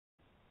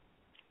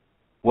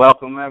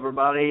Welcome,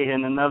 everybody,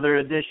 in another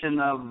edition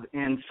of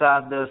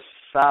Inside the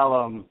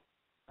Asylum.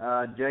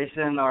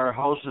 Jason, our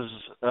host, is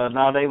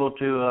not able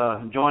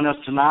to join us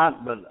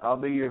tonight, but I'll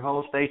be your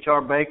host,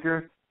 H.R.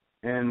 Baker,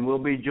 and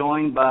we'll be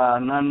joined by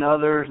none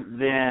other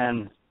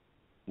than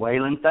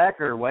Waylon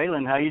Thacker.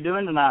 Waylon, how you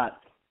doing tonight?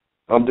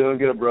 I'm doing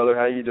good, brother.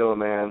 How you doing,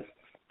 man?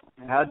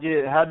 How'd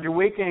your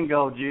weekend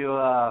go? Did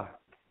you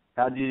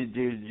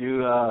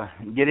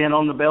get in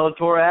on the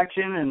Bellator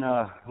action, and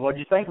what'd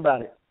you think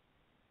about it?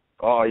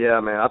 Oh, yeah,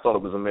 man, I thought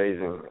it was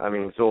amazing. I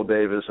mean, Phil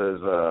Davis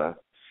has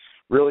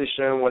really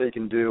shown what he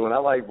can do, and I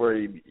like where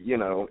he,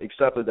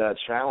 accepted that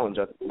challenge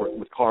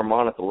with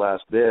Carmon at the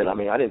last bid. I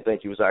mean, I didn't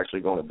think he was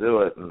actually going to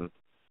do it, and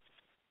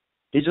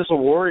he's just a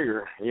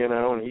warrior,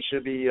 and he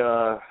should be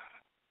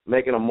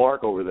making a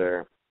mark over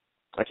there.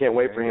 I can't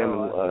wait for him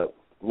and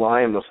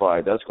Lion to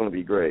fight. That's going to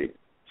be great.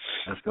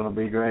 That's going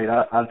to be great.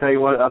 I'll tell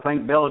you what, I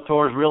think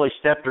Bellator's really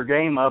stepped their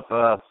game up,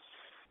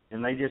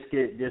 and they just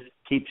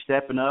keep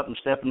stepping up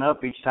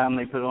each time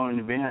they put on an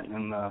event,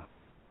 and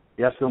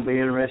it's going to be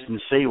interesting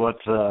to see what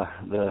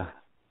the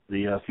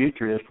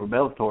future is for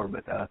Bellator.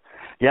 But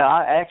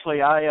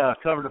I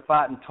covered a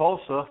fight in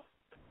Tulsa,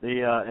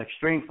 the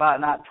Extreme Fight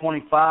Night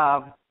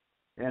 25,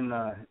 and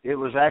it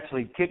was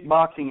actually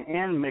kickboxing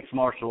and mixed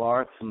martial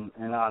arts,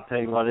 and I'll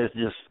tell you what, it's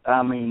just,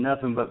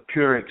 nothing but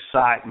pure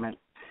excitement.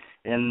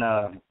 And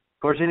of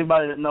course,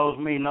 anybody that knows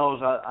me knows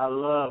I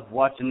love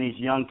watching these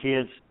young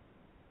kids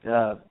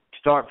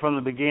start from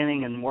the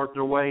beginning and work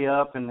their way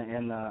up. And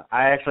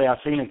I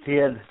seen a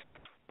kid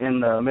in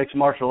the mixed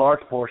martial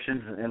arts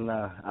portion, and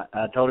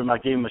I told him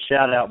I'd give him a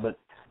shout out. But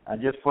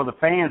just for the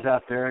fans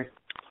out there,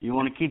 you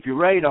want to keep your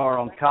radar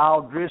on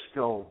Kyle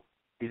Driscoll.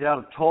 He's out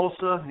of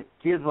Tulsa.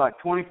 Kid's like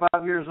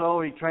 25 years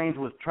old. He trains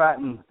with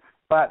Triton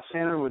Fight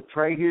Center with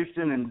Trey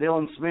Houston and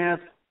Dylan Smith.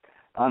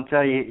 I'll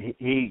tell you,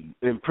 he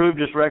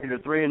improved his record to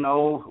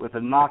 3-0 with a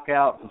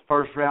knockout in the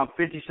first round,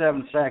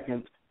 57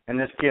 seconds. And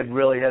this kid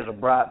really has a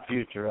bright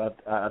future.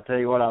 I tell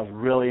you what, I was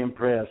really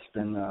impressed.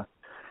 And,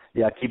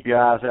 keep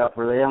your eyes out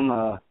for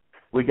them.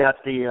 We got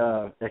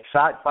the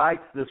Excite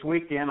fights this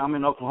weekend. I'm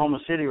in Oklahoma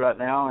City right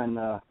now, and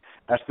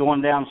that's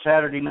going down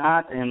Saturday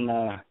night. And,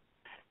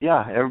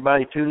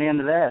 everybody tune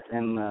into that.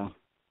 And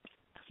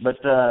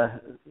but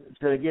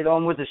to get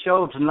on with the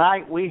show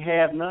tonight, we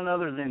have none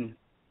other than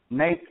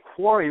Nathan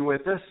Quarry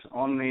with us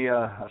on the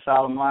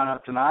Asylum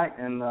lineup tonight.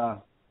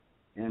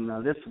 And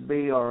this will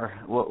be our,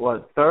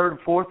 third,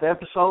 fourth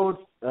episode,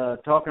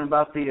 talking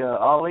about the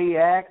Ali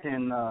Act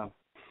and,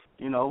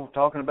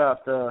 talking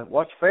about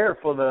what's fair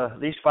for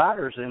these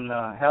fighters and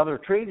how they're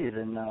treated.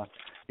 And,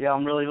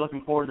 I'm really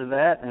looking forward to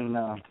that.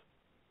 And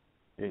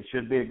it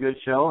should be a good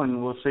show,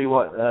 and we'll see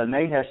what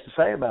Nate has to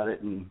say about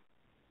it. And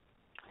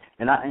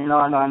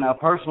I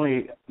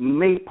personally,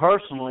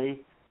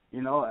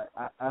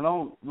 I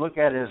don't look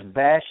at it as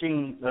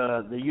bashing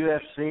the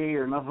UFC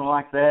or nothing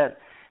like that.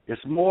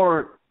 It's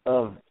more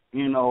of,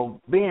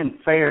 being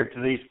fair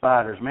to these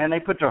fighters, man. They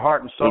put their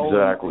heart and soul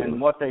in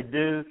what they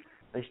do.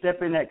 They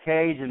step in that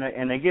cage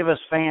and they give us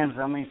fans,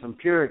 some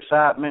pure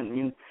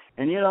excitement.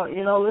 And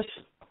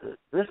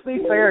let's be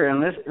fair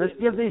and let's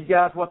give these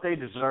guys what they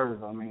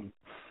deserve.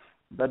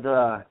 But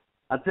I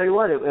tell you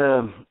what,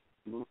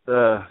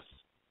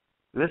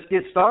 let's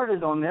get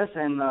started on this,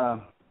 and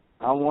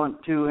I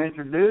want to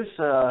introduce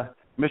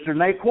Mr.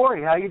 Nate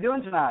Quarry. How you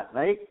doing tonight,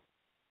 Nate?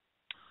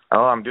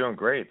 Oh, I'm doing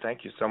great.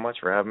 Thank you so much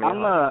for having me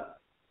on.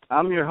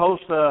 I'm your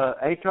host,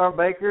 H.R.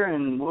 Baker,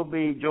 and we'll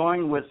be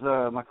joined with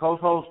my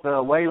co-host,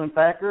 Waylon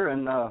Thacker,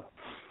 and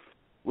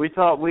we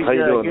thought we'd get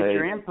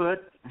your input.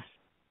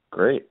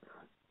 Great.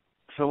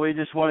 So we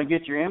just want to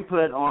get your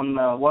input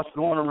on what's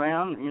going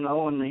around, in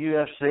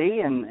the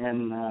UFC,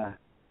 and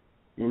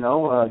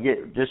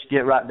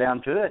get right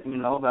down to it,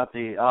 about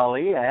the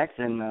Ali Act,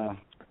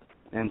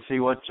 and see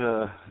what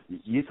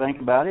you think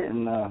about it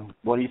and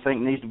what do you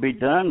think needs to be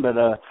done. But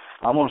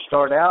I'm going to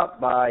start out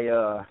by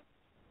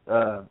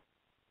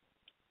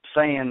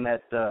saying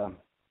that,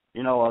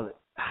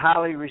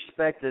 highly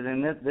respected,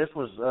 and this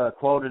was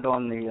quoted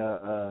on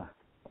the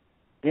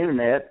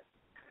Internet,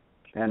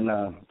 and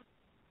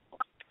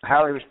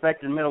highly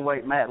respected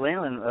middleweight Matt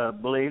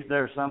Leland believes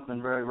there's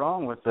something very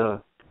wrong with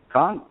the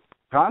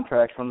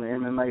contracts from the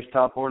MMA's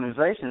top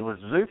organization with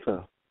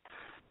Zuffa.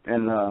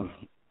 And,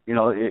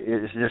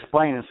 it's just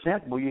plain and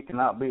simple. You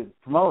cannot be a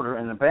promoter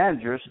and the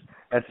managers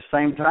at the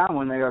same time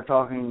when they are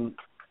talking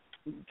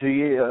to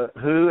you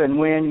who and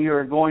when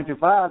you're going to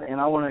fight. And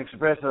I want to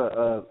express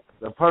a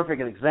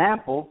perfect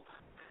example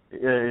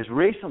is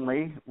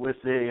recently with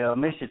the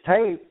Misha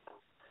Tate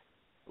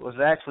was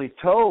actually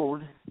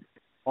told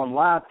on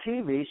live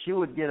TV she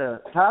would get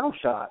a title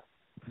shot.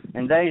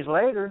 And days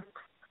later,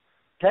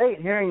 Tate,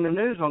 hearing the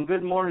news on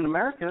Good Morning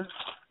America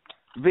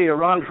via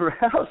Ronda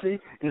Rousey,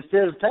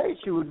 instead of Tate,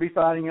 she would be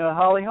fighting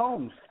Holly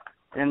Holmes.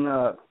 And,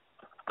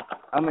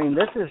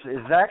 this is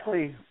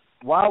exactly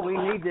why we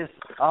need this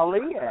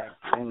Ali Act.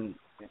 And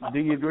do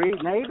you agree,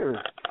 Nate,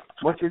 or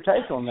what's your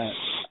take on that?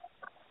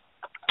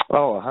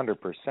 Oh,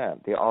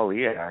 100%. The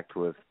Ali Act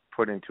was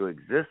put into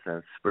existence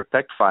to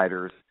protect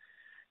fighters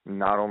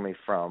not only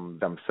from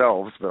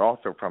themselves, but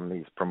also from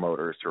these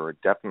promoters who are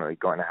definitely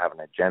going to have an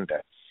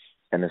agenda.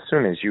 And as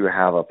soon as you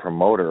have a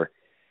promoter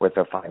with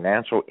a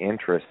financial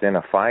interest in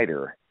a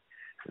fighter,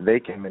 they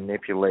can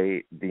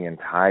manipulate the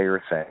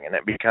entire thing, and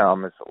it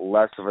becomes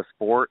less of a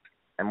sport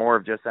and more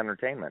of just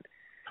entertainment.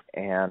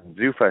 And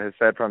Zuffa has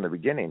said from the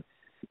beginning,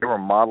 they were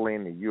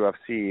modeling the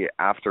UFC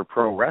after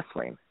pro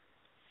wrestling.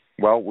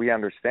 Well, we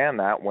understand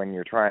that when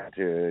you're trying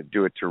to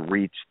do it to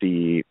reach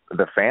the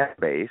fan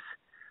base,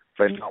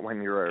 but not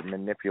when you're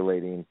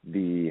manipulating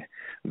the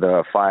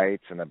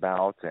fights and the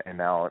bouts. And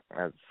now,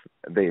 as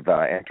they've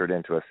entered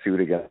into a suit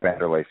against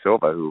Vanderlei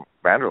Silva, who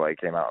Vanderlei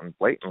came out and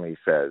blatantly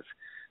says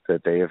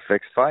that they have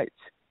fixed fights.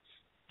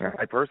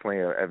 I personally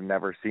have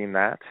never seen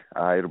that.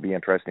 It'll be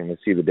interesting to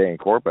see the day in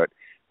court, but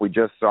we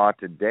just saw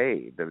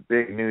today, the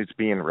big news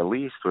being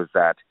released was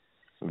that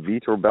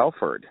Vitor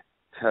Belfort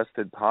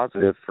tested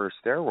positive for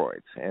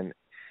steroids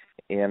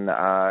in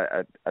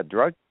a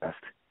drug test.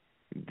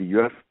 The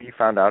UFC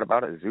found out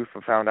about it.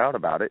 Zuffa found out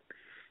about it,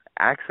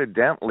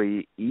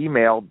 accidentally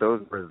emailed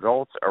those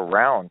results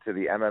around to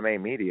the MMA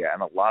media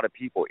and a lot of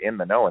people in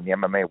the know in the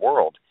MMA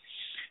world,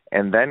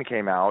 and then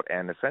came out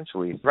and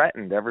essentially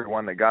threatened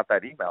everyone that got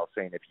that email,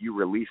 saying, if you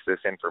release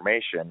this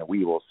information,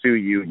 we will sue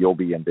you. You'll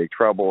be in big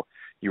trouble.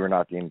 You are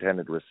not the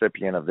intended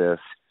recipient of this.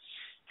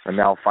 And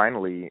now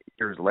finally,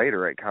 years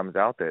later, it comes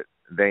out that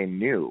they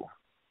knew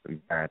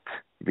that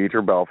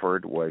Vitor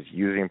Belfort was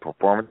using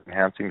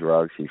performance-enhancing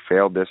drugs. He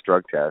failed this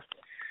drug test.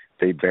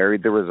 They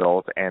buried the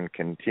results and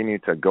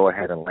continued to go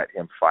ahead and let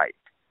him fight.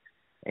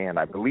 And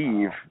I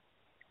believe,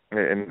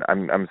 and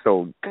I'm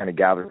still kind of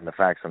gathering the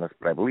facts on this,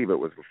 but I believe it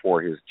was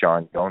before his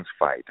John Jones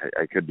fight.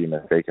 I could be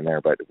mistaken there,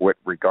 but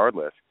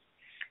regardless,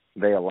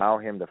 they allow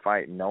him to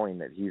fight knowing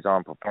that he's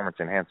on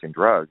performance-enhancing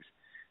drugs,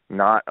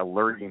 not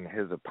alerting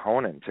his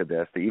opponent to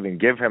this, to even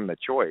give him the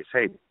choice,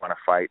 hey, do you want to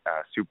fight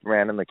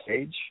Superman in the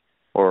cage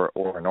or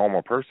a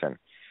normal person?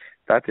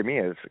 That to me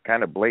is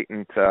kind of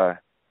blatant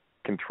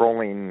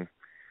controlling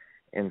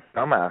in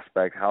some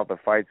aspect how the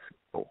fights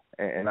go.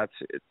 And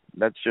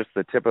that's just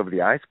the tip of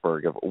the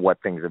iceberg of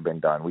what things have been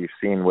done. We've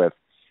seen with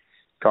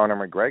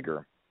Conor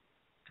McGregor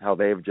how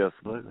they've just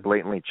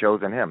blatantly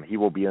chosen him. He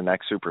will be the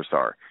next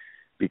superstar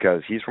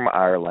because he's from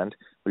Ireland.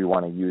 We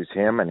want to use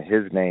him and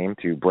his name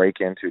to break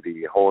into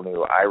the whole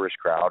new Irish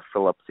crowd,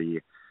 fill up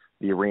the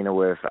arena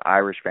with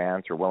Irish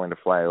fans who are willing to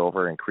fly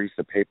over, increase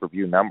the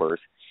pay-per-view numbers,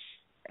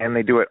 and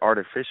they do it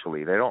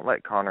artificially. They don't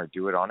let Conor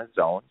do it on his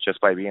own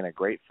just by being a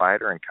great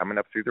fighter and coming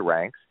up through the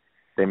ranks.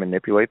 They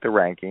manipulate the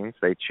rankings.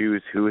 They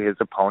choose who his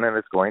opponent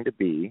is going to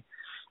be,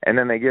 and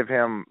then they give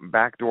him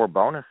backdoor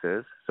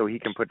bonuses so he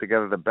can put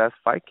together the best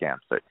fight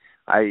camps.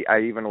 I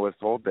even was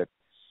told that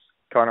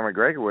Conor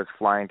McGregor was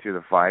flying to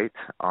the fight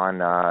on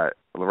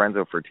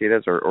Lorenzo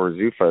Fertitta's or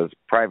Zuffa's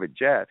private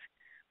jet,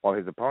 while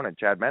his opponent,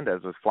 Chad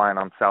Mendes, was flying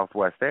on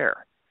Southwest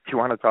Air. If you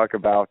want to talk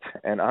about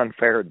an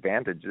unfair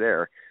advantage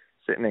there,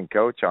 sitting in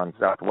coach on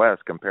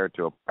Southwest compared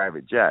to a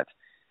private jet,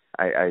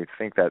 I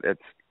think that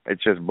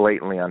it's just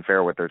blatantly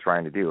unfair what they're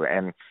trying to do.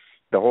 And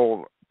the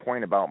whole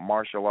point about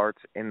martial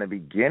arts in the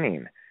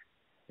beginning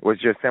was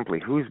just simply,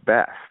 who's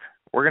best?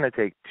 We're going to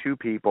take two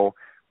people,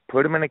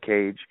 put them in a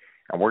cage,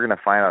 and we're going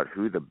to find out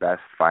who the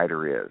best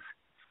fighter is.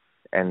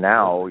 And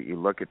now you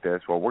look at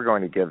this, well, we're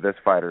going to give this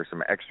fighter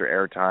some extra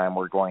airtime.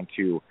 We're going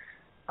to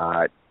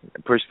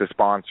push the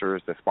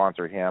sponsors to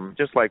sponsor him,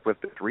 just like with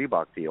the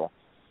Reebok deal,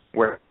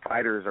 where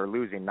fighters are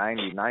losing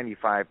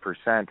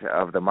 95%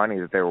 of the money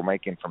that they were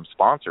making from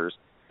sponsors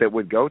that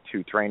would go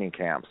to training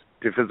camps,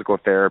 to physical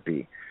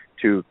therapy,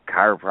 to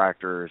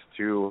chiropractors,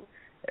 to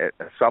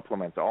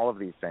supplements, all of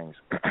these things,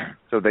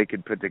 so they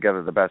could put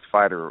together the best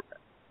fighter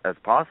as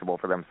possible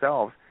for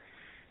themselves.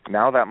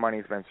 Now that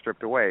money's been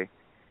stripped away,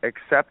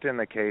 except in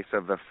the case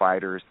of the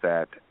fighters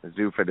that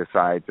Zuffa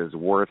decides is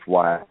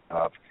worthwhile.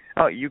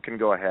 You can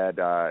go ahead,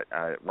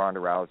 Ronda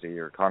Rousey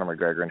or Conor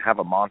McGregor, and have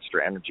a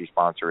Monster Energy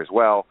sponsor as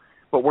well,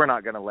 but we're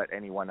not going to let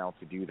anyone else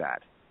do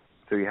that.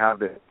 So you have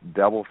this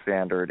double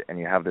standard and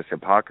you have this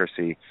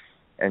hypocrisy,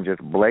 and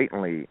just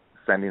blatantly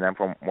sending them,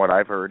 from what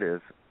I've heard, is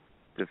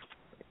just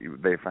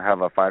they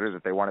have a fighter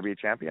that they want to be a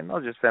champion.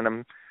 They'll just send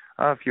them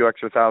a few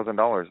extra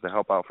 $1,000 to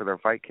help out for their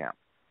fight camp.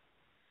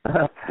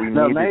 We need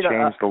to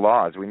change the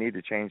laws. We need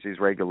to change these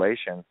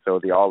regulations so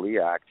the Ali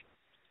Act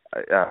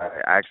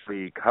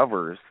actually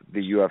covers the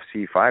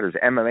UFC fighters,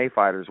 MMA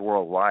fighters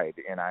worldwide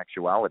in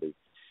actuality.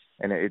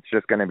 And it's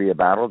just going to be a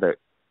battle that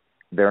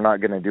they're not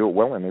going to do it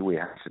willingly. We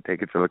have to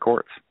take it to the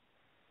courts.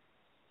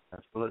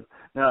 Absolutely.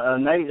 Now,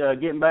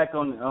 Nate, getting back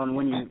on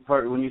when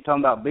you're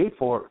talking about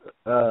Beaufort,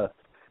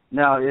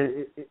 now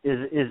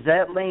is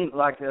that lean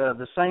like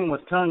the same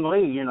with Kung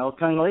Lee? You know,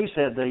 Kung Lee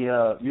said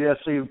the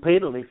UFC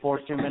repeatedly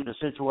forced him into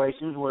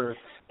situations where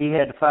he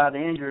had to fight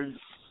injured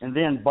and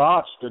then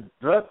botched a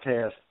drug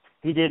test.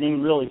 He didn't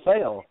even really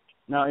fail.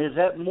 Now, is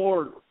that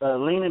more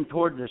leaning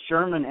toward the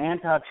Sherman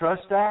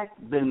Antitrust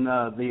Act than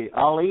the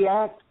Ali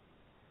Act?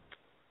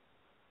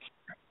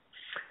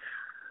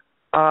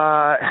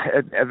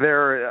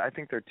 I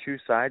think they're two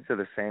sides of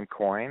the same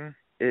coin.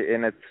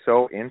 and it's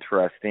so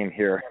interesting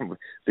here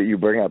that you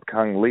bring up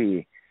Kung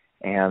Lee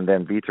and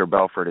then Vitor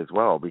Belfort as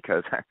well,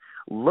 because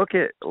look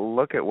at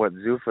what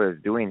Zuffa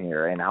is doing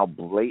here and how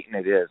blatant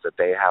it is that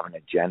they have an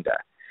agenda.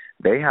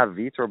 They have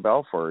Vitor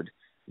Belfort.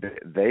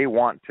 They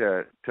want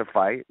to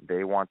fight.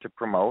 They want to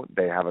promote.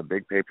 They have a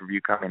big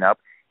pay-per-view coming up.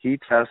 He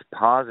tests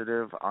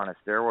positive on a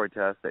steroid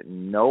test that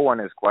no one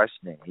is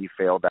questioning. He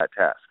failed that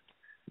test.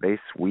 They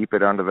sweep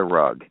it under the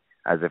rug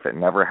as if it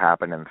never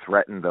happened and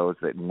threaten those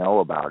that know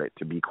about it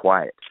to be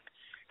quiet.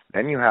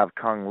 Then you have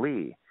Kung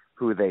Lee,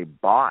 who they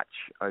botch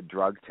a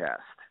drug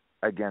test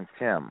against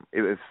him.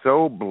 It was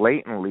so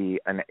blatantly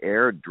an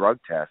aired drug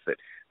test that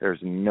there's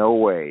no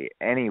way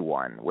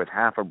anyone with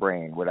half a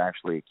brain would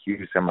actually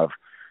accuse him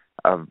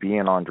of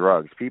being on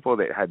drugs. People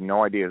that had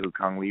no idea who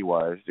Kung Lee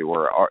was, who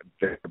were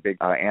the big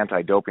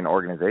anti-doping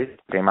organization,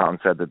 came out and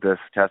said that this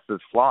test is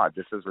flawed.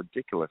 This is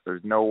ridiculous.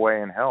 There's no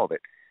way in hell that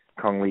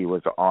Kung Lee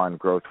was on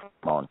growth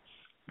hormone.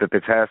 That the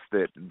test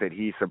that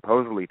he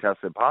supposedly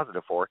tested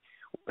positive for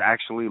was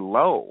actually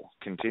low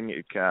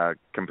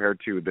compared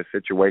to the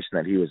situation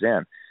that he was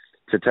in.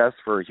 To test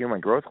for human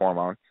growth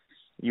hormone,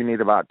 you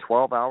need about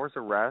 12 hours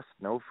of rest,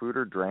 no food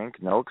or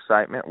drink, no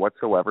excitement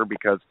whatsoever,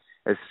 because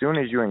as soon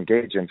as you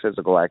engage in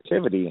physical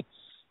activity,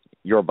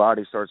 your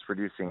body starts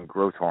producing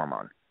growth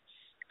hormone.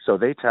 So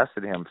they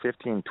tested him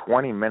 15,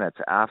 20 minutes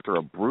after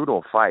a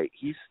brutal fight.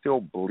 He's still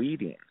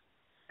bleeding.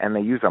 And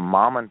they use a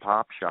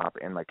mom-and-pop shop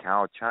in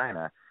Macau,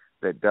 China,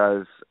 that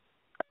does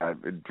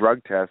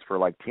drug tests for,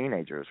 like,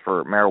 teenagers,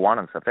 for marijuana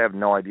and stuff. They have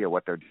no idea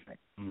what they're doing.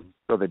 Mm-hmm.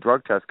 So the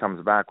drug test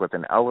comes back with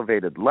an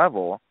elevated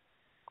level.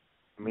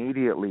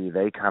 Immediately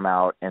they come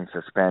out and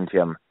suspend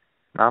him,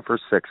 not for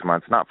 6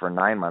 months, not for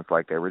 9 months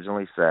like they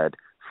originally said,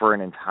 for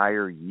an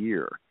entire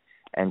year,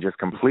 and just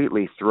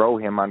completely throw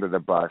him under the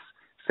bus,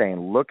 saying,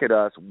 look at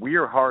us,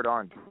 we're hard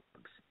on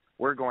drugs.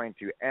 We're going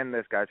to end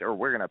this guy, or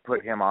we're going to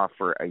put him off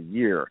for a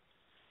year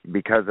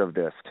because of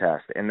this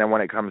test. And then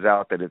when it comes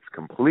out that it's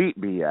complete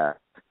BS,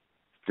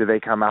 do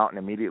they come out and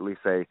immediately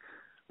say,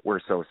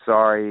 we're so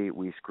sorry,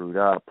 we screwed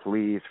up,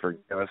 please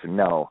forgive us?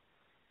 No.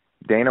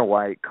 Dana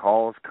White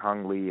calls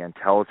Kung Lee and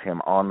tells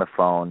him on the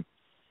phone,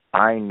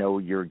 I know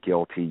you're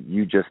guilty.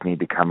 You just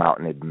need to come out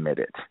and admit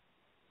it.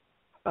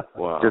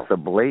 Wow. Just a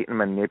blatant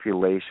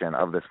manipulation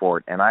of the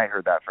sport. And I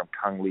heard that from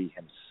Kung Lee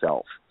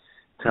himself,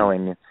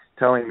 telling me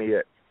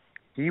that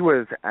he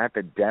was at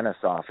the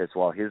dentist's office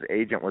while his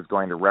agent was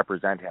going to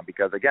represent him.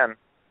 Because, again,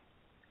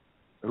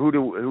 who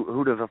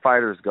do the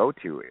fighters go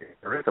to?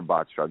 There is a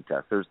botched drug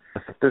test.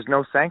 There's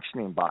no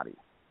sanctioning body.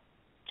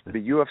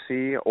 The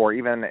UFC, or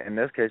even in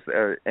this case,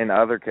 in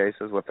other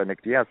cases with the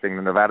Nick Diaz thing,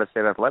 the Nevada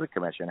State Athletic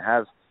Commission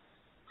has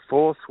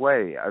full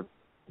sway.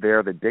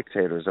 They're the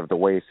dictators of the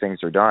way things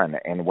are done.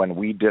 And when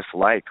we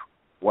dislike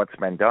what's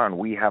been done,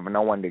 we have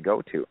no one to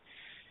go to.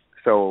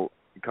 So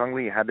Kung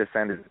Lee had to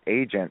send his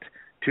agent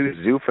to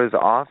Zuffa's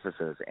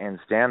offices and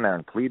stand there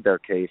and plead their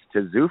case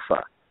to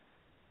Zuffa,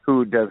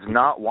 who does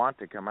not want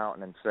to come out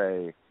and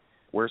say,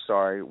 we're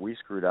sorry, we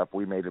screwed up,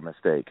 we made a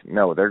mistake.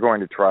 No, they're going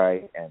to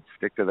try and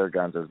stick to their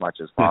guns as much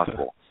as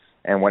possible.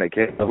 And when it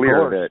came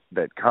clear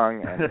that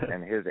Kung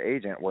and his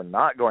agent were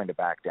not going to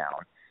back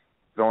down,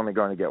 it's only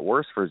going to get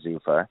worse for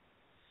Zuffa,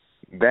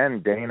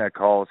 then Dana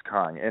calls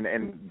Kung.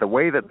 And the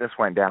way that this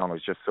went down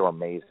was just so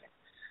amazing.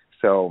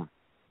 So,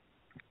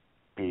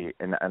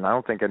 and I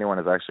don't think anyone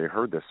has actually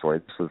heard this story.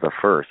 This was the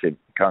first.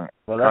 Kung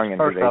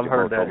and his agent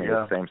told me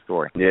the same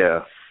story. Yeah.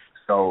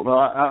 So, well,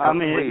 I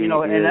mean,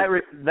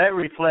 and that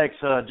reflects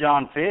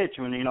John Fitch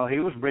when, he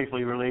was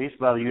briefly released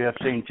by the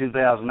UFC in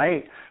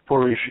 2008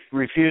 for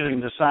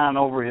refusing to sign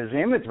over his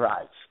image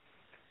rights,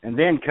 and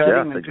then cut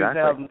him in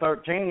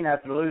 2013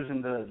 after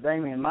losing to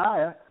Damian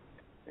Maia,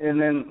 and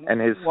then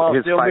while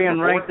still being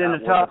ranked in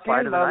the top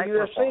 10 by the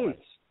UFC.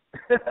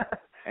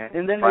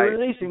 and then they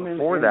release him and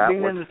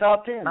being in the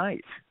top 10. Nice.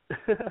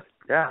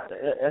 Yeah.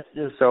 That's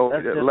just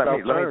let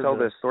me tell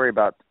this story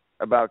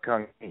about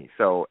Kung Lee.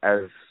 So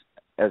as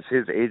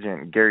his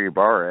agent, Gary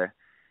Barra,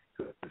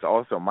 who is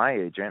also my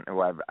agent,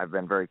 who I've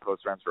been very close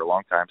friends for a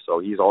long time, so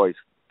he's always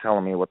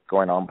telling me what's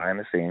going on behind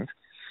the scenes.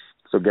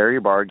 So Gary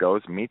Barra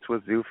goes, meets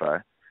with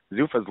Zuffa.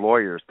 Zuffa's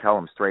lawyers tell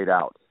him straight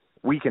out,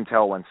 we can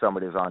tell when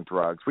somebody's on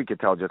drugs. We could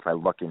tell just by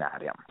looking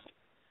at him.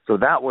 So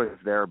that was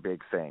their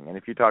big thing. And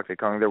if you talk to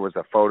Kung, there was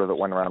a photo that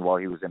went around while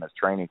he was in his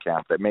training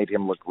camp that made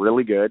him look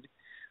really good,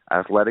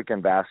 athletic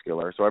and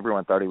vascular, so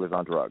everyone thought he was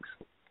on drugs.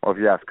 Well, if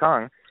you ask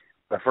Kung,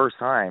 the first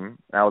time,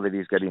 now that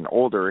he's getting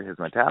older, his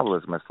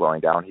metabolism is slowing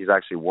down, he's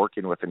actually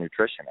working with a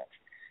nutritionist.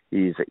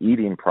 He's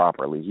eating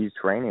properly. He's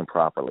training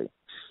properly.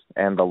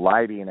 And the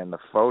lighting and the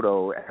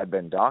photo had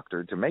been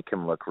doctored to make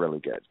him look really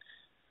good.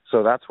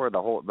 So that's where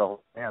the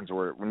whole fans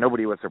were.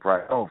 Nobody was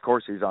surprised. Oh, of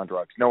course he's on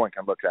drugs. No one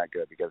can look that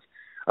good because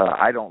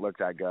I don't look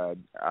that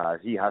good.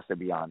 He has to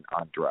be on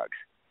drugs.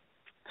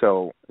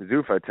 So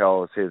Zuffa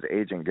tells his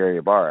agent, Gary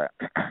Ibarra,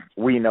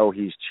 we know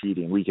he's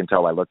cheating. We can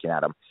tell by looking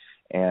at him.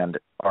 And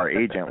our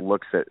agent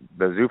looks at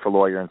the Zuffa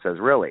lawyer and says,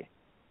 really?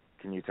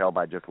 Can you tell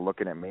by just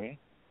looking at me?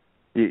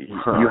 You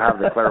have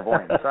the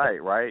clairvoyant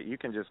sight, right? You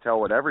can just tell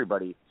what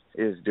everybody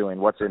is doing,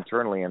 what's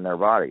internally in their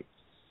body.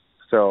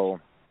 So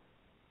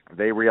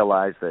they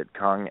realize that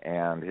Kung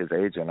and his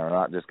agent are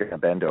not just going to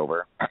bend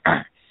over.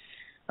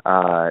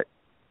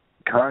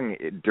 Kung,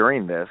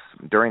 during this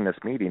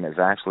meeting, is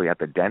actually at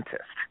the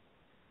dentist.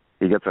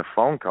 He gets a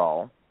phone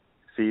call,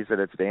 sees that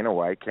it's Dana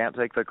White, can't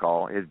take the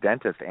call. His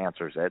dentist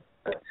answers it.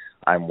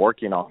 I'm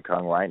working on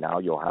Kung right now.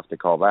 You'll have to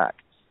call back.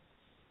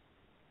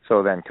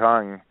 So then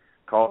Kung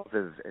calls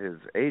his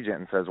agent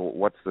and says, well,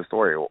 what's the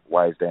story?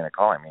 Why is Dana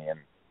calling me?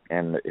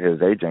 And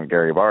his agent,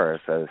 Gary Barra,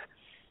 says,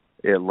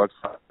 it looks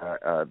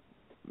like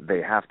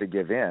they have to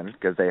give in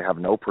because they have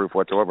no proof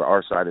whatsoever.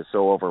 Our side is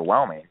so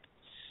overwhelming.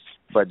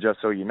 But just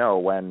so you know,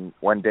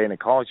 when Dana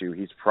calls you,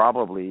 he's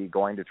probably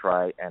going to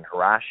try and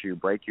harass you,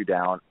 break you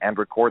down, and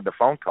record the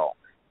phone call.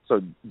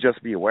 So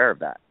just be aware of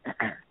that.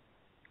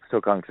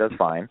 So Kung says,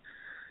 fine.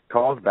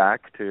 Calls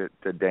back to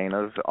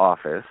Dana's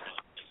office,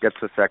 gets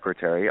the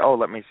secretary. Oh,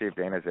 let me see if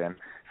Dana's in.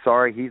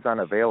 Sorry, he's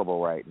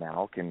unavailable right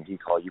now. Can he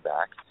call you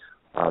back?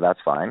 That's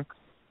fine.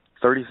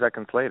 30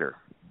 seconds later,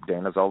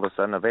 Dana's all of a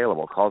sudden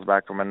available. Calls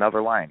back from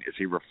another line. Is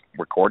he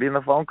recording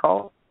the phone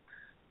call?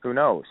 Who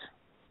knows?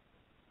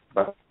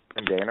 But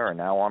and Dana are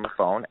now on the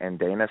phone, and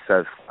Dana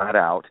says flat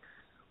out,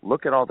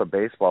 look at all the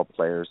baseball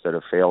players that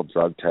have failed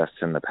drug tests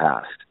in the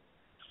past.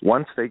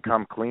 Once they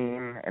come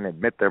clean and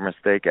admit their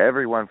mistake,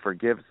 everyone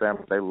forgives them,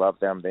 they love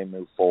them, they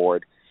move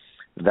forward.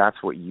 That's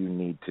what you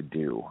need to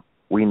do.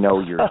 We know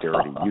you're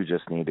dirty. You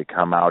just need to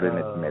come out and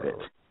admit it.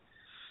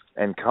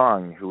 And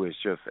Kung, who is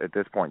just, at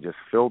this point, just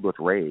filled with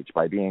rage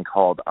by being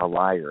called a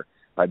liar,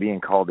 by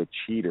being called a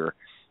cheater,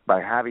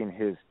 by having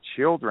his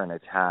children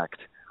attacked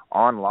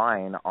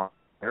online on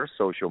their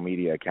social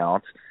media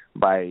accounts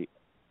by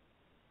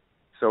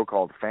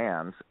so-called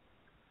fans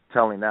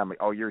telling them,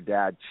 oh, your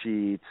dad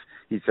cheats,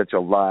 he's such a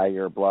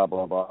liar, blah,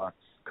 blah, blah.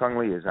 Kung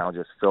Lee is now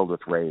just filled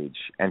with rage.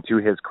 And to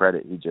his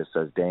credit, he just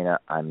says, Dana,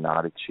 I'm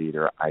not a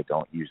cheater. I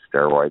don't use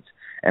steroids,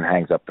 and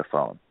hangs up the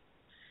phone.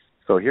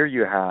 So here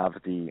you have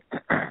the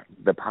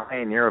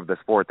pioneer of the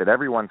sport that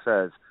everyone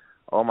says,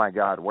 oh, my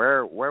God,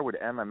 where would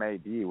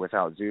MMA be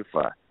without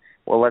Zuffa?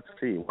 Well, let's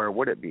see. Where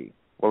would it be?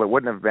 Well, it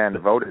wouldn't have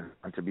been voted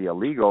to be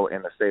illegal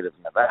in the state of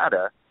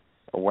Nevada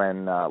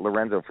when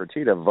Lorenzo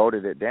Fertitta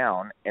voted it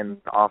down and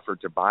offered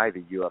to buy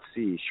the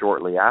UFC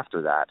shortly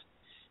after that,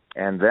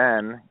 and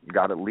then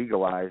got it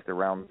legalized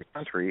around the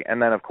country,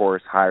 and then, of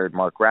course, hired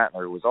Mark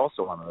Ratner, who was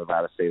also on the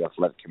Nevada State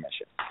Athletic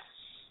Commission.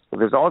 So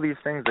there's all these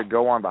things that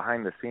go on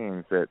behind the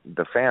scenes that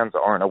the fans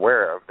aren't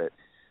aware of, that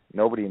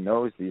nobody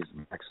knows these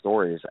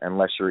backstories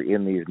unless you're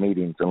in these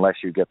meetings, unless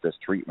you get this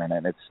treatment,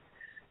 and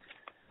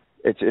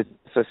it's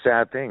a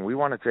sad thing. We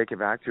want to take it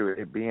back to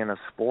it being a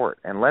sport.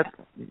 And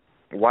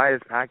why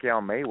is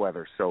Pacquiao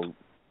Mayweather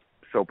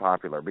so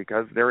popular?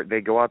 Because they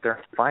go out there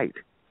and fight.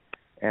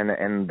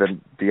 And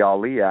the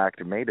Ali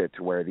Act made it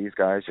to where these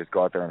guys just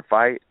go out there and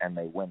fight, and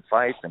they win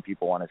fights, and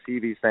people want to see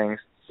these things,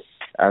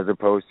 as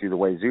opposed to the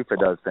way Zuffa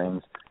does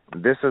things.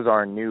 This is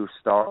our new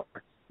star.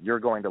 You're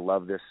going to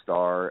love this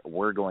star.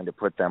 We're going to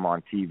put them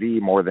on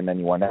TV more than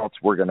anyone else.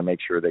 We're going to make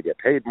sure they get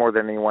paid more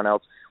than anyone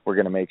else. We're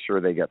going to make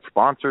sure they get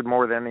sponsored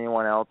more than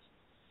anyone else.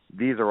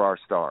 These are our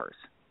stars.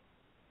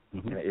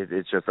 Mm-hmm.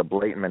 It's just a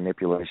blatant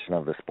manipulation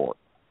of the sport.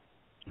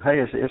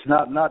 Hey, it's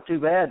not too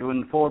bad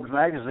when Forbes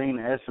magazine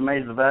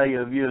estimated the value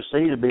of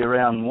UFC to be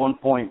around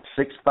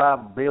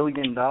 $1.65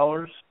 billion.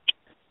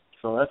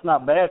 So that's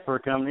not bad for a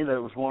company that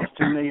was once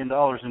 $2 million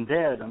in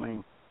debt. I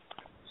mean,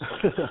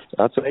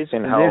 that's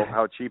amazing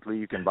how cheaply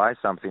you can buy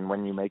something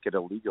when you make it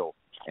illegal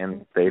in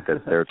the state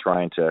that they're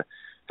trying to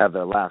have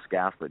their last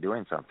gasp at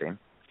doing something.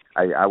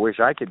 I wish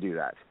I could do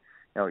that.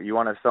 You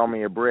want to sell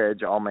me a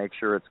bridge, I'll make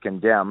sure it's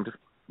condemned,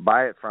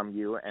 buy it from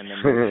you, and then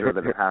make sure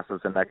that it passes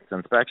the next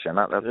inspection.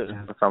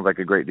 That sounds like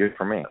a great deal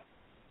for me.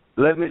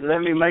 Let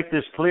me make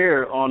this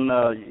clear. On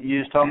you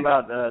was talking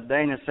about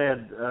Dana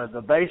said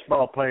the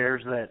baseball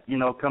players that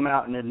come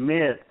out and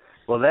admit.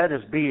 Well, that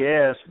is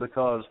BS,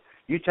 because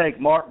you take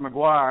Mark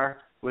McGwire,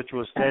 which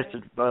was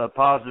tested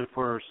positive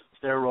for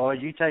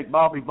steroids. You take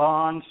Bobby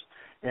Bonds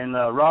and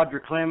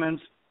Roger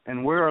Clemens,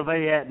 and where are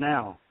they at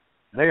now?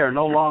 They are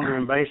no longer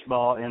in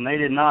baseball, and they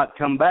did not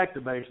come back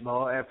to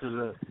baseball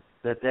after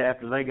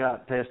they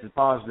got tested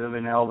positive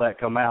and all that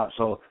come out.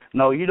 So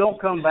no, you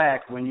don't come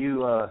back when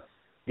you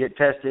get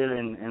tested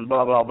and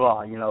blah blah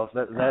blah.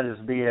 That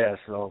is BS.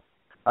 So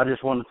I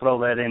just wanted to throw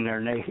that in there,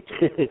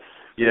 Nate.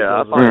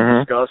 Yeah, I find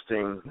it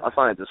disgusting. I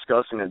find it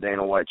disgusting that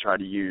Dana White tried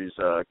to use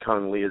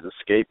Kung Lee as a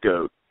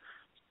scapegoat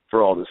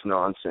for all this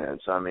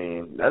nonsense. I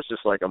mean, that's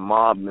just like a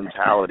mob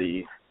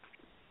mentality,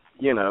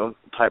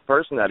 type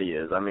person that he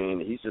is. I mean,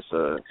 he's just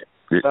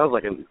sounds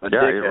like a dickhead.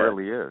 Yeah, it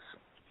really is.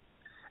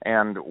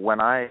 And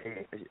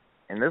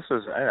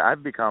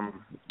I've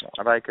become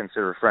what I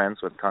consider friends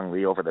with Kung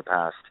Lee over the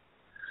past,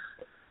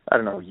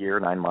 year,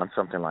 9 months,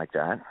 something like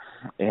that.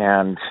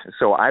 And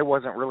so I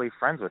wasn't really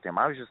friends with him.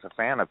 I was just a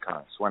fan of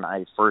Kung's when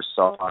I first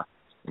saw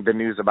the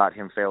news about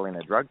him failing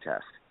a drug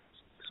test.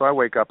 So I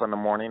wake up in the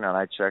morning and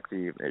I check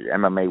the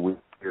MMA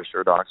Weekly or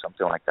Sure Doc,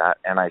 something like that,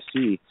 and I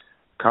see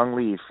Kung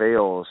Lee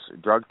fails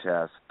drug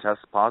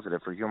tests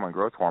positive for human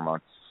growth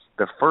hormone,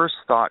 the first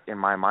thought in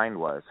my mind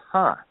was,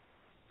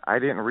 I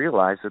didn't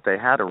realize that they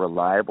had a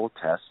reliable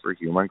test for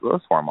human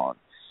growth hormone.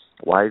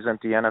 Why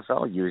isn't the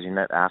NFL using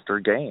it after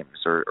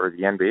games or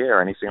the NBA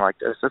or anything like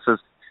this? This is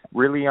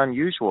really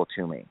unusual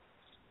to me.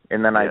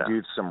 And then I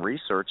do some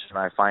research and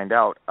I find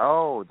out,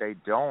 they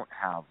don't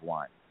have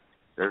one.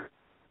 They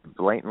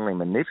blatantly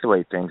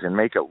manipulate things and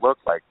make it look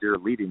like they're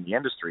leading the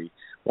industry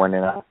when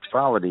in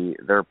actuality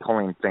they're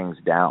pulling things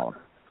down.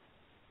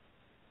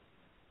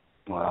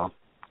 Wow.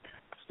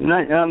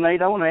 Nate,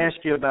 I want to ask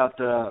you about,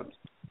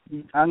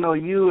 I know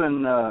you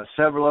and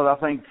several other, I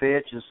think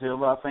Fitch and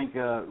Silva, I think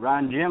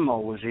Ryan Jimmo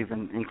was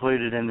even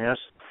included in this,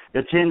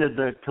 attended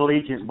the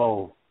Collegiate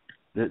Bowl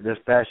this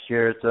past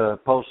year. It's a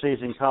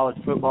postseason college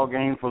football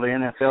game for the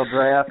NFL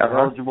draft,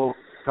 eligible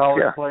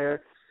college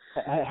player.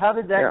 How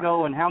did that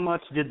go, and how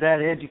much did that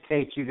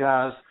educate you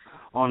guys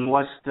on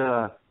what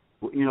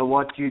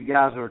you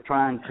guys are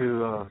trying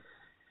to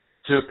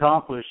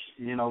accomplish,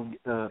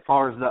 as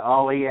far as the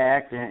Ali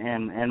Act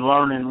and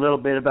learning a little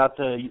bit about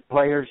the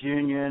Players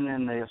Union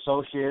and the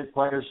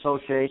Players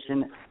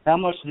Association? How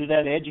much did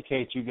that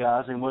educate you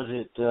guys, and was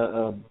it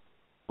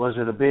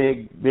a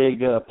big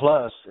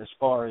plus as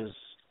far as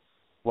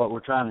what we're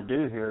trying to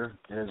do here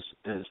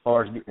as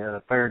far as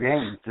fair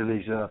game to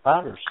these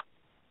fighters?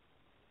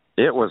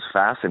 It was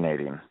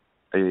fascinating.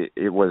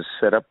 It was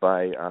set up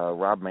by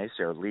Rob Macy,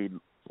 our lead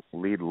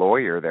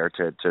lawyer there,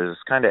 to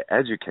just kind of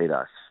educate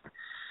us.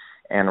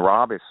 And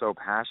Rob is so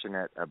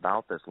passionate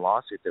about this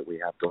lawsuit that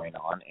we have going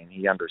on, and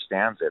he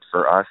understands it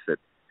for us that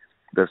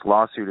this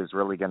lawsuit is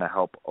really going to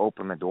help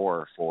open the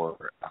door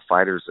for a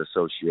fighters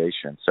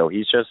association. So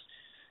he's just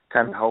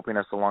kind of helping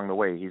us along the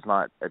way. He's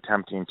not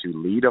attempting to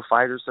lead a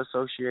fighters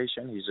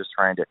association. He's just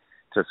trying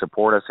to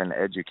support us and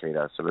educate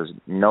us. So there's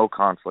no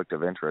conflict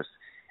of interest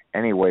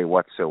any way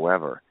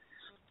whatsoever.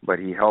 But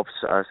he helps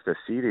us to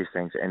see these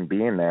things, and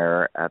being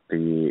there at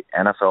the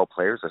NFL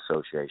Players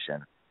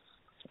Association,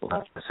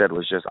 like I said,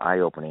 was just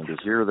eye-opening to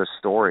hear the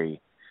story,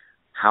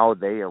 how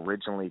they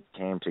originally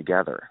came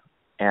together.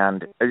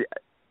 And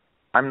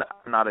I'm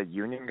not a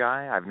union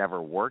guy. I've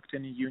never worked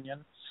in a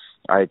union.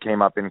 I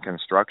came up in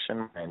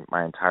construction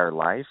my entire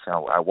life.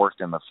 I worked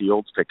in the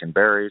fields picking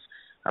berries.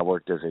 I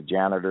worked as a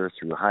janitor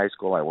through high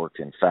school. I worked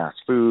in fast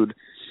food.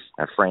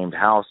 I framed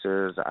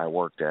houses. I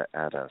worked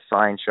at a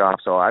sign shop.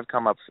 So I've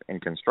come up in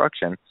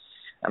construction,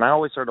 and I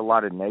always heard a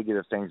lot of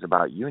negative things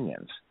about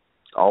unions,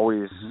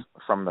 always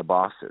from the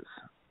bosses,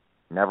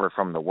 never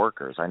from the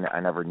workers. I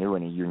never knew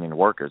any union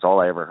workers. All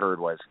I ever heard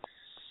was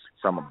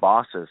from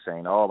bosses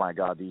saying, "Oh my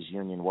God, these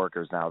union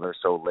workers now, they're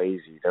so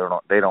lazy.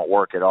 They don't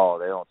work at all.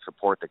 They don't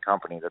support the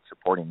company that's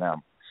supporting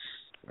them."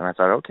 And I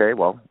thought, okay,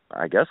 well,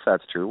 I guess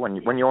that's true. When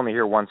you only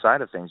hear one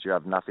side of things, you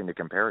have nothing to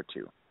compare it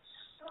to.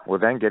 Well,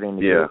 then getting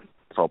to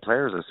the NFL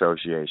Players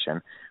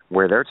Association,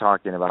 where they're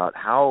talking about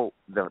how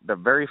the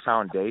very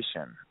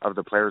foundation of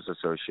the Players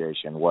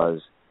Association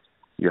was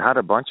you had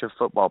a bunch of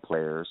football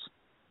players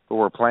who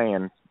were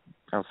playing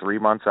 3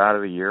 months out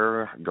of the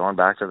year, going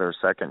back to their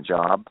second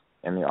job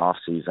in the off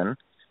season,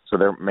 so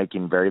they're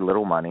making very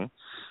little money.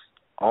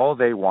 All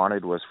they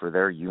wanted was for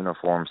their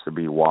uniforms to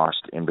be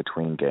washed in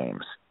between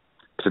games,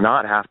 to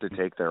not have to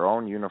take their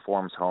own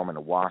uniforms home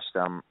and wash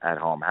them at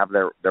home, have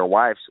their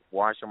wives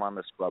wash them on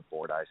the scrub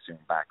board, I assume,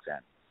 back then.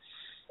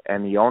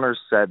 And the owners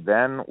said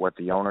then what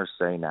the owners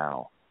say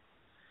now: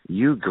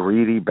 "You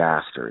greedy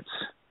bastards.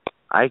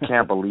 I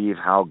can't believe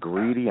how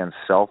greedy and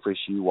selfish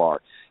you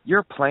are.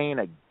 You're playing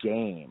a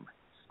game.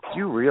 Do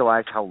you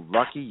realize how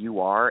lucky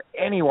you are?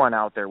 Anyone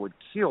out there would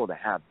kill to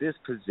have this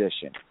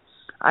position.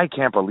 I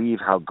can't believe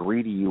how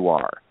greedy you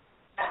are."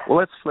 Well,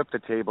 let's flip the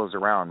tables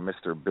around,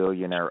 Mr.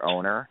 Billionaire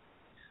Owner.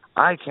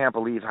 I can't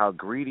believe how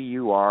greedy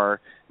you are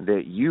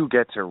that you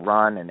get to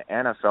run an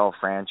NFL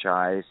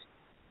franchise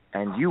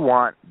and you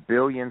want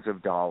billions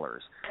of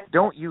dollars.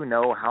 Don't you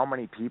know how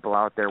many people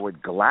out there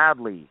would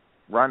gladly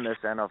run this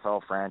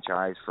NFL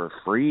franchise for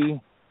free?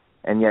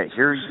 And yet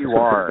here you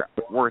are,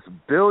 worth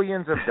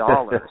billions of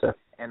dollars,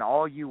 and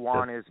all you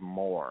want is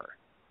more.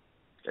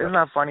 Isn't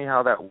that funny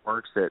how that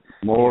works, that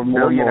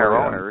billionaire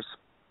owners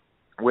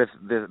with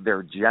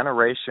their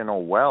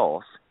generational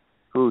wealth,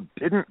 who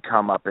didn't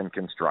come up in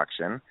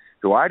construction,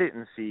 who I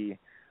didn't see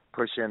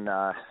pushing,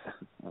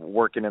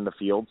 working in the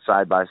field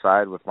side by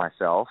side with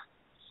myself.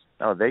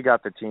 No, they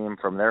got the team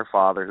from their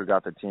father, who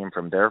got the team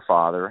from their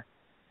father,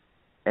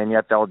 and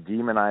yet they'll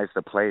demonize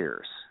the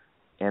players,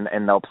 and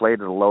they'll play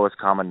to the lowest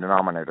common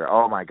denominator.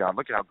 Oh, my God,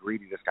 look at how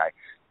greedy this guy.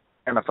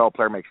 NFL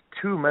player makes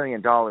 $2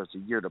 million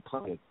a year to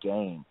play a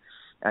game,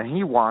 and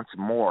he wants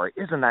more.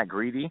 Isn't that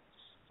greedy?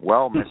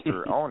 Well,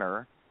 Mr.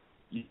 Owner,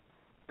 you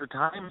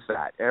times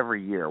that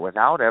every year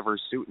without ever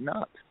suiting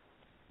up.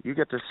 You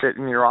get to sit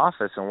in your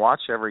office and watch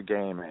every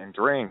game and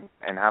drink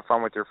and have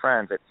fun with your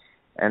friends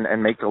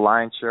and make the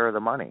lion's share of the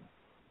money.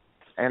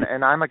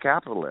 And I'm a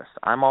capitalist.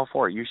 I'm all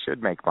for it. You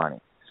should make money.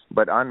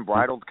 But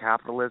unbridled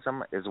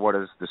capitalism is what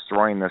is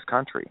destroying this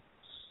country.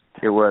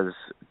 It was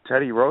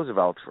Teddy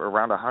Roosevelt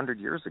around 100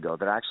 years ago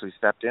that actually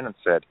stepped in and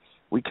said,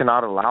 We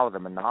cannot allow the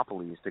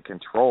monopolies to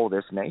control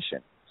this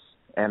nation.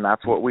 And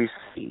that's what we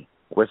see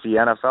with the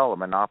NFL, a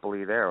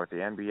monopoly there, with the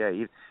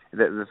NBA.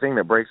 The thing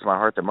that breaks my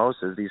heart the most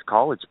is these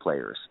college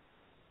players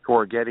who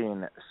are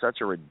getting such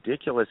a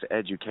ridiculous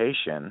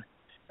education,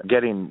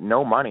 getting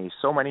no money.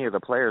 So many of the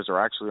players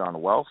are actually on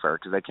welfare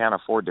because they can't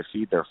afford to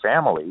feed their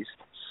families.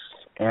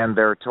 And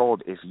they're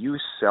told, if you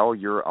sell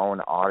your own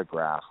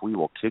autograph, we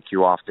will kick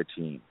you off the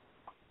team.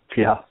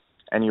 Yeah.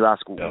 And you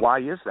ask, why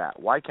is that?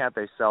 Why can't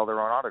they sell their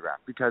own autograph?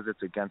 Because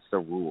it's against the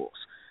rules.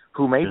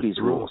 Who made these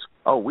rules?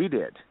 Oh, we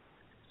did.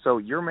 So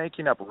you're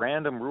making up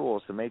random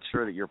rules to make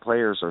sure that your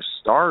players are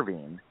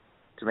starving,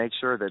 to make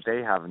sure that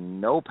they have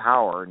no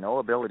power, no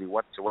ability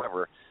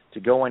whatsoever to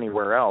go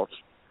anywhere else.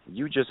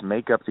 You just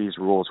make up these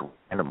rules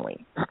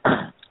randomly.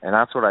 And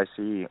that's what I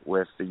see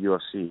with the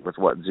UFC, with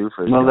what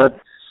Zuffa is doing.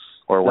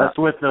 That's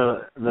with the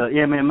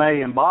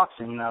MMA and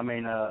boxing. I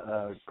mean,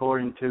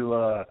 according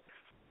to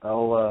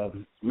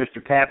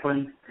Mr.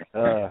 Kaplan,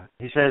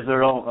 he says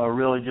they're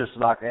really just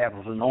like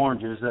apples and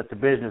oranges, that the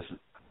business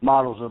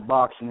models of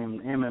boxing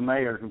and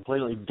MMA are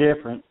completely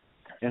different,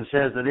 and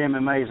says that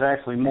MMA is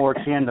actually more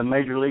akin to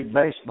Major League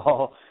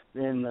Baseball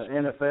than the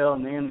NFL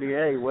and the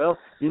NBA. Well,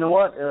 you know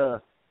what?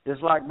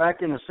 It's like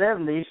back in the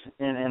 70s,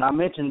 and I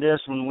mentioned this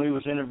when we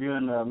was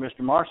interviewing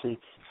Mr. Marcy,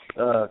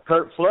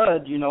 Kurt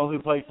Flood, you know, who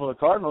played for the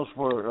Cardinals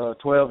for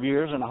 12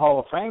 years and a Hall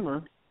of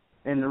Famer.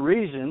 And the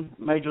reason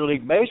Major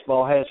League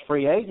Baseball has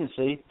free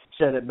agency,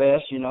 said it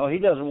best, you know, he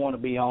doesn't want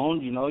to be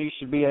owned. You know, you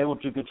should be able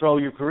to control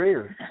your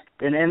career.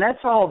 And that's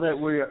all that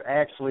we're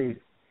actually,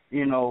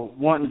 you know,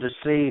 wanting to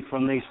see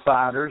from these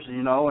fighters,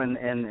 you know, and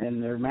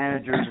their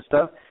managers and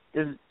stuff,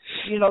 is,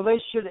 you know, they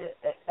should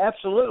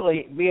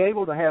absolutely be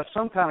able to have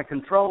some kind of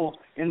control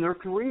in their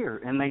career,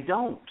 and they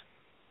don't.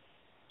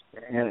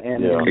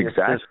 And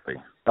exactly.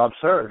 It's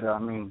absurd. I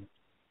mean,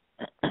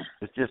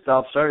 it's just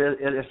absurd.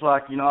 It's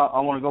like, you know, I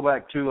want to go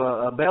back to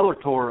a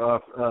Bellator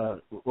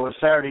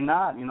Saturday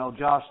night. You know,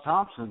 Josh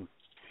Thompson.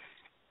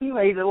 He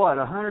made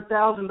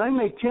 $100,000. They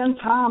made 10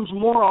 times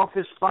more off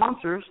his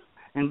sponsors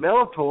in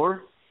Bellator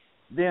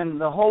than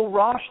the whole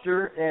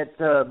roster at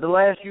the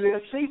last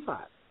UFC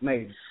fight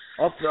made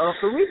off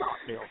the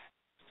Reebok deal.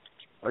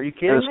 Are you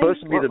kidding me? It's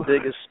supposed to be the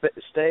biggest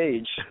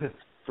stage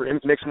for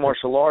mixed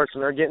martial arts,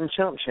 and they're getting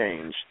chump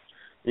change.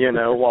 You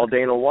know, while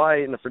Dana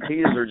White and the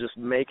Fertittas are just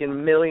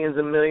making millions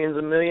and millions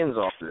and millions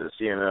off this,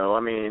 you know. I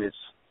mean,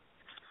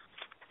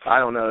 I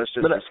don't know, it's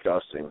just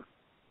disgusting.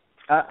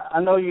 I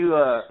know you,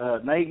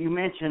 Nate, you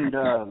mentioned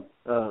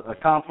a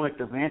conflict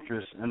of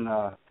interest, and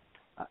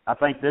I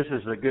think this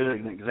is a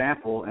good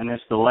example, and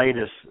it's the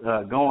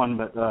latest going,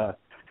 but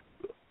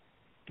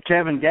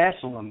Kevin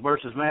Gastelum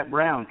versus Matt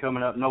Brown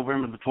coming up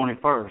November the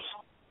 21st.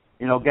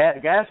 You know,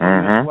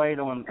 Gastelum missed weight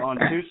on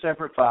two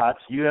separate fights,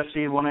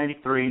 UFC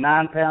 183,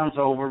 9 pounds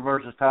over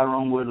versus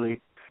Tyrone Woodley,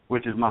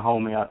 which is my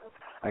homie.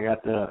 I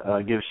got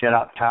to give a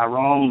shout-out to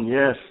Tyrone.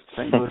 Yes,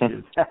 St.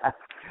 Louis.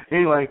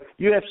 Anyway,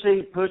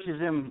 UFC pushes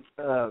him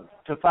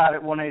to fight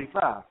at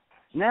 185.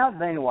 Now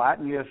Dana White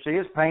and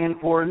UFC is paying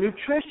for a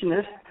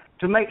nutritionist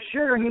to make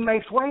sure he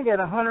makes weight at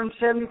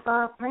 170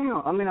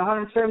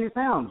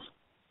 pounds.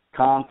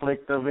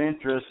 Conflict of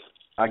interest,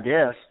 I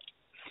guess.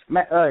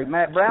 Matt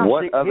Brown,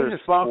 he's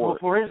responsible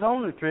for his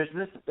own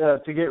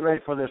nutritionist to get ready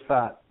for this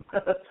fight.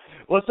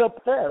 What's up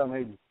with that? I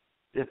mean,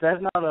 if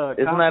that's not a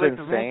conflict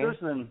of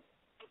interest, then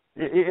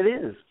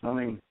it is. I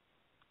mean,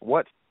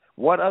 what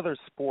other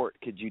sport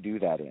could you do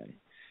that in?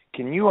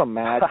 Can you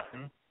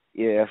imagine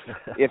if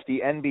the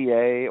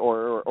NBA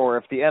or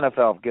if the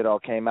NFL Goodell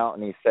came out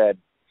and he said,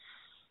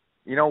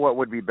 you know what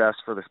would be best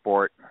for the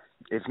sport?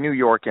 If New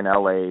York and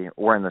LA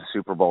were in the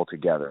Super Bowl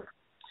together.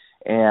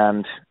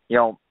 And, you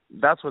know,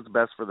 that's what's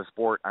best for the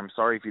sport. I'm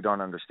sorry if you don't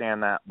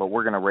understand that, but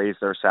we're going to raise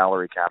their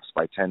salary caps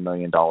by $10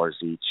 million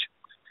each.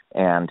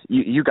 And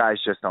you guys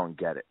just don't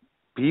get it.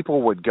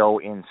 People would go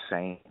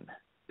insane.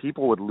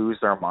 People would lose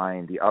their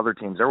mind. The other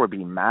teams, there would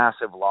be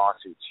massive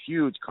lawsuits,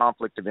 huge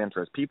conflict of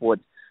interest.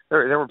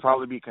 There would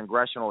probably be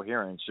congressional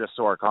hearings just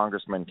so our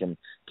congressmen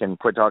can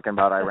quit talking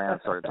about Iran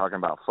and start talking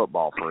about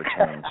football for a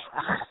change.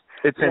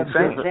 It's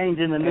insane. Change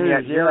in the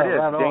news. Here it is.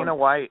 Right, Dana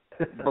White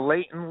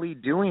blatantly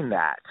doing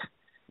that.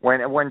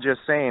 When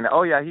just saying,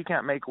 oh, yeah, he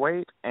can't make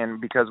weight,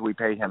 and because we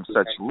pay him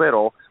such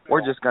little,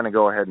 we're just going to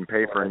go ahead and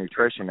pay for a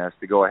nutritionist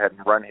to go ahead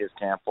and run his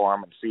camp for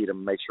him and feed him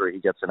and make sure he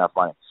gets enough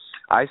money.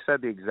 I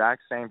said the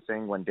exact same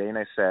thing when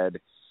Dana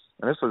said,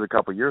 and this was a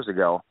couple years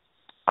ago,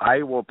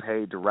 I will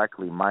pay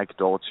directly Mike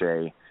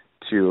Dolce,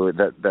 to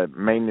the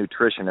main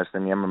nutritionist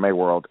in the MMA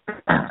world.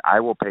 I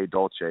will pay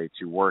Dolce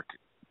to work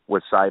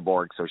with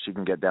Cyborg so she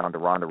can get down to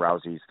Ronda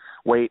Rousey's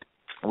weight,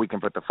 and we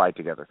can put the fight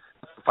together,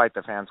 the fight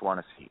the fans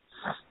want to see.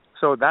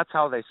 So that's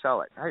how they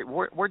sell it. Hey,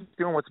 we're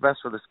doing what's best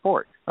for the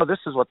sport. Oh, this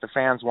is what the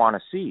fans want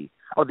to see.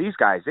 Oh, these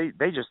guys,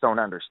 they just don't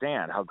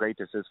understand how great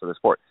this is for the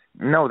sport.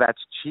 No, that's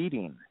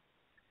cheating.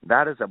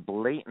 That is a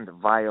blatant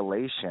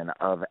violation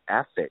of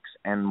ethics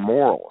and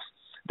morals.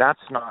 That's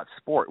not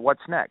sport.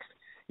 What's next?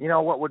 You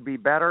know what would be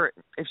better?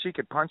 If she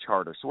could punch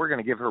harder. So we're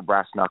going to give her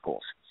brass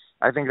knuckles.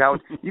 I think that was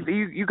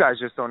you guys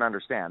just don't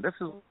understand. This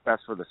is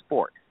best for the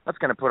sport. That's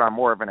going to put on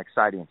more of an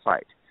exciting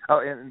fight. Oh,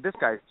 and this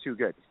guy's too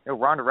good.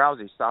 Ronda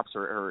Rousey stops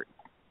her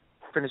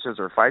finishes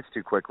her fights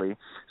too quickly,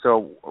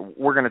 so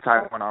we're going to tie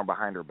one arm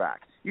behind her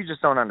back. You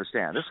just don't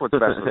understand. This is what's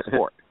best for the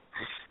sport.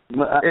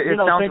 It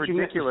sounds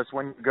ridiculous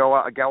when you go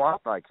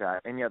out like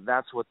that, and yet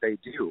that's what they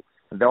do.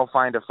 They'll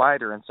find a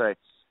fighter and say,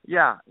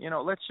 yeah,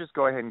 let's just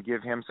go ahead and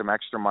give him some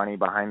extra money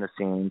behind the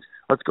scenes.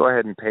 Let's go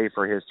ahead and pay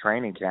for his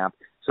training camp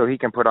so he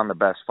can put on the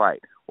best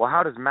fight. Well,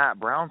 how does Matt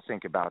Brown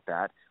think about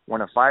that when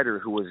a fighter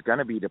who is going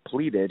to be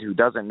depleted, who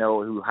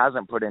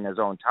hasn't put in his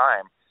own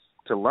time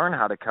to learn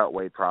how to cut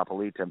weight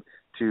properly,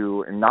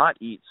 to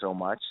not eat so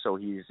much, so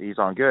he's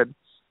on good,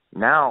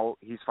 now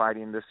he's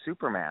fighting this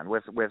Superman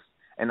with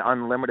an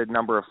unlimited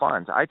number of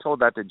funds. I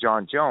told that to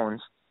John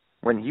Jones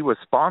when he was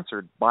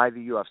sponsored by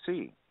the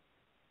UFC.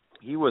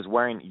 He was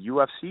wearing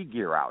UFC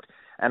gear out.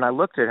 And I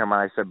looked at him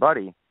and I said,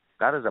 buddy,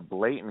 that is a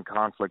blatant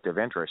conflict of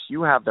interest.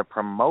 You have the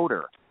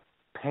promoter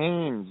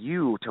paying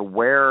you to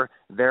wear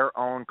their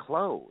own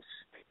clothes.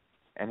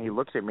 And he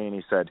looked at me and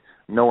he said,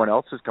 no one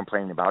else is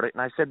complaining about it.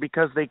 And I said,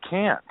 because they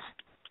can't.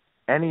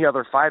 Any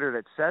other fighter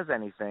that says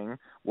anything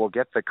will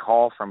get the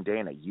call from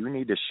Dana. You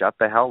need to shut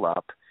the hell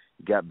up,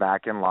 get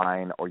back in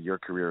line, or your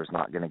career is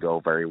not going to go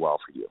very well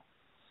for you.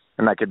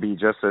 And that could be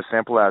just as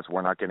simple as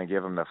we're not going to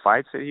give him the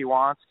fights that he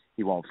wants.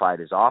 He won't fight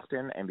as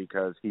often, and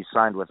because he's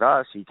signed with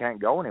us, he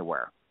can't go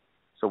anywhere.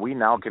 So we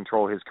now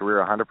control his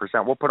career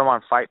 100%. We'll put him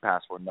on Fight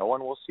Pass where no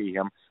one will see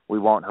him. We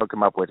won't hook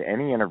him up with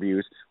any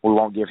interviews. We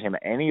won't give him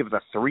any of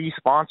the 3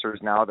 sponsors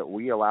now that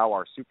we allow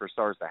our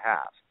superstars to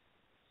have.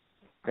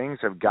 Things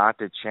have got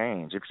to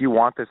change. If you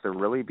want this to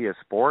really be a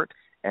sport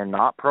and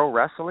not pro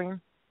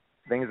wrestling,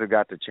 things have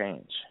got to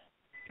change.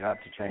 Got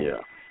to change.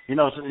 Yeah.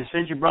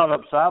 Since you brought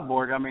up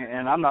Cyborg,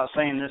 and I'm not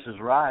saying this is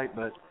right,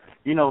 but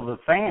the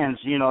fans,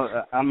 you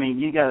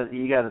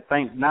got to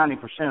think 90%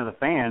 of the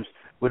fans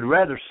would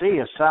rather see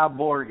a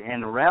Cyborg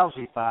and a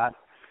Rousey fight,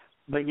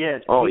 but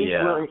yet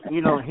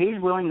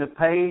he's willing to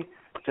pay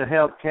to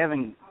help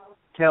Kelvin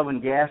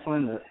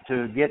Gastelum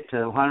to get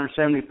to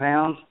 170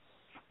 pounds.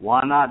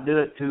 Why not do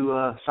it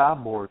to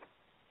Cyborg?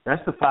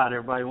 That's the fight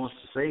everybody wants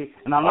to see.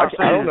 And I'm not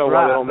saying I don't know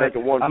why they don't make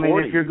it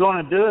 140. If you're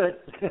going to do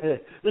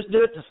it, let's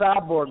do it to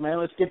Cyborg, man.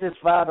 Let's get this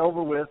fight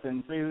over with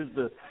and see who's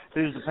the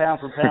pound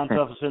for pound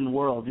toughest in the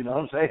world. You know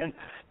what I'm saying?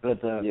 But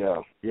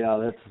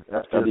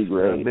that's that'd be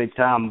great. A big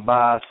time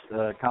bias,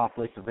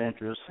 conflict of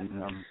interest.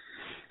 And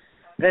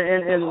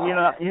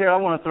here I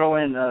want to throw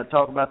in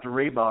talk about the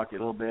Reebok a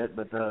little bit,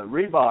 but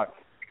Reebok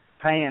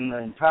paying the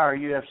entire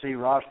UFC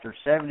roster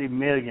 $70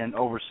 million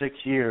over 6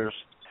 years.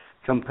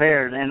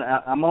 Compared, and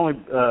I'm only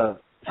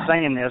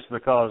saying this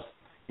because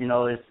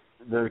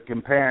they're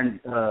comparing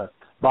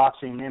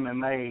boxing and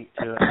MMA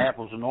to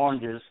apples and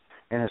oranges,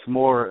 and it's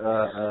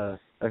more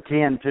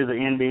akin to the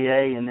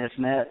NBA and this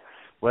and that.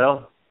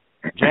 Well,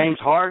 James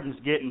Harden's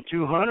getting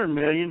 $200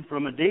 million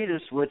from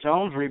Adidas, which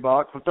owns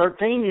Reebok, for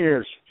 13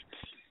 years.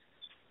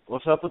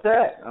 What's up with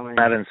that? Isn't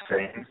that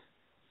insane?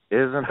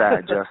 Isn't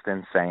that just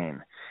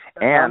insane?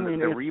 And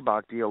the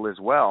Reebok deal as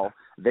well.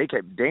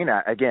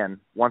 Dana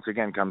once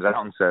again comes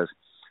out and says,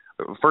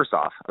 first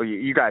off,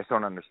 you guys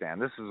don't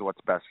understand. This is what's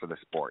best for the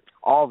sport.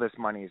 All this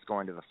money is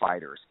going to the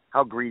fighters.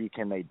 How greedy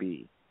can they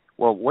be?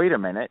 Well, wait a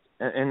minute.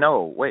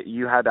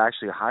 You had to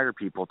actually hire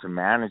people to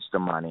manage the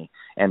money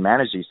and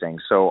manage these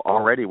things. So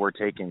already we're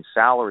taking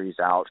salaries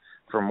out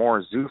for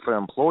more Zuffa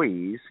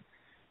employees,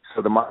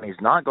 so the money's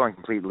not going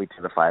completely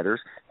to the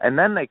fighters. And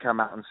then they come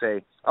out and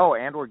say,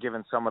 and we're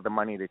giving some of the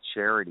money to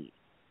charity.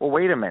 Well,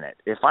 wait a minute.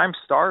 If I'm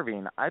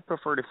starving, I'd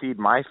prefer to feed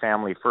my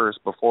family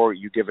first before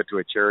you give it to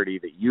a charity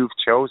that you've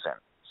chosen.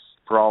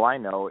 For all I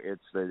know, it's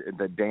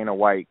the Dana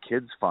White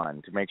Kids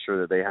Fund to make sure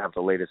that they have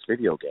the latest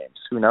video games.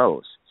 Who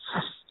knows?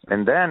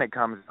 And then it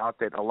comes out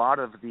that a lot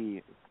of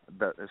the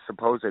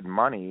supposed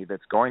money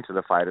that's going to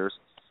the fighters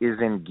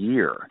is in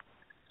gear.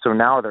 So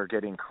now they're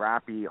getting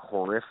crappy,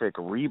 horrific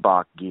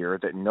Reebok gear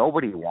that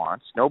nobody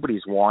wants,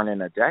 nobody's worn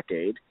in a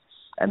decade,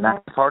 and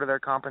that's part of their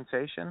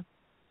compensation.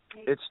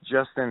 It's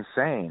just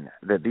insane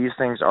that these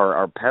things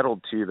are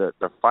peddled to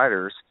the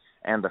fighters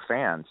and the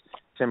fans.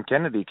 Tim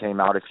Kennedy came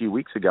out a few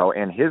weeks ago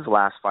in his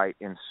last fight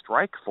in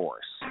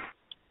Strikeforce.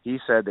 He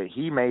said that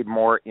he made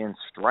more in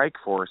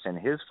Strikeforce in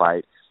his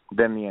fight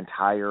than the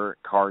entire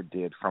card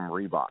did from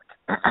Reebok.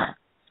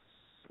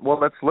 Well,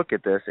 let's look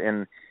at this.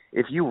 And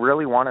if you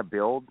really want to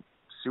build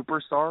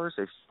superstars,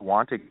 if you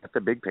want to get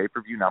the big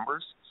pay-per-view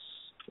numbers,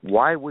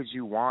 why would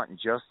you want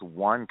just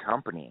one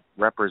company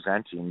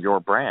representing your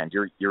brand,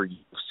 your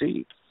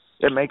UFC?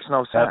 It makes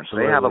no sense.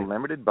 Absolutely. They have a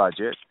limited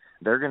budget.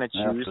 They're going to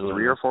choose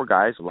 3 or 4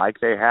 guys like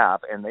they have,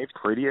 and they're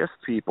prettiest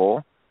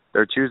people.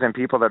 They're choosing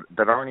people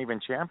that aren't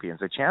even champions.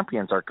 The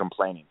champions are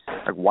complaining.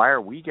 Like, why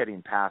are we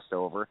getting passed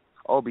over?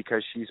 Oh,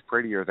 because she's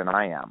prettier than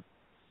I am.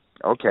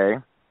 Okay.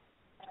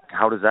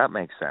 How does that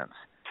make sense?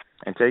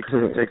 And take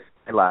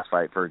my last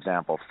fight, for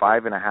example,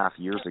 5.5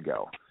 years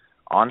ago.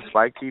 On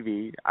Spike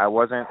TV, I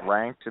wasn't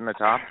ranked in the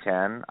top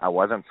 10. I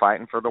wasn't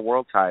fighting for the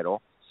world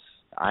title.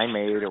 I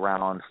made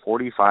around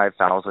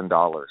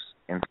 $45,000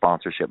 in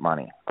sponsorship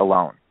money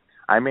alone.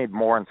 I made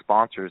more in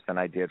sponsors than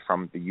I did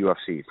from the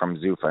UFC, from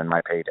Zuffa in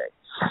my payday.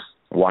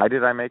 Why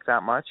did I make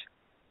that much?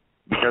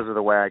 Because of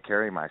the way I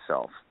carry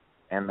myself.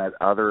 And that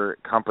other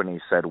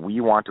companies said,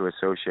 we want to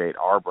associate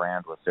our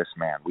brand with this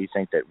man. We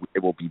think that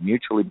it will be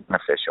mutually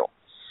beneficial.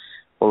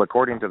 Well,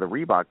 according to the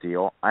Reebok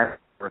deal, I'm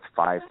worth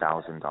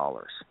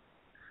 $5,000.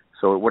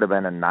 So it would have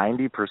been a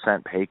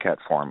 90% pay cut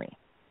for me.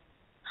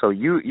 So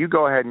you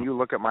go ahead and you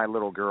look at my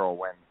little girl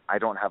when I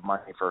don't have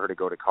money for her to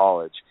go to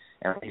college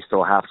and we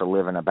still have to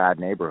live in a bad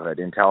neighborhood,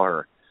 and tell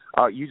her,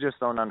 oh, you just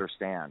don't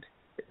understand.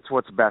 It's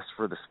what's best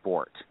for the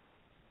sport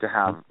to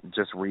have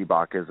just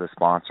Reebok as a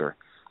sponsor.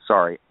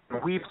 Sorry,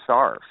 we've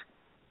starved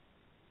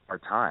our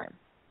time.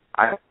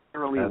 I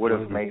literally would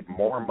have made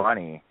more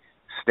money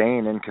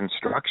staying in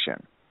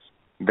construction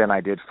than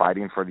I did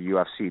fighting for the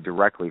UFC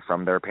directly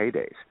from their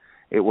paydays.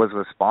 It was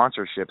the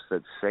sponsorships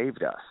that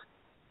saved us,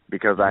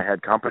 because I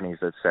had companies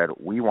that said,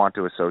 we want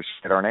to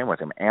associate our name with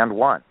him, and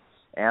won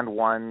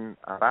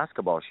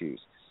basketball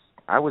shoes.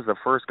 I was the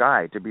first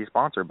guy to be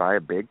sponsored by a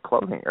big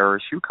clothing or a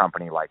shoe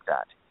company like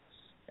that.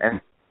 And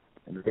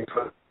they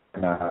put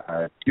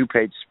a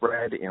 2-page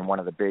spread in one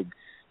of the big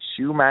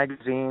shoe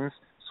magazines,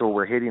 so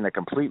we're hitting a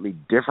completely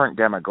different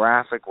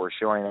demographic. We're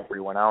showing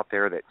everyone out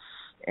there that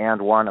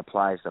and one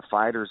applies to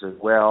fighters as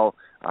well.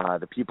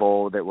 The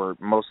people that were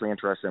mostly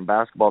interested in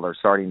basketball are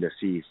starting to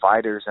see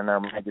fighters in their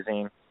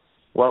magazine.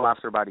 Well,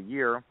 after about a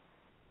year,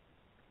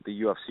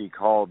 the UFC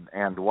called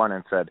and one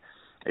and said,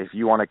 if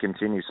you want to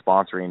continue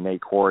sponsoring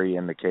Nate Quarry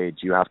in the cage,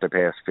 you have to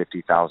pay us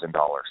 $50,000.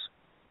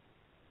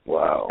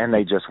 Wow. And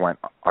they just went,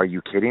 are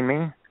you kidding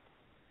me?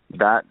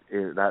 That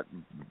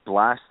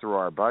blasts through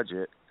our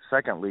budget.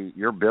 Secondly,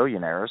 you're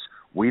billionaires.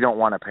 We don't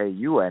want to pay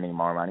you any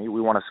more money. We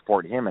want to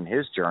support him in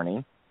his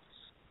journey.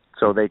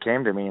 So they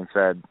came to me and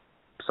said,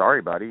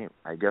 sorry, buddy,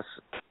 I guess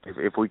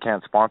if we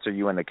can't sponsor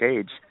you in the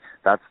cage,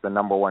 that's the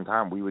number one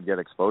time we would get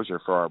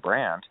exposure for our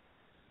brand.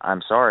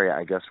 I'm sorry,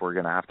 I guess we're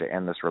going to have to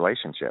end this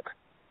relationship.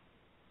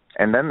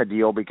 And then the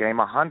deal became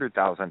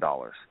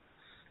 $100,000.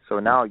 So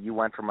now you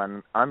went from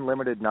an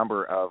unlimited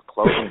number of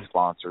clothing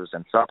sponsors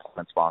and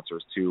supplement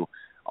sponsors to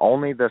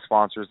only the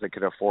sponsors that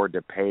could afford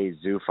to pay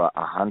Zuffa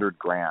 $100,000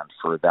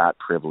 for that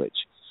privilege.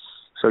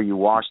 So you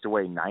washed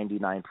away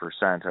 99%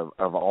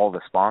 of all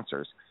the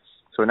sponsors.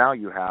 So now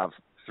you have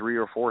 3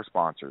 or 4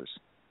 sponsors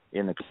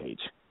in the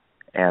cage.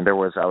 And I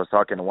was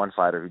talking to one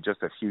fighter who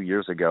just a few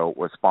years ago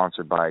was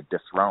sponsored by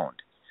Dethroned.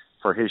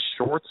 For his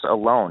shorts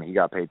alone, he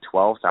got paid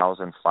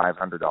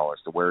 $12,500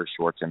 to wear his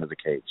shorts into the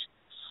cage.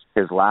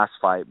 His last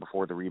fight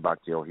before the Reebok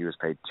deal, he was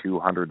paid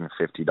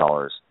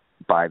 $250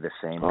 by the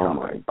same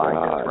company, by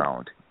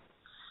Dethroned.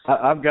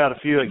 I've got a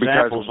few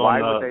examples. Because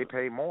why would they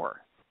pay more?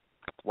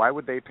 Why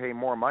would they pay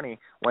more money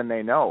when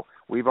they know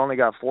we've only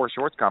got 4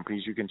 shorts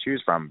companies you can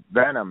choose from?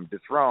 Venom,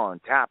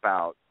 Dethroned, Tap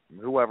Out,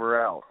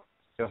 whoever else.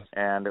 Yeah.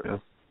 And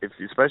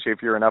especially if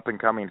you're an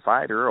up-and-coming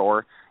fighter,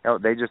 or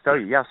they just tell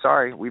you, yeah,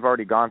 sorry, we've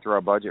already gone through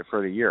our budget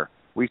for the year.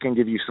 We can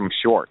give you some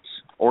shorts,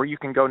 or you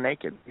can go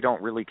naked. We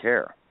don't really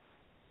care.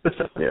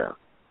 Yeah.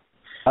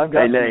 I've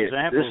got hey, Nate,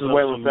 examples. This is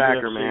Waylon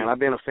Thacker, man. I've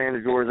been a fan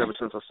of yours ever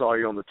since I saw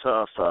you on the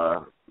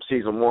Tough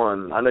season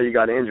 1. I know you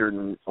got injured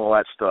and all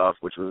that stuff,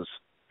 which was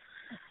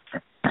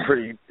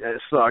pretty.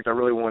 It sucked. I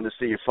really wanted to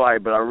see you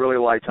fight, but I really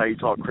liked how you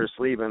talked Chris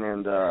Leben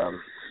and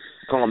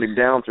calmed him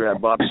down through that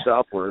Bobby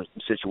Southworth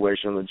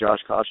situation, the Josh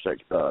Koscheck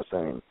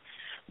thing.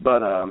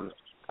 But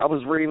I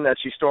was reading that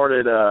you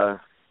started.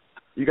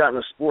 You got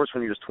into sports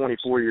when you was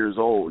 24 years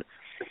old,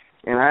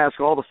 and I ask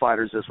all the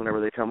fighters this whenever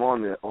they come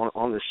on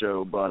the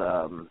show. But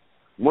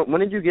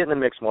when did you get into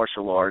mixed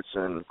martial arts,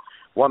 and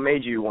what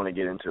made you want to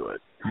get into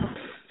it?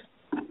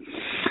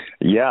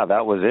 Yeah,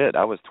 that was it.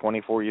 I was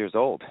 24 years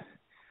old.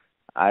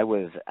 I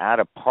was at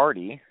a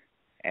party,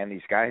 and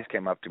these guys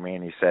came up to me,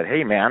 and he said,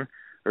 hey, man,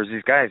 there's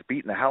these guys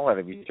beating the hell out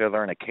of each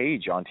other in a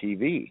cage on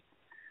TV.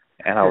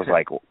 And I was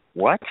like,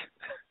 what?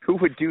 Who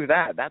would do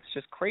that? That's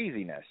just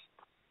craziness.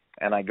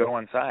 And I go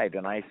inside,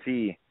 and I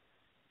see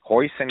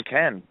Hoyce and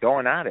Ken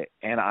going at it,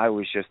 and I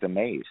was just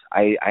amazed.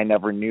 I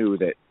never knew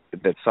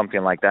that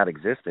something like that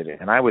existed.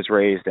 And I was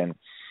raised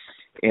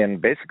in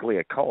basically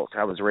a cult.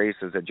 I was raised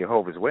as a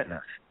Jehovah's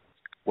Witness,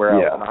 where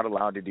I was not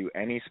allowed to do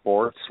any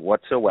sports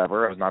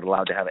whatsoever. I was not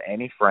allowed to have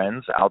any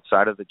friends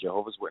outside of the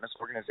Jehovah's Witness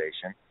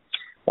organization.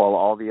 While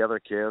all the other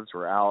kids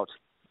were out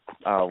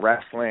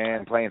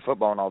wrestling, playing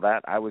football and all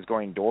that, I was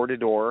going door to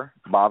door,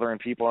 bothering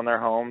people in their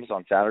homes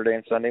on Saturday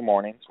and Sunday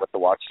mornings with the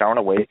Watchtower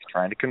Awake,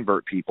 trying to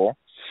convert people.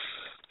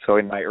 So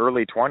in my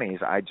early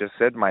 20s, I just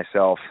said to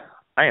myself,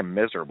 I am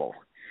miserable.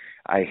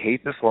 I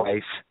hate this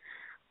life.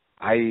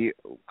 I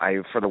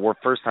for the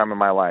first time in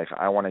my life,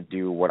 I want to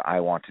do what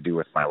I want to do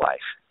with my life.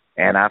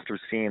 And after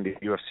seeing the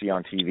UFC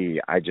on TV,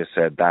 I just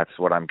said, that's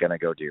what I'm going to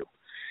go do.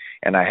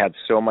 And I had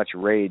so much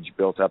rage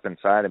built up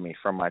inside of me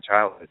from my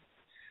childhood,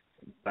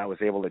 I was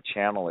able to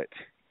channel it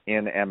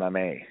in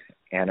MMA.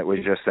 And it was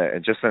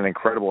just an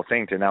incredible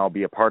thing to now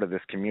be a part of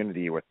this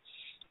community with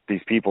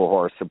these people who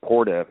are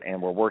supportive,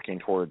 and we're working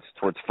towards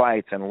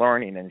fights and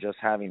learning and just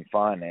having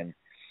fun. And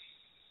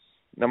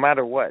no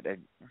matter what,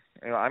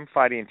 I'm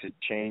fighting to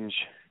change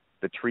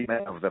the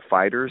treatment of the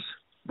fighters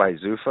by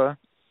Zuffa,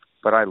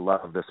 but I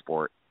love the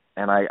sport.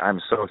 And I'm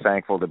so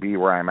thankful to be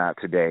where I'm at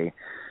today,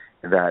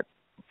 that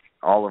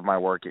all of my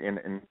work,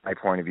 in my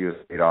point of view, is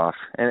paid off.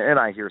 And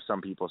I hear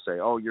some people say,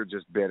 oh, you're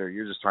just bitter.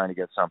 You're just trying to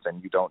get something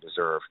you don't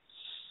deserve.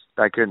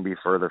 That couldn't be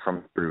further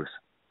from the truth.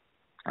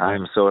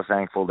 I'm so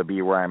thankful to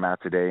be where I'm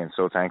at today, and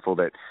so thankful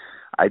that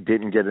I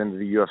didn't get into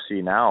the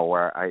UFC now,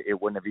 where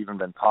it wouldn't have even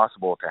been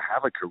possible to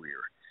have a career,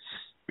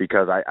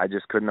 because I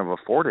just couldn't have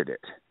afforded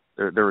it.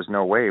 There was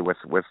no way,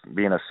 with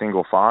being a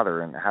single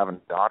father and having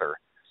a daughter,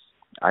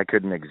 I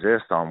couldn't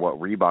exist on what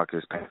Reebok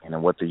is paying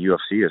and what the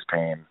UFC is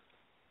paying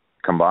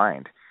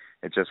combined.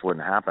 It just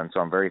wouldn't happen. So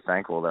I'm very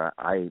thankful that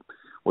I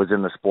was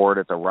in the sport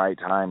at the right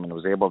time and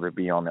was able to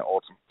be on the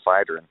Ultimate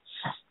Fighter. And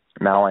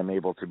now I'm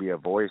able to be a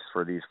voice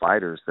for these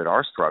fighters that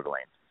are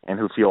struggling and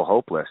who feel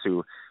hopeless,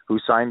 who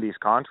signed these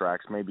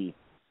contracts maybe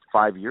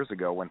 5 years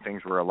ago when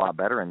things were a lot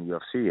better in the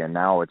UFC, and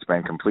now it's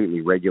been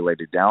completely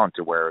regulated down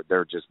to where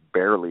they're just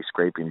barely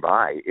scraping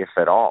by, if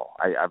at all.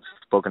 I've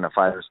spoken to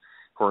fighters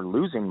who are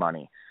losing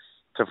money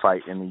to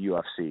fight in the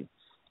UFC,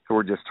 who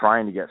are just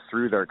trying to get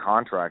through their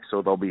contract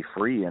so they'll be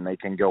free and they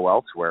can go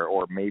elsewhere,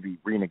 or maybe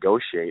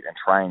renegotiate and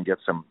try and get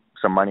some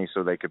money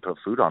so they could put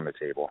food on the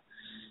table.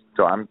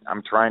 So I'm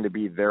trying to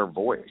be their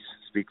voice,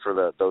 speak for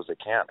those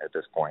that can't at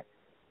this point.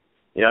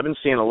 Yeah, I've been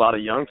seeing a lot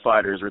of young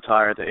fighters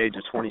retire at the age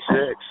of 26,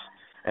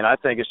 and I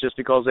think it's just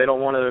because they don't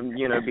want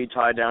to, be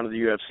tied down to the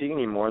UFC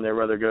anymore, and they'd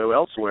rather go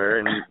elsewhere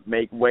and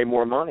make way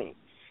more money,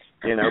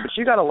 But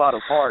you got a lot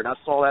of heart, and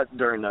I saw that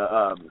during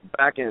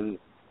back in,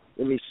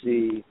 let me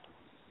see,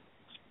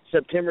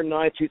 September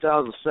 9th,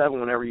 2007,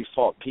 whenever you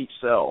fought Pete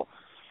Sell,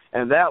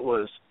 and that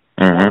was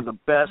one of the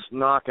best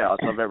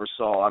knockouts I've ever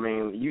saw. I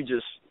mean, you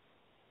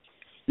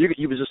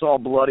was just all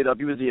bloodied up.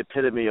 You was the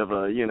epitome of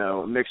a,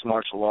 mixed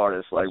martial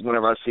artist. Like,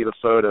 whenever I see the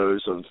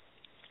photos of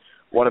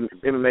what an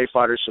MMA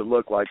fighter should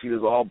look like, he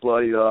was all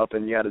bloodied up,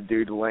 and you had a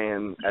dude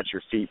laying at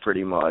your feet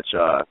pretty much.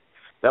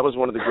 That was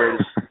one of the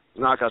greatest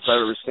knockouts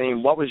I've ever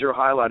seen. What was your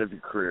highlight of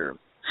your career?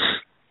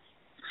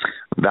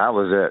 That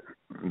was it.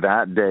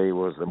 That day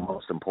was the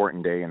most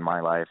important day in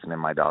my life and in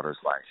my daughter's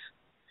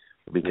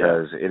life,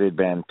 because it had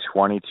been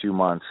 22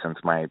 months since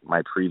my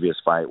previous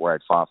fight, where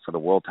I'd fought for the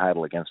world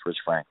title against Rich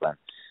Franklin.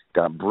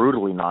 Got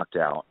brutally knocked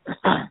out.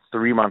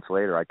 3 months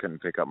later, I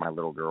couldn't pick up my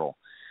little girl.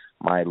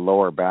 My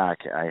lower back,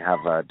 I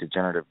have a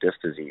degenerative disc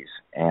disease,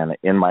 and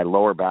in my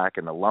lower back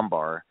and the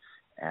lumbar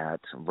at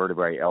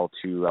vertebrae L2,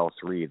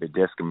 L3, the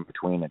disc in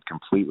between had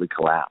completely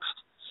collapsed,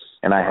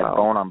 and I had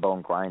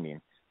bone-on-bone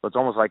grinding. So it's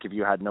almost like if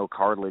you had no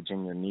cartilage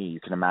in your knee, you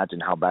can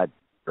imagine how bad it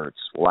hurts.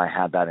 Well, I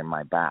had that in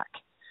my back,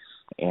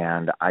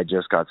 and I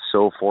just got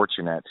so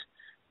fortunate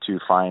to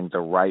find the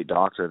right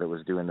doctor that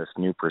was doing this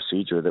new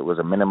procedure that was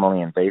a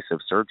minimally invasive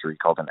surgery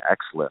called an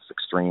XLIF,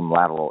 extreme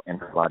lateral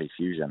interbody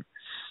fusion.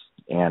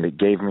 And it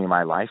gave me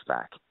my life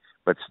back.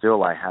 But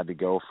still, I had to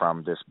go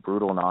from this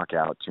brutal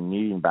knockout to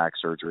needing back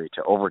surgery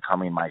to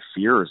overcoming my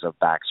fears of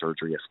back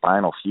surgery, a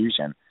spinal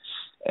fusion,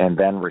 and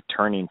then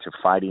returning to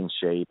fighting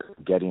shape,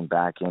 getting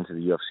back into the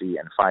UFC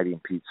and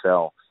fighting Pete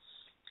Sell,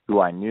 who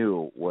I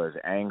knew was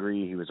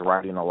angry. He was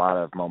riding a lot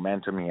of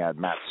momentum. He had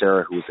Matt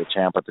Serra, who was the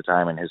champ at the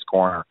time, in his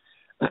corner.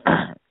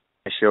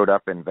 I showed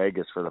up in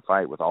Vegas for the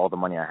fight with all the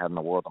money I had in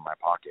the world in my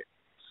pocket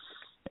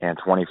and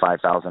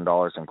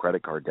 $25,000 in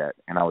credit card debt,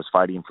 and I was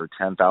fighting for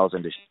 $10,000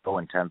 to show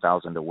and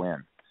 $10,000 to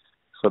win.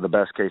 So the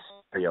best case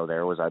scenario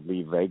there was I'd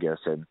leave Vegas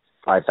and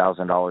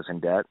 $5,000 in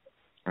debt,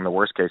 and the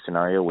worst case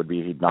scenario would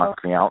be he'd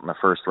knock me out in the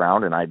first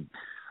round and I'd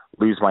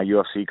lose my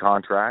UFC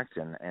contract,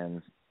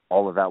 and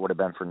all of that would have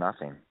been for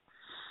nothing.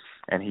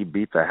 And he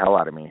beat the hell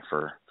out of me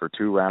for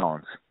 2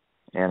 rounds.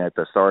 And at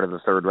the start of the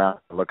third round,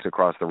 I looked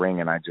across the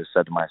ring and I just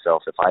said to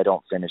myself, if I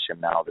don't finish him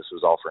now, this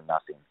was all for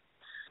nothing.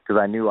 Because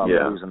I knew I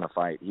was losing the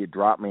fight. He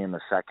dropped me in the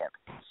second,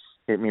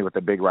 hit me with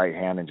a big right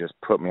hand and just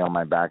put me on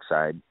my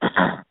backside.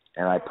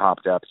 And I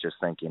popped up just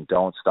thinking,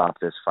 don't stop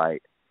this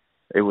fight.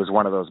 It was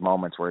one of those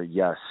moments where,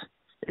 yes,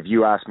 if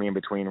you asked me in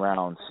between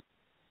rounds,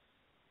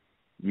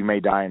 you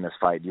may die in this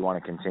fight, do you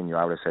want to continue?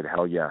 I would have said,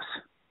 hell yes,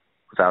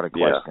 without a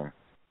question.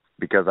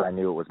 Because I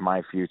knew it was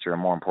my future,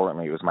 and more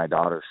importantly, it was my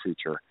daughter's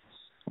future.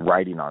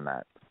 Writing on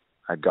that,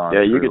 I'd gone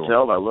through you could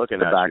tell by looking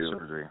the at back you.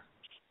 surgery.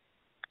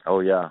 Oh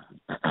yeah,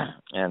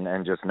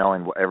 and just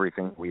knowing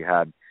everything we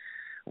had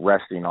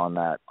resting on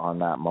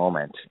that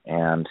moment,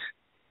 and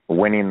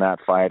winning that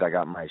fight, I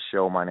got my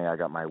show money, I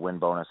got my win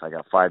bonus, I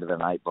got fight of the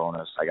night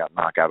bonus, I got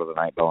knockout of the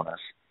night bonus,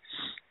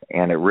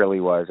 and it really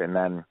was. And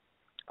then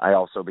I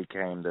also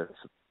became this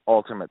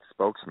ultimate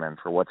spokesman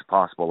for what's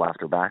possible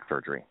after back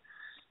surgery,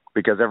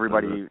 because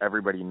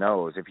everybody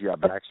knows if you have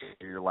back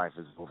surgery, your life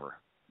is over.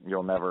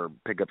 You'll never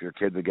pick up your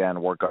kids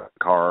again, work a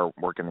car,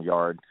 work in the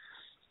yard.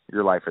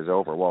 Your life is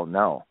over. Well,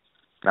 no.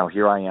 Now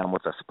here I am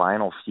with a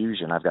spinal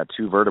fusion. I've got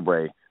 2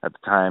 vertebrae at the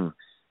time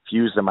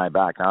fused in my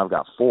back. Now I've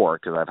got 4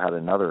 because I've had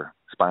another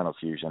spinal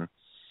fusion.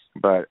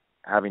 But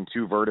having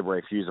 2 vertebrae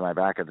fused in my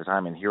back at the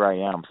time, and here I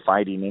am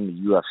fighting in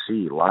the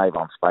UFC live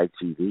on Spike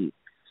TV.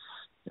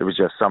 It was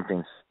just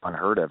something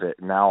unheard of. It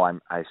now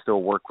I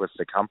still work with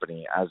the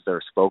company as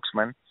their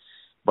spokesman,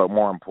 but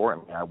more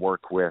importantly, I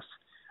work with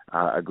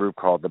a group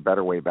called the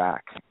Better Way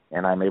Back,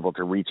 and I'm able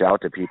to reach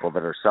out to people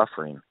that are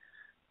suffering,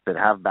 that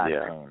have back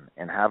pain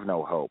and have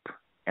no hope,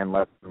 and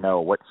let them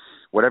know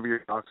whatever your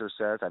doctor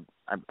says.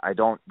 I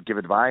don't give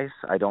advice.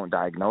 I don't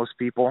diagnose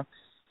people.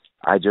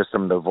 I just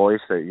am the voice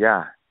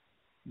that,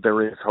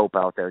 there is hope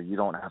out there. You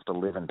don't have to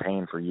live in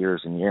pain for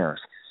years and years.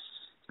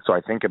 So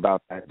I think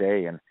about that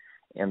day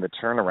and the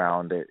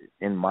turnaround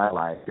in my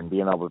life and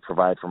being able to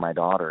provide for my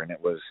daughter. And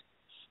it was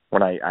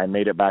when I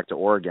made it back to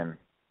Oregon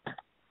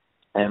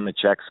and the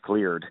checks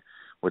cleared,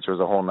 which was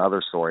a whole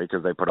nother story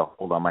because they put a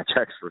hold on my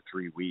checks for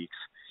 3 weeks,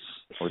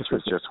 which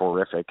was just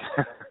horrific.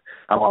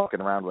 I'm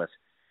walking around with,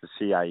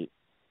 I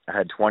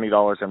had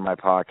 $20 in my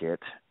pocket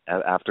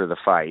after the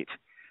fight,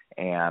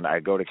 and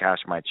I go to cash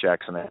my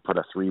checks, and they put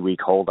a 3-week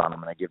hold on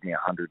them, and they give me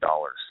 $100.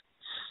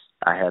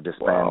 I had to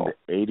spend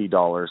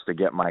 $80 to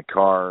get my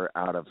car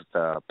out of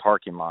the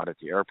parking lot at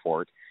the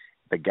airport.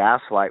 The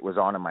gas light was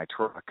on in my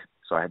truck,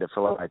 so I had to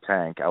fill up my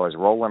tank. I was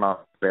rolling off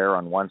bare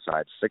on one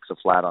side, 6 a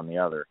flat on the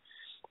other.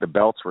 The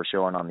belts were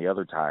showing on the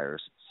other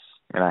tires,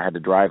 and I had to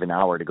drive an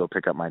hour to go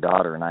pick up my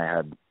daughter, and I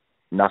had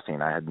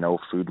nothing. I had no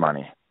food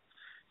money.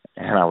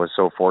 And I was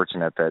so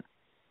fortunate that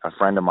a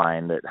friend of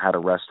mine that had a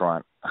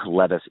restaurant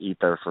let us eat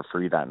there for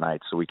free that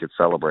night so we could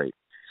celebrate.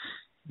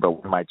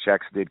 But when my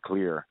checks did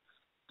clear,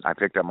 I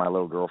picked up my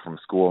little girl from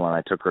school, and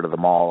I took her to the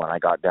mall, and I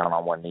got down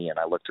on one knee, and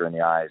I looked her in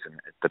the eyes, and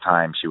at the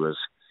time she was,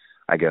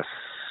 I guess,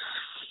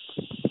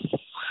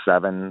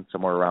 7,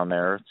 somewhere around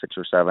there, 6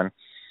 or 7.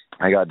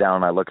 I got down,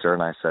 and I looked at her,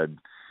 and I said,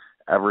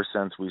 ever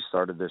since we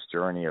started this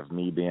journey of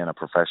me being a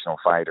professional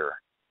fighter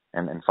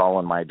and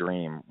following my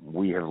dream,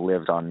 we have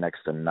lived on next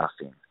to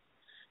nothing.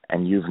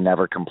 And you've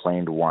never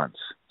complained once.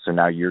 So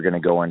now you're going to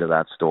go into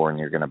that store and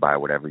you're going to buy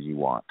whatever you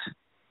want.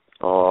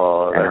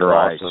 Oh, and that's her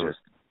awesome. eyes just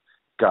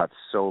got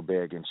so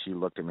big, and she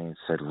looked at me and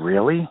said,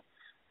 "Really?"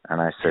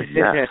 And I said,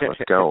 "Yes, let's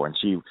go." And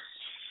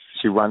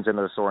she runs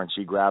into the store and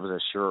she grabs a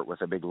shirt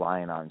with a big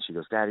lion on it. And she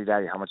goes, Daddy,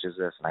 how much is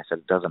this? And I said,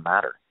 it doesn't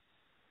matter.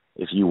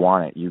 If you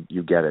want it,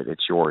 you get it.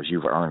 It's yours.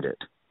 You've earned it.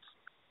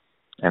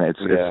 And it's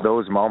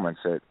those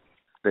moments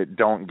that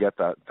don't get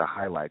the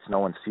highlights. No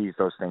one sees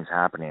those things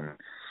happening.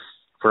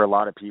 For a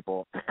lot of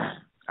people,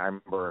 I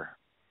remember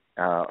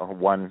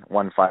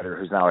one fighter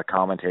who's now a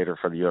commentator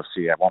for the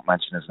UFC, I won't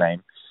mention his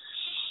name,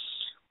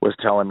 was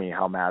telling me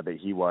how mad that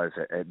he was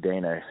at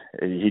Dana.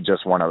 He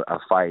just won a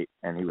fight,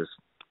 and he was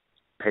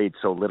paid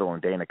so little,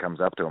 and Dana comes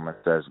up to him and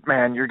says,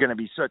 man, you're going to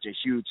be such a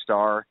huge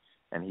star.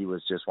 And he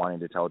was just wanting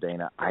to tell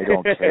Dana, I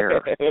don't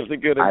care. That's a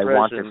good impression. I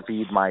want to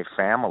feed my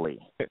family.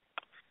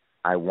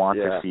 I want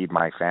to feed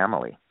my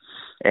family.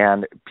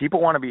 And people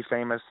want to be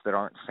famous that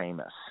aren't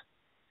famous.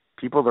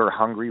 People that are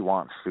hungry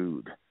want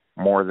food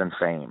more than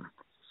fame.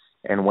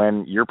 And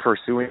when you're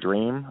pursuing a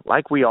dream,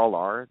 like we all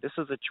are, this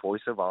is a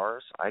choice of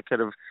ours. I could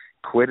have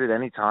quit at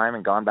any time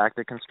and gone back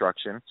to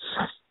construction,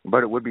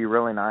 but it would be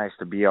really nice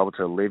to be able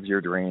to live your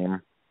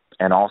dream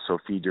and also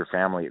feed your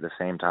family at the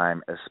same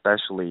time,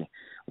 especially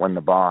when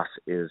the boss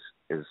is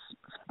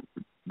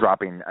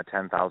dropping a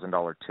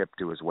 $10,000 tip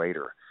to his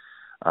waiter,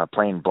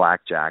 playing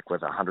blackjack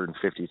with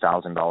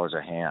 $150,000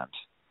 a hand.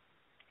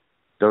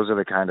 Those are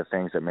the kind of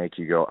things that make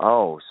you go,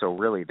 oh, so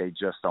really they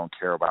just don't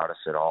care about us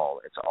at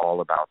all. It's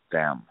all about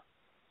them.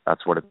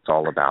 That's what it's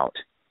all about.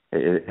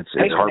 It's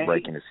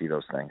heartbreaking to see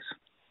those things.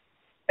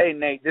 Hey,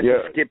 Nate, this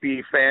is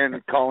Skippy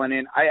fan calling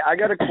in. I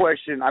got a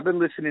question. I've been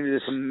listening to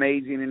this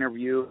amazing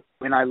interview,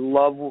 and I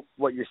love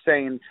what you're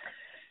saying.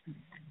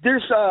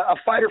 There's a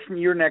fighter from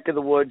your neck of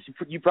the woods.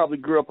 You probably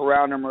grew up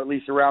around him, or at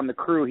least around the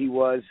crew he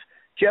was,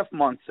 Jeff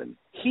Munson.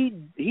 He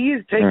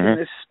has taken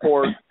this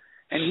sport,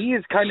 and he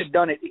has kind of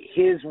done it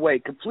his way,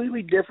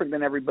 completely different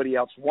than everybody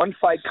else.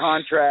 One-fight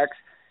contracts,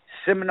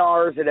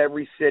 seminars at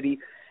every city.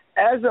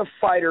 As a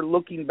fighter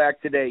looking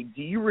back today,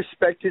 do you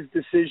respect his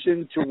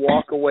decision to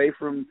walk away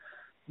from,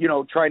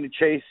 trying to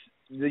chase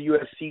the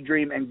UFC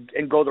dream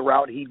and go the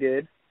route he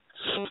did?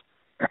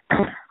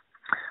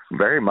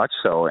 Very much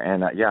so.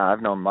 And,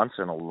 I've known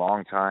Munson a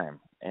long time.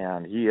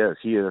 And he's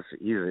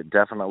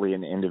definitely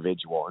an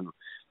individual who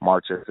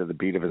marches to the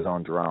beat of his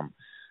own drum.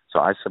 So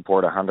I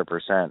support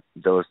 100%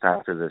 those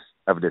types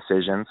of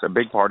decisions. A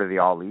big part of the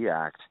Ali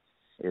Act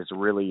is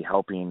really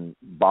helping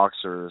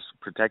boxers,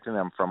 protecting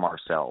them from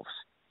ourselves.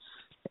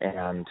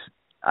 And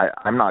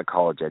I'm not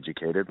college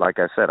educated. Like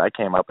I said, I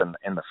came up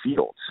in the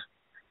fields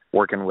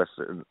working with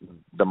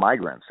the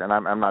migrants. And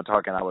I'm not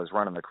talking I was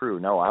running the crew.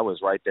 No, I was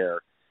right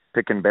there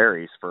picking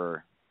berries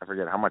for, I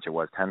forget how much it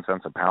was, 10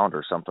 cents a pound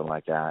or something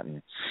like that,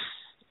 and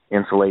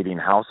insulating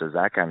houses,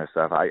 that kind of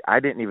stuff. I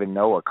didn't even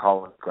know a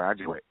college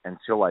graduate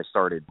until I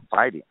started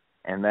fighting.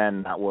 And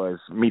then that was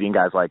meeting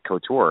guys like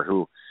Couture,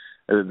 who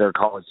their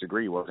college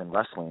degree was in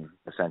wrestling,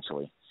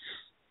 essentially.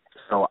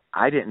 So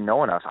I didn't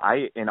know enough.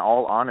 In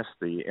all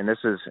honesty, and this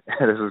is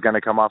going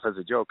to come off as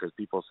a joke because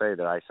people say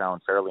that I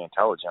sound fairly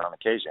intelligent on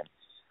occasion,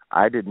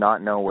 I did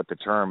not know what the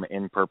term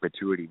in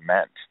perpetuity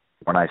meant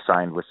when I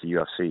signed with the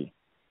UFC.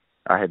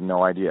 I had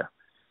no idea.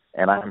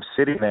 And I'm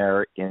sitting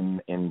there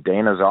in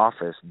Dana's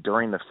office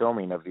during the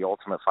filming of The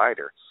Ultimate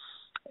Fighter.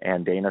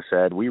 And Dana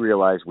said, we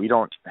realize we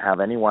don't have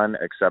anyone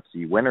except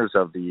the winners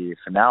of the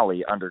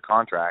finale under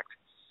contract.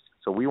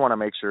 So we want to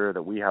make sure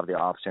that we have the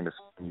option to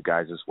sign you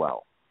guys as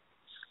well.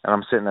 And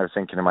I'm sitting there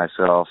thinking to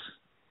myself,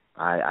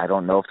 I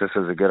don't know if this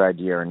is a good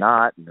idea or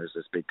not. And there's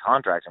this big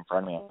contract in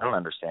front of me. I don't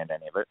understand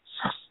any of it.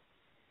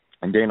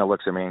 And Dana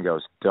looks at me and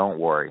goes, don't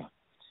worry.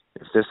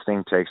 If this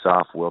thing takes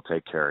off, we'll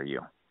take care of you.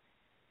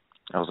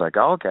 I was like,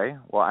 oh, okay.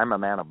 Well, I'm a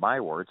man of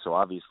my word, so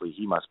obviously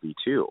he must be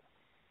too.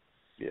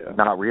 Yeah.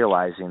 Not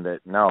realizing that,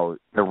 no,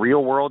 the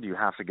real world, you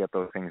have to get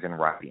those things in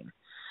writing.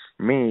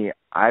 Me,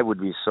 I would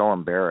be so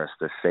embarrassed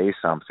to say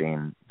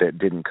something that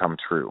didn't come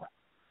true,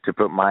 to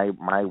put my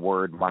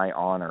word, my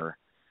honor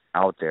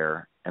out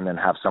there, and then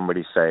have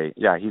somebody say,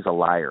 yeah, he's a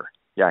liar.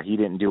 Yeah, he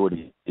didn't do what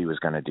he was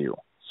going to do.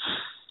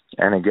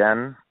 And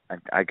again,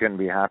 I couldn't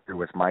be happier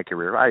with my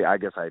career. I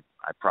guess I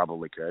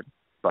probably could,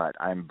 but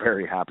I'm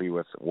very happy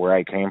with where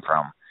I came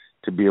from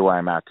to be where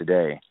I'm at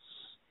today.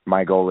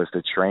 My goal is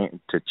to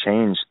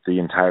change the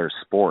entire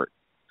sport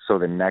so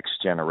the next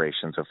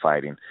generations of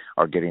fighting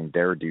are getting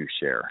their due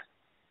share.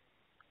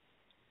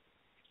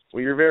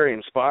 Well, you're very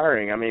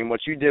inspiring. I mean,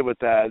 what you did with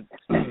that,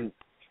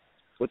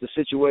 with the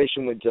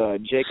situation with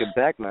Jacob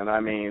Beckman, I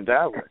mean,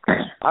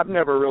 I've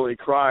never really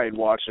cried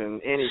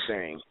watching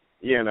anything,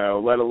 you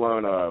know, let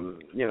alone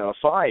a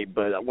fight.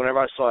 But whenever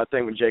I saw that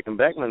thing with Jacob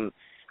Beckman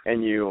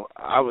and you,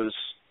 I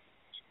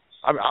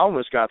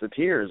almost got the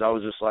tears. I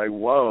was just like,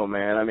 whoa,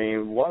 man. I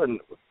mean,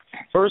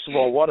 first of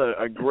all, what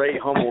a great,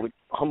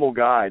 humble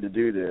guy to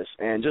do this.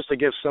 And just to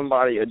give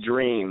somebody a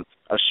dream,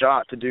 a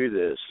shot to do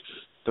this,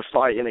 to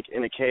fight in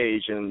a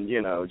cage and, you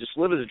know, just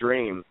live his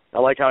dream. I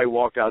like how he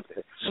walked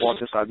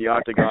inside the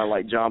octagon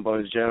like John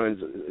Bones Jones,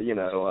 you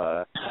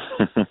know.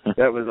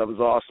 that was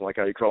awesome, like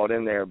how he crawled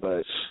in there.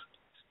 But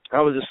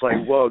I was just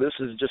like, whoa, this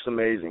is just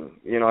amazing.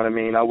 You know what I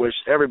mean? I wish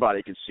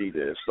everybody could see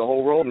this. The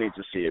whole world needs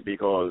to see it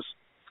because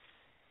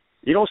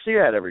you don't see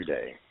that every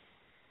day,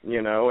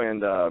 you know.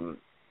 And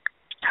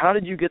how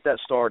did you get that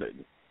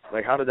started?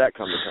 Like, how did that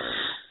come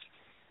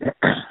to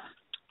terms?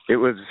 It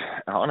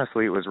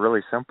was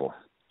really simple.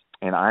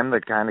 And I'm the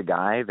kind of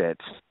guy that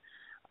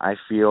I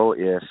feel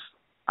if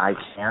I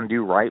can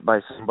do right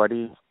by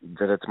somebody,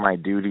 that it's my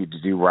duty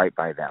to do right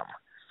by them.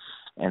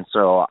 And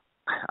so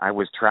I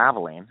was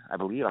traveling. I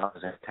believe I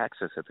was in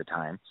Texas at the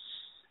time.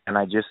 And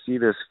I just see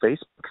this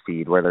Facebook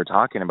feed where they're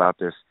talking about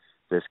this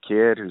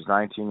kid who's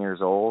 19 years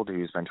old,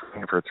 who's been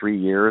training for 3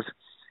 years.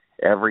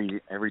 Every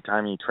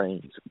time he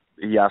trains,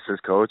 he asks his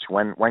coach,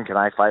 when can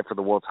I fight for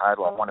the world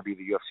title? I want to be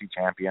the UFC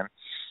champion.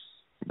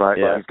 But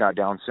he's got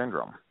Down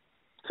syndrome.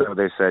 So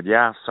they said,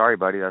 yeah, sorry,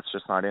 buddy, that's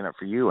just not in it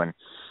for you. And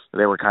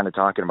they were kind of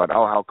talking about,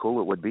 how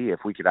cool it would be if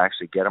we could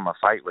actually get him a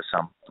fight with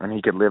some, and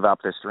he could live up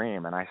this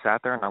dream. And I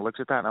sat there and I looked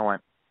at that and I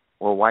went,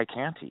 well, why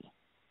can't he?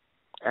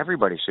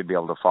 Everybody should be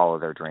able to follow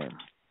their dream.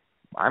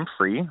 I'm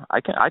free. I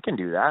can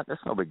do that.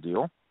 That's no big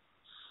deal.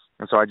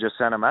 And so I just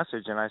sent a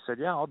message and I said,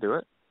 yeah, I'll do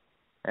it.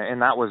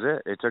 And that was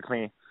it. It took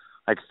me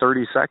like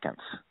 30 seconds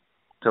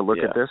to look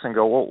at this and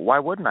go, well, why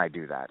wouldn't I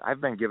do that?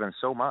 I've been given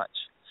so much.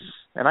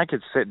 And I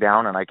could sit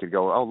down and I could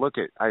go,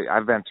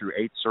 I've been through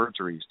 8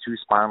 surgeries, 2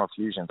 spinal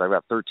fusions. I've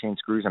got 13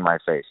 screws in my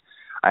face.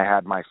 I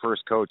had my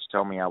first coach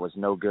tell me I was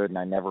no good and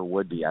I never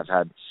would be. I've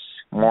had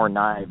more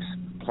knives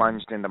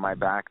plunged into my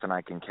back than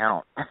I can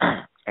count.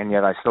 And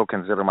yet I still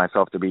consider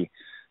myself to be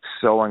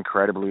so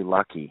incredibly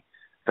lucky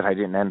that I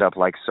didn't end up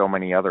like so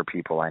many other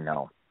people I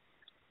know.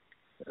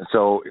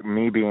 So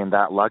me being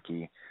that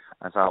lucky,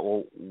 I thought,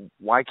 well,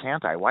 why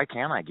can't I? Why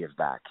can't I give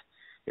back?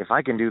 If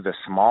I can do the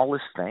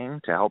smallest thing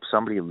to help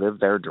somebody live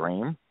their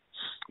dream,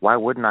 why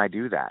wouldn't I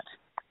do that?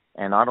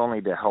 And not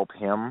only to help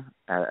him,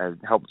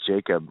 help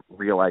Jacob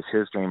realize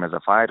his dream as a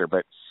fighter,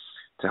 but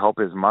to help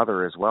his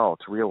mother as well,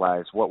 to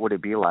realize what would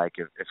it be like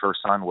if her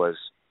son was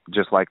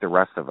just like the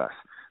rest of us,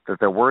 that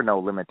there were no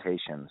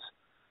limitations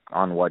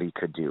on what he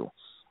could do.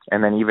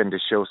 And then even to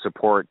show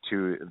support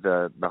to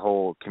the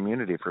whole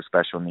community for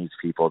special needs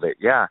people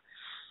that,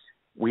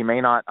 we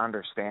may not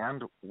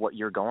understand what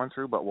you're going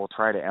through, but we'll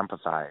try to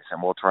empathize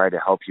and we'll try to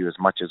help you as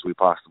much as we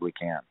possibly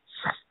can.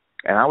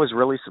 And I was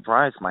really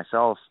surprised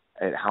myself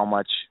at how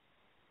much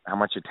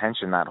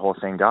attention that whole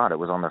thing got. It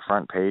was on the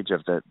front page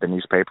of the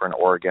newspaper in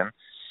Oregon,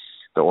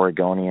 the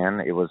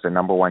Oregonian. It was the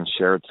number 1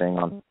 shared thing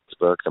on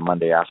Facebook the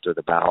Monday after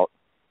the bout.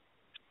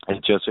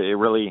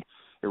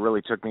 It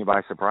really took me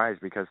by surprise,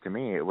 because to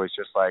me it was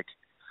just like,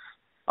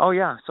 oh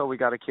yeah, so we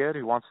got a kid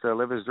who wants to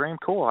live his dream.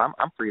 Cool,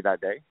 I'm free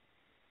that day.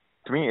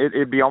 To me,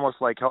 it'd be almost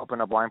like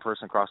helping a blind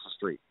person cross the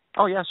street.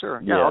 Oh, yeah,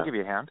 sure. Yeah, I'll give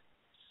you a hand.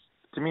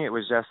 To me, it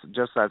was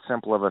just that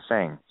simple of a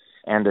thing.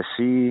 And to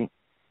see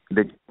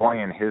the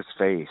joy in his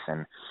face,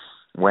 and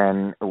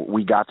when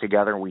we got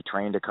together, we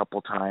trained a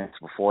couple times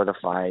before the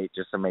fight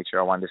just to make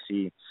sure I wanted to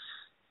see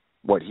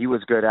what he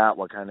was good at,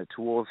 what kind of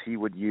tools he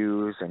would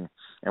use, and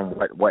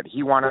what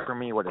he wanted from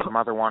me, what his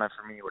mother wanted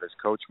from me, what his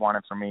coach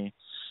wanted from me.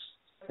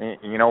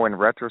 You know, in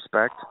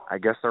retrospect, I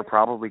guess there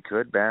probably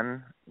could have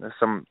been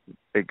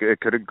it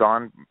could have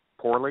gone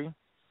poorly.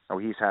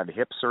 he's had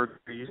hip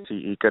surgeries.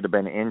 He could have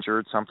been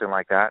injured, something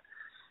like that.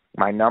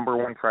 My number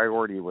one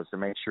priority was to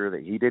make sure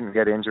that he didn't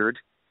get injured,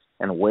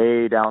 and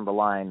way down the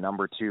line,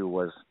 number 2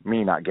 was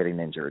me not getting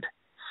injured.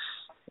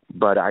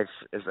 But as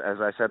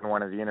I said in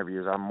one of the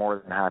interviews, I'm more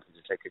than happy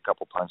to take a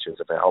couple punches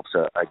if it helps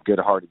a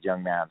good-hearted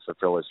young man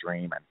fulfill his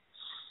dream.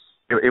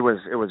 And it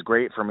was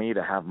great for me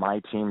to have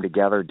my team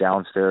together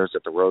downstairs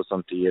at the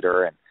Roseland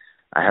Theater, and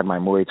I had my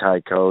Muay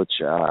Thai coach,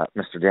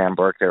 Mr. Dan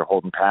Burke, there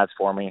holding pads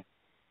for me.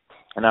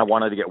 And I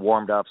wanted to get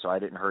warmed up so I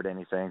didn't hurt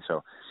anything.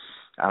 So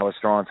I was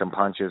throwing some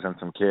punches and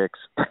some kicks.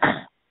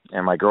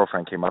 And my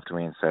girlfriend came up to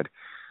me and said,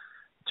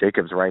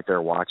 Jacob's right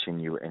there watching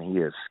you, and he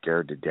is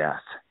scared to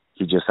death.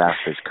 He just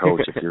asked his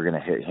coach if you're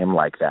going to hit him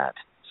like that.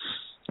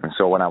 And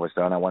so when I was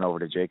done, I went over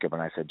to Jacob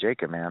and I said,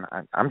 Jacob, man,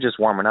 I'm just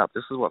warming up.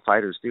 This is what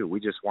fighters do. We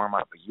just warm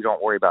up. You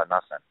don't worry about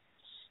nothing.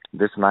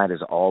 This night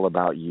is all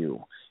about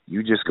you.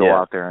 You just go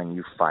out there and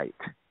you fight.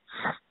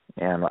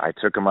 And I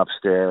took him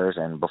upstairs,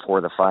 and before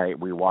the fight,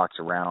 we walked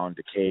around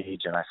the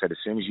cage, and I said, as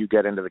soon as you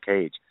get into the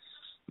cage,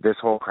 this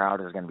whole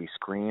crowd is going to be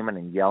screaming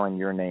and yelling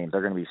your name.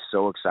 They're going to be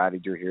so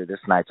excited you're here. This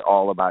night's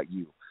all about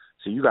you.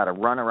 So you got to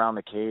run around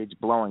the cage,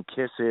 blowing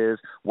kisses,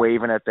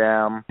 waving at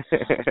them,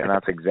 and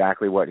that's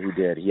exactly what he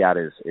did. He had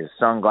his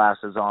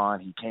sunglasses on.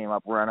 He came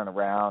up running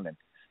around, and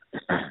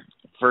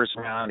first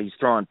round he's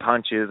throwing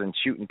punches and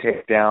shooting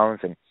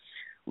takedowns and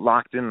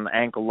locked in an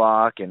ankle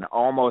lock and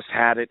almost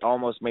had it,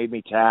 almost made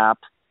me tap.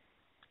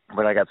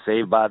 But I got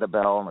saved by the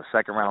bell, and the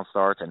second round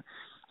starts, and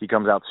he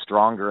comes out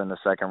stronger in the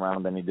second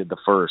round than he did the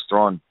first,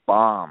 throwing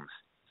bombs.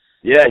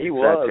 Yeah, he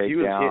was. He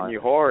was hitting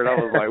you hard. I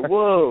was like,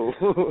 whoa,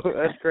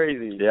 that's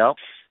crazy.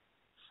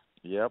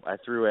 Yep. I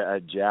threw a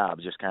jab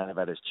just kind of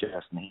at his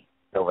chest, and he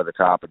over the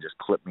top and just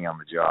clipped me on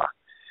the jaw.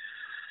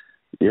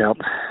 Yep.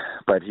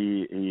 But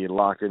he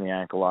locked in the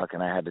ankle lock,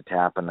 and I had to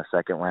tap in the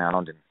second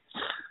round.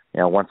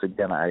 And, once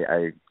again,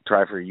 I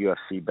tried for a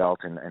UFC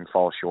belt and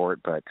fall short,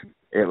 but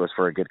it was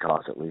for a good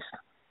cause at least.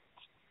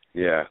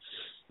 Yeah.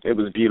 It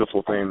was a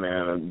beautiful thing,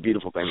 man, a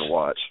beautiful thing to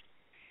watch.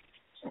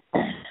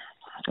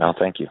 Oh,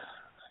 thank you.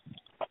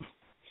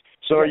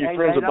 So are you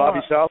friends with Bobby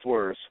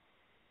Southworth?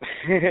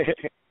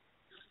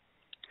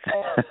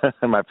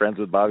 Am I friends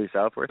with Bobby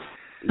Southworth?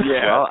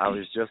 Yeah. Well, I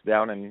was just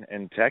down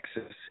in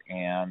Texas,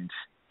 and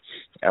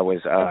I was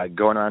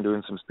going around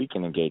doing some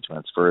speaking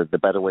engagements for the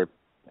Better Way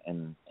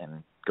and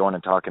going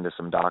and talking to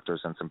some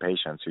doctors and some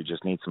patients who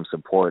just need some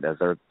support as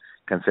they're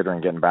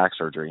considering getting back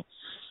surgery.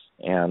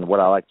 And what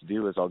I like to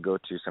do is I'll go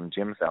to some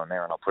gyms down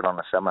there and I'll put on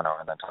a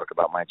seminar and then talk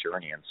about my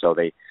journey. And so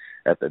they,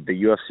 at the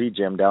UFC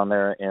gym down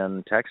there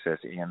in Texas,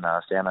 in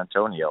San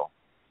Antonio,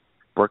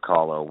 Brook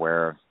Hollow,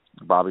 where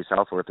Bobby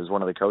Southworth is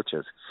one of the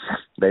coaches,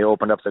 they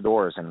opened up the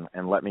doors and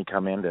let me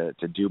come in to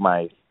do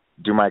my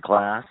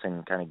class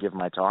and kind of give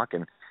my talk.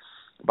 And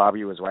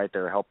Bobby was right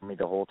there helping me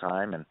the whole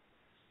time. And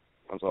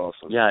that's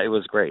awesome. Yeah, it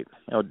was great.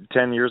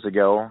 10 years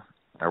ago,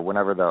 or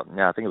whenever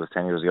I think it was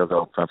 10 years ago, the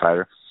Ultimate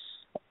Fighter,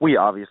 we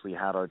obviously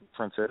had our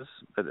differences,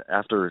 but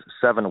after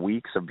 7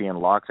 weeks of being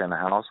locked in the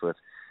house with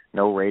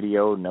no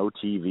radio, no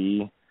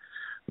TV,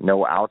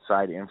 no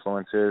outside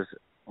influences,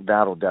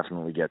 that'll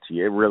definitely get to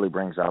you. It really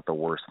brings out the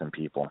worst in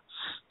people.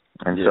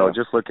 And so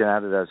just looking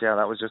at it as,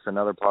 that was just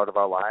another part of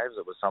our lives.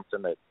 It was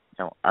something that,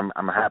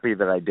 I'm happy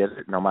that I did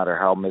it, no matter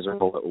how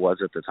miserable it was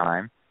at the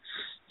time.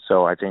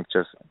 So I think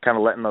just kind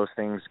of letting those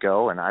things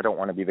go, and I don't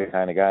want to be the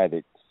kind of guy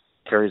that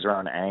carries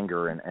around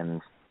anger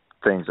and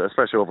things,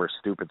 especially over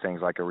stupid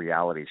things like a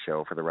reality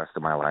show for the rest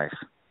of my life.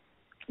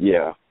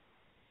 Yeah.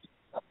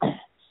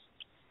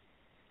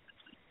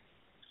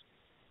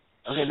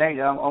 Okay, Nate,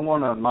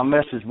 my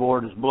message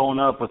board is blowing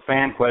up with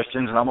fan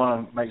questions, and I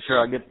want to make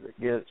sure I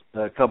get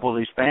a couple of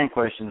these fan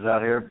questions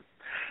out here.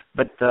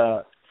 But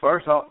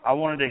first, I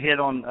wanted to hit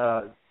on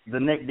the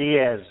Nick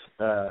Diaz,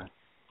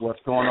 what's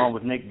going on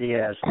with Nick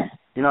Diaz.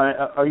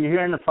 Are you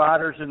hearing the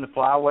fighters in the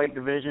flyweight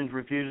divisions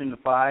refusing to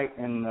fight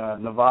in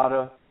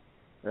Nevada,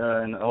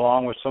 and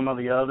along with some of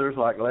the others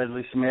like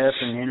Leslie Smith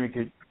and Henry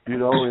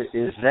Couto?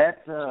 Is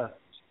that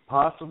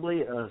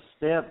possibly a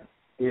step?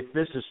 If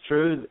this is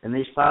true, and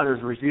these fighters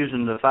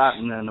refusing to fight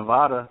in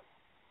Nevada,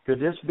 could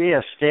this be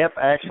a step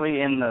actually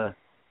in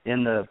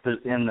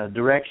the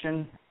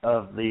direction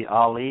of the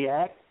Ali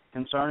Act,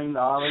 concerning the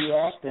Ali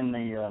Act, and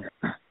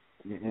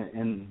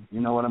and you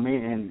know what I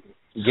mean, and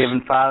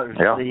giving fighters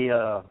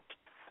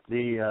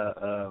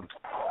the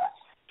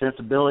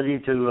sensibility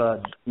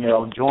to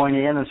join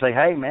in and say,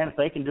 hey man, if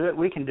they can do it,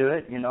 we can do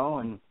it,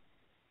 and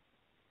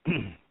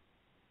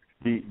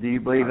do you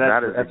believe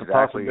that's a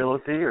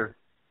possibility? Or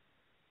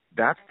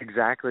that's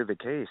exactly the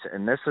case,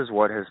 and this is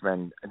what has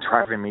been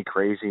driving me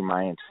crazy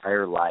my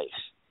entire life.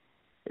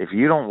 If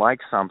you don't like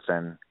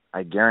something,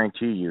 I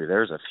guarantee you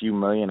there's a few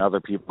million other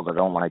people that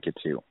don't like it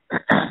too.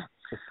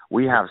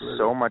 We have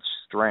so much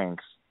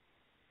strength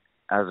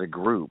as a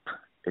group.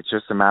 It's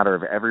just a matter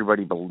of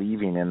everybody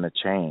believing in the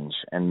change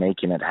and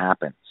making it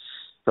happen.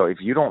 So if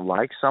you don't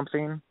like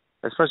something,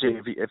 especially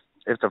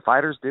if the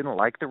fighters didn't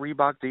like the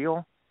Reebok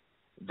deal,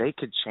 they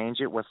could change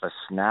it with a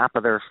snap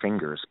of their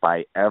fingers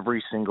by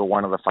every single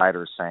one of the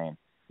fighters saying,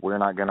 we're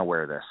not going to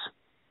wear this.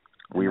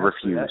 We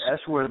refuse.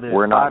 That's where the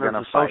we're not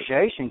Fighters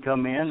Association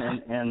come in,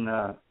 and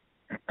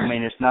I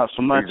mean, it's not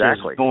so much as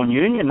going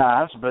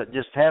unionized, but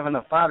just having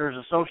a Fighters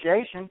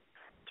Association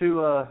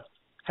to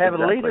have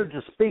a leader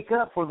to speak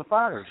up for the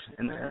fighters,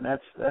 and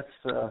that's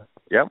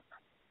Yep.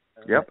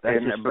 That's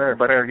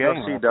but the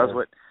UFC does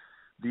what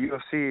the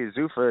UFC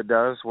Zuffa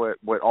does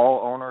what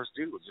all owners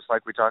do, just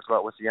like we talked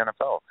about with the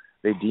NFL.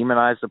 They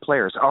demonize the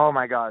players. Oh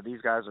my God,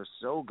 these guys are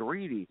so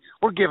greedy.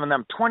 We're giving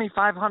them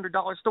 $2,500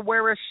 to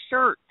wear a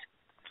shirt.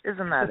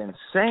 Isn't that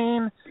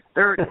insane?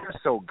 They're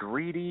so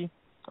greedy.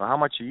 Well, how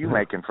much are you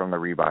making from the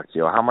Reebok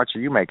deal? How much are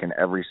you making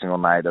every single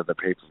night of the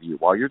pay-per-view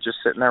while you're just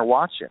sitting there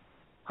watching?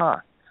 Huh?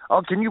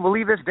 Oh, can you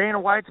believe this? Dana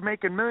White's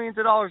making millions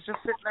of dollars just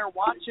sitting there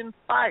watching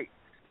fights.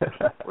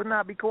 Wouldn't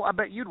that be cool? I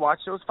bet you'd watch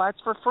those fights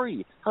for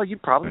free. Hell,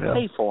 you'd probably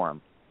pay for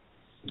them.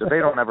 So they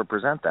don't ever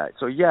present that.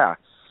 So, yeah,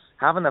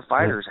 having the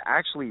fighters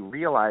actually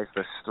realize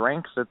the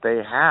strength that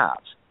they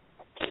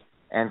have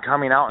and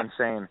coming out and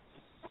saying,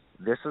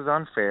 this is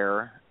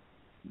unfair.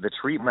 The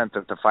treatment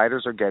that the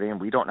fighters are getting,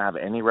 we don't have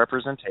any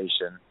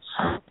representation.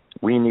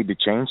 We need to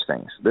change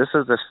things. This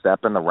is a step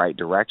in the right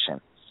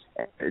direction.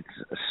 It's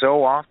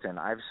so often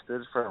I've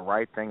stood for the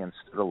right thing and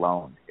stood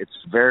alone. It's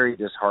very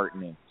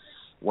disheartening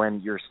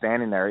when you're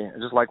standing there,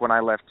 just like when I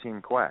left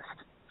Team Quest.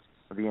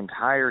 The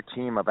entire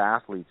team of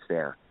athletes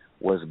there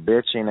was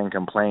bitching and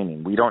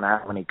complaining. We don't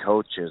have any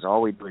coaches.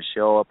 All we do is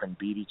show up and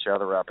beat each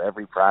other up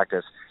every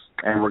practice,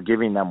 and we're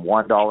giving them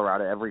 $1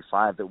 out of every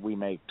 $5 that we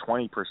make.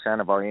 20%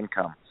 of our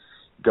income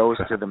goes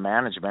to the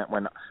management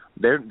when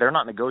they're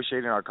not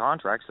negotiating our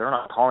contracts. They're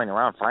not calling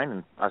around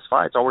finding us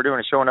fights. All we're doing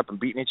is showing up and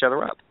beating each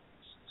other up.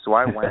 So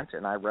I went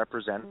and I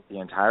represented the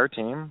entire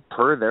team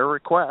per their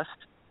request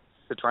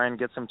to try and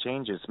get some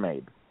changes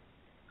made.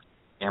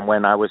 And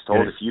when I was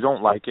told, if you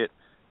don't like it,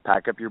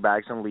 pack up your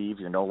bags and leave,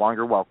 you're no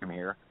longer welcome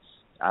here,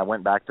 I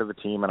went back to the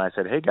team and I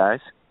said, hey, guys,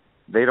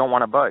 they don't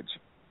want to budge.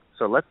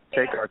 So let's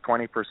take our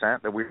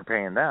 20% that we were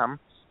paying them,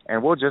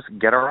 and we'll just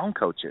get our own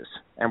coaches,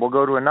 and we'll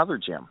go to another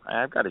gym.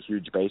 I've got a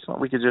huge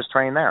basement. We could just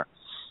train there.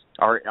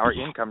 Our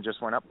income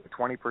just went up to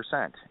 20%.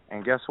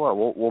 And guess what?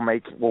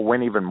 We'll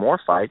win even more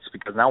fights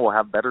because now we'll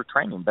have better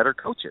training, better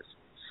coaches.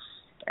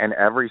 And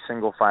every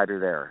single fighter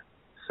there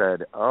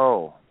said,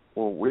 oh,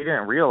 well, we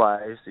didn't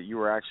realize that you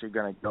were actually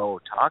going to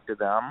go talk to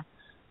them.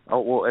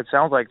 Oh, well, it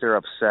sounds like they're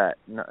upset.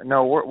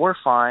 No, we're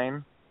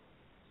fine.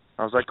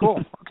 I was like,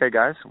 cool. Okay,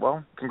 guys.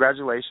 Well,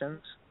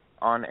 congratulations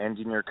on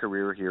ending your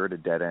career here at a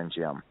dead-end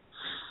gym.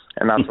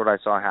 And that's what I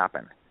saw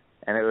happen.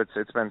 And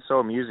it's been so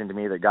amusing to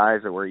me that guys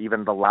that were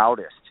even the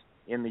loudest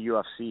in the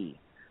UFC,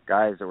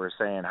 guys that were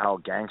saying how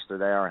gangster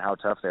they are and how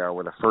tough they are,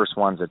 were the first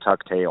ones to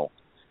tuck tail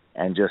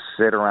and just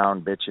sit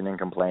around bitching and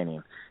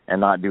complaining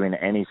and not doing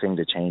anything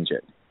to change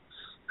it.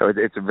 So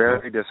it's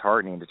very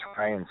disheartening to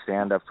try and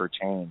stand up for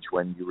change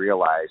when you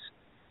realize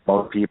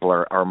most people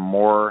are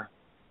more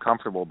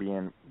comfortable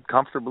being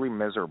comfortably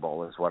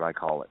miserable, is what I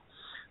call it.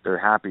 They're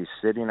happy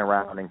sitting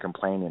around and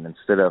complaining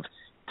instead of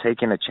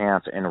taking a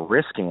chance and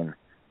risking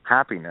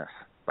happiness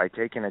by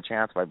taking a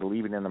chance, by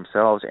believing in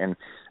themselves and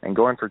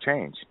going for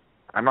change.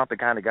 I'm not the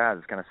kind of guy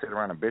that's going to sit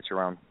around and bitch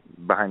around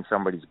behind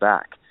somebody's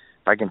back.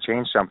 If I can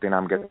change something,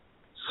 I'm good.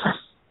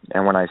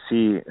 And when I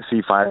see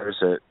fighters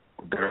that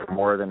they're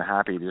more than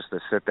happy just to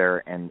sit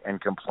there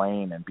and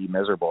complain and be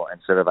miserable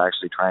instead of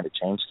actually trying to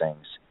change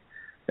things,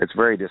 it's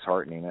very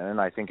disheartening. And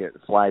I think it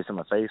flies in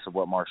the face of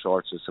what martial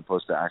arts is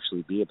supposed to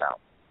actually be about.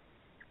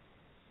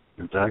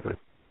 Exactly.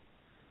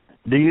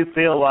 Do you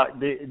feel like,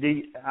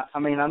 I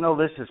mean, I know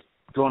this is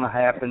going to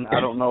happen. I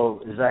don't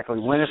know exactly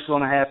when it's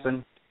going to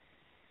happen,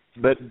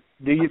 but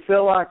do you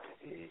feel like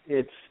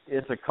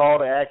it's a call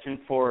to action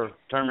for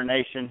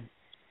termination?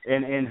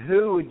 And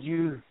who would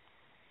you,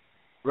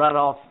 right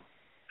off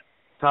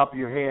the top of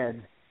your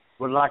head,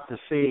 would like to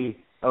see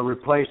a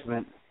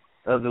replacement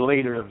of the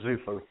leader of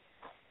Zuffa?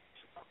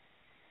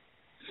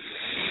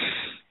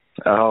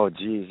 Oh,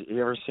 geez.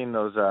 You ever seen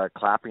those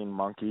clapping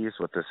monkeys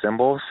with the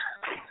cymbals?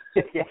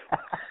 Yeah.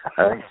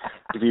 I think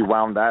if you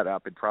wound that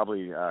up, it'd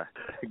probably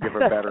give a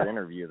better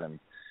interview than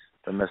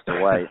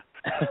Mr. White.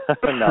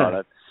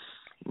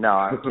 No,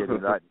 I'm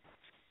kidding.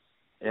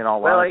 In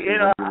all honesty,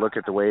 when you look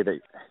at the way that,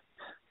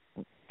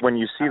 when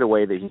you see the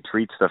way that he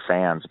treats the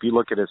fans, if you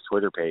look at his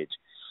Twitter page,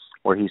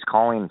 where he's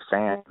calling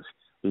fans,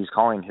 he's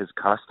calling his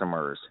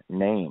customers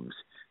names,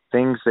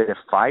 things that if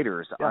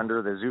fighters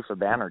under the Zuffa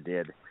banner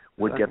did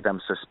would get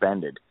them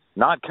suspended.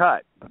 Not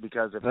cut,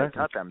 because if they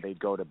cut them, they'd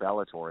go to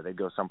Bellator, they'd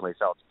go someplace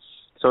else.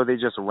 So they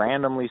just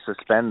randomly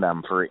suspend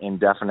them for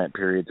indefinite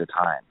periods of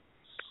time.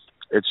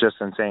 It's just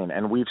insane.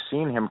 And we've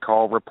seen him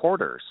call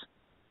reporters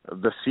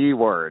the C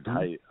word.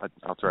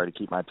 I'll try to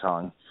keep my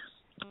tongue,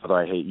 although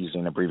I hate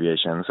using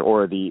abbreviations,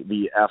 or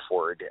the F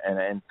word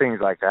and things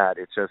like that.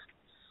 It's just,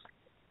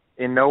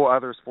 in no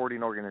other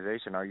sporting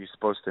organization are you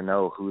supposed to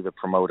know who the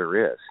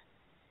promoter is.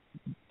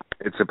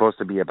 It's supposed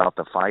to be about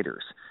the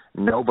fighters.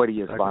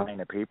 Nobody is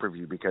buying a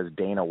pay-per-view because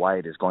Dana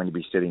White is going to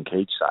be sitting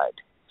cage side.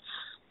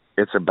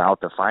 It's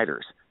about the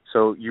fighters.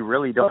 So you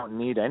really don't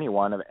need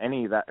anyone of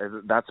any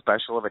that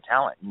special of a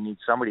talent. You need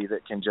somebody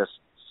that can just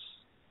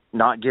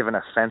not give an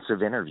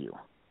offensive interview.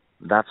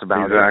 That's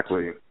about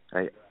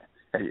it.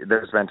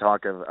 There's been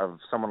talk of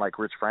someone like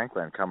Rich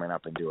Franklin coming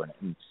up and doing it.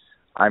 And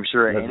I'm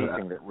sure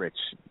anything that Rich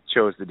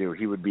chose to do,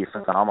 he would be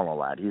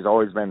phenomenal at. He's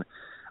always been,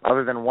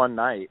 other than one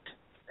night,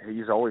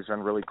 he's always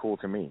been really cool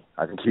to me.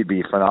 I think he'd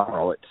be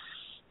phenomenal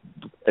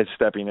at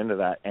stepping into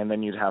that. And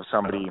then you'd have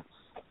somebody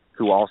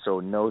who also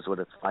knows what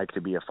it's like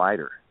to be a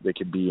fighter that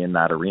could be in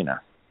that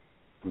arena.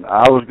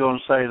 I was going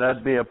to say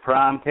that'd be a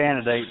prime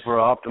candidate for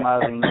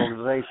optimizing the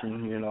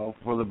organization, you know,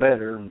 for the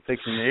better and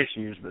fixing the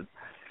issues. But,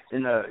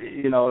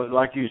 you know,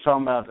 like you were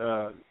talking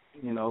about,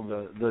 you know,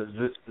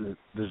 the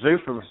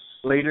Zuffa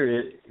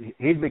leader,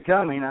 he's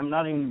becoming, I'm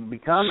not even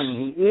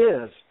becoming, he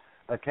is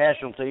a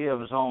casualty of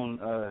his own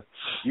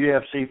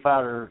UFC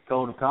fighter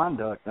code of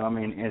conduct. I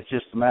mean, it's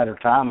just a matter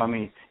of time. I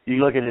mean,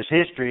 you look at his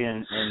history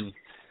and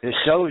it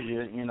shows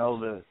you, you know,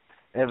 the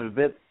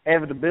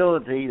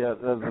inevitability of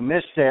the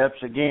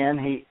missteps. Again,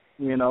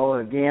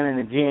 again and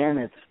again,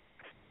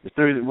 it's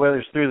through, whether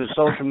it's through the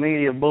social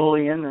media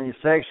bullying and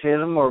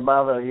sexism or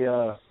by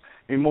the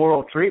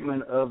immoral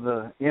treatment of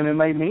the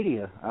MMA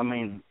media. I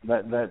mean,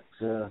 that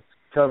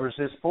covers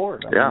his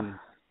sport. I mean,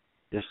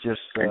 it's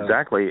just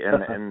exactly.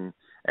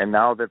 And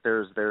now that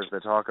there's the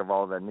talk of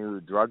all the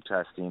new drug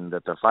testing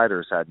that the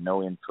fighters had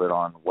no input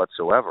on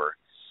whatsoever,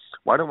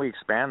 why don't we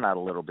expand that a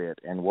little bit,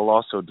 and we'll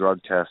also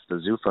drug test the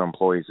Zuffa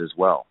employees as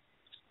well.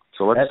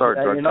 So let's start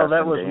drug testing.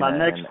 That was my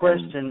next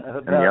question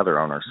and the other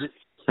owners.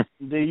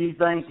 Do you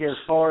think, as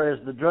far as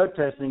the drug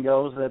testing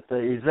goes, that the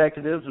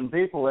executives and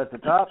people at the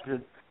top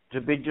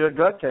should be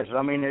drug tested?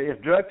 I mean,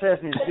 if drug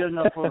testing is good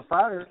enough for the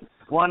fighters,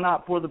 why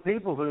not for the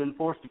people who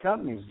enforce the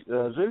company's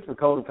Zuffa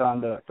code of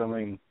conduct? I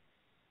mean,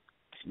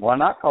 why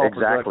not call for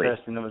drug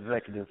testing of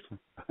executives?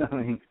 I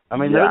mean,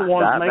 they're the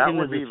ones making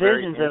the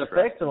decisions that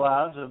affect the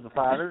lives of the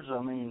fighters.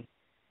 I mean,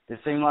 it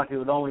seemed like it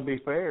would only be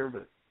fair,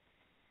 but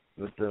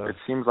it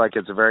seems like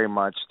it's very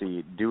much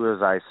the do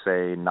as I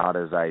say, not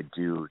as I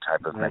do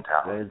type of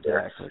mentality.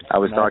 Exactly. I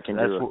was talking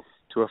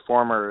to a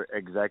former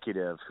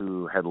executive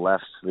who had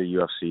left the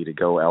UFC to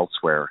go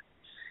elsewhere,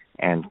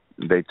 and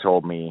they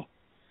told me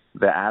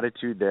the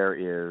attitude there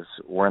is,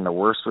 we're in the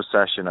worst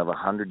recession of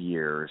 100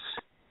 years.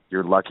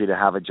 You're lucky to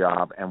have a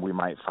job, and we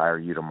might fire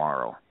you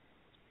tomorrow.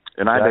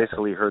 And I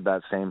basically heard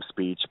that same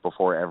speech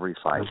before every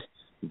fight.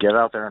 Get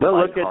out there and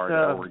fight hard,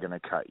 or we're going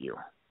to cut you.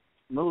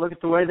 Well, look at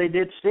the way they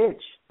did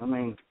Stitch. I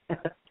mean,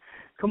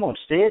 come on,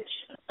 Stitch.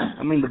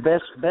 I mean, the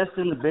best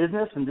in the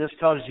business, and just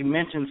because you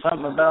mentioned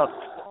something about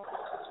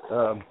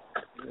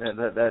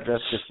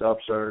that's just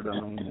absurd.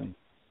 I mean,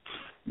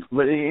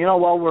 but you know,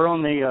 while we're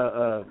on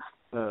the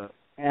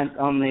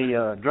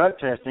drug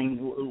testing,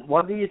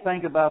 what do you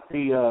think about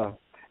the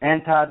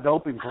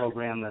anti-doping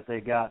program that they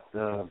got,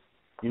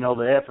 you know,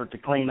 the effort to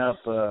clean up,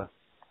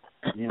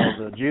 you know,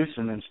 the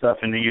juicing and stuff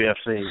in the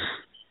UFC?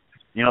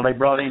 You know, they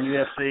brought in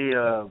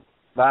UFC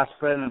Vice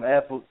President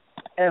of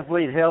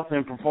Athlete Health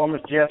and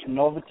Performance, Jeff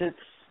Novotitsky,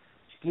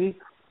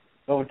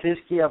 I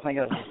think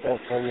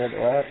that's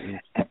right.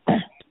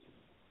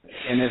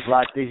 And it's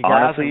like these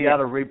guys who got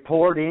to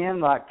report in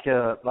like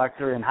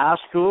they're in high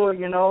school,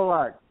 you know,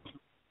 like,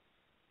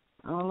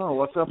 I don't know,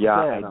 what's up with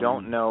that? I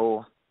don't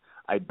know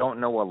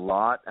a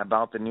lot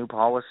about the new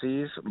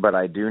policies, but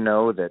I do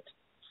know that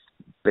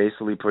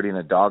basically putting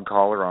a dog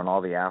collar on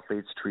all the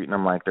athletes, treating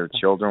them like they're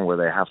children where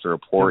they have to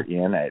report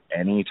in at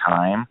any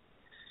time.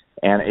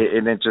 And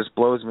it just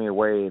blows me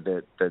away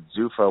that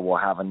Zuffa will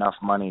have enough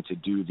money to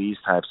do these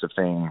types of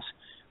things,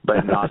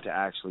 but not to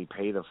actually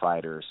pay the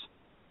fighters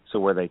so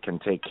where they can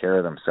take care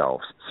of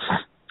themselves.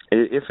 They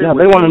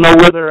want to know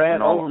where they're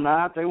at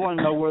overnight. They want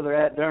to know where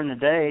they're at during the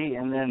day,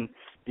 and then,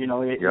 you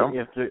know,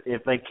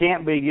 if they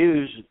can't be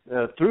used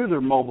through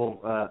their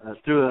mobile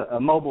through a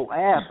mobile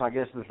app, I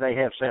guess, that they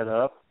have set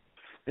up.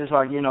 It's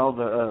like, you know,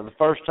 the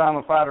first time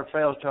a fighter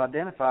fails to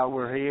identify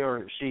where he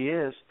or she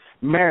is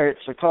merits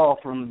a call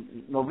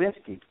from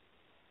Novinsky.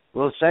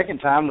 Well, the second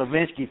time,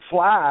 Novinsky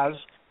flies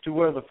to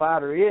where the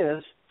fighter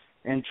is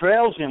and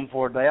trails him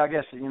for a day. I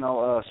guess, you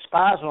know,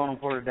 spies on him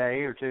for a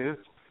day or two,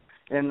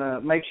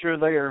 and make sure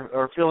they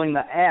are filling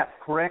the app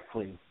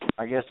correctly,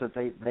 I guess, that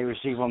they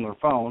receive on their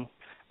phone.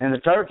 And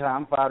the third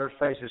time, fighters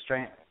faces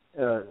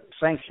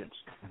sanctions.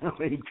 I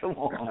mean, come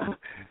on.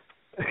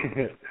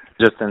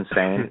 Just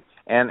insane.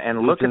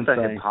 And look at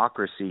the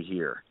hypocrisy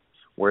here,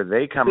 where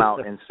they come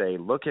out and say,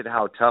 look at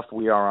how tough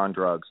we are on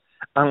drugs,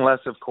 unless,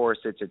 of course,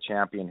 it's a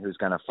champion who's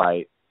going to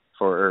fight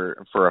for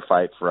a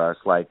fight for us,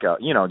 like,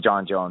 you know,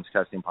 John Jones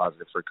testing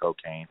positive for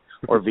cocaine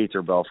or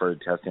Vitor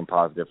Belfort testing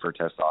positive for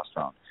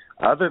testosterone.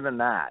 Other than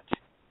that,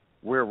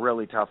 we're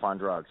really tough on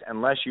drugs,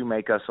 unless you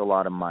make us a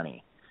lot of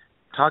money.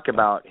 Talk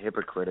about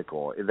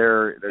hypocritical.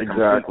 Their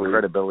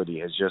credibility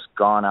has just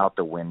gone out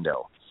the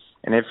window.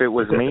 And if it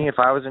was me, if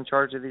I was in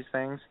charge of these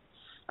things,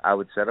 I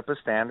would set up a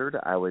standard.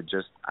 I would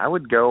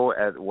go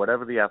at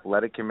whatever the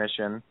athletic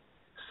commission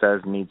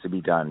says needs to be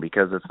done,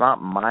 because it's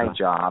not my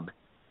job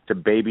to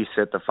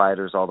babysit the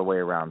fighters all the way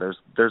around.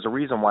 There's a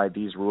reason why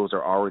these rules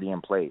are already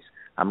in place.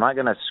 I'm not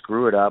going to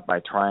screw it up by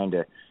trying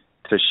to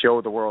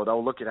show the world, oh,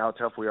 look at how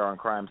tough we are on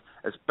crimes,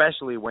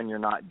 especially when you're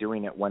not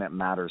doing it when it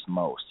matters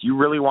most. You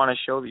really want to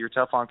show that you're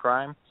tough on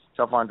crime,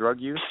 tough on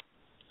drug use?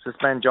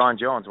 Suspend John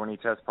Jones when he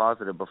tests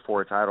positive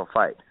before a title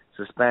fight.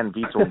 Suspend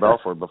Vitor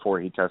Belfort before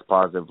he tests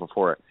positive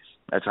before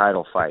a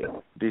title fight.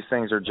 These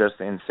things are just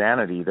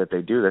insanity that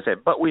they do this.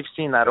 But we've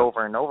seen that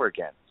over and over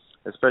again,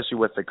 especially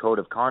with the code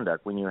of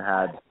conduct when you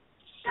had,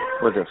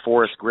 was it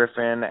Forrest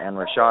Griffin and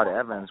Rashad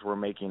Evans were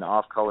making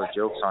off-color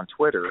jokes on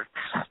Twitter.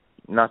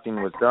 Nothing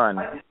was done,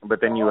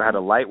 but then you had a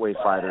lightweight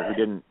fighter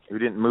who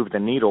didn't move the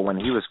needle when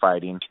he was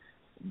fighting,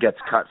 gets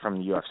cut from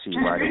the UFC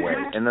right away,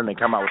 and then they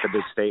come out with a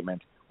big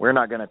statement, we're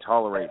not going to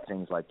tolerate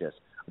things like this.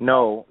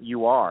 No,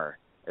 you are,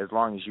 as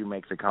long as you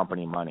make the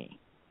company money.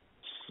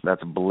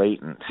 That's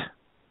blatant.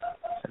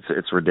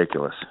 It's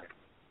ridiculous.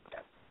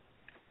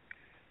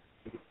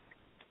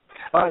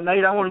 All right,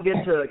 Nate, I want to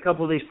get to a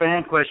couple of these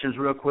fan questions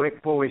real quick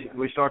before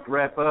we start to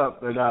wrap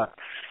up. But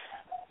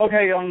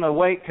okay, on the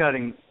weight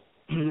cutting,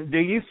 do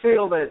you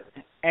feel that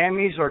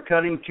AMIs are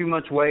cutting too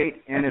much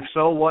weight? And if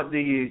so, what do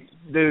you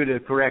do to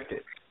correct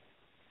it?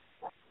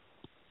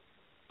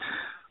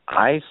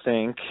 I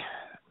think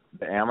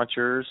the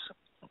amateurs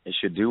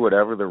should do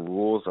whatever the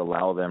rules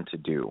allow them to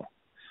do.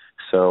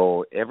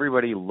 So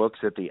everybody looks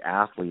at the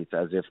athletes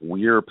as if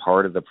we're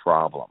part of the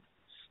problem.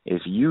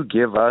 If you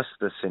give us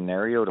the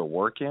scenario to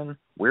work in,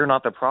 we're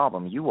not the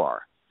problem, you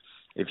are.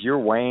 If you're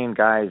weighing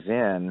guys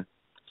in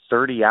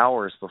 30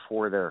 hours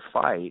before their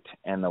fight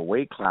and the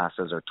weight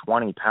classes are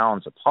 20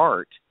 pounds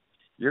apart,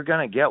 you're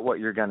going to get what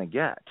you're going to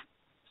get.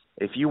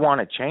 If you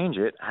want to change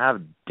it,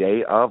 have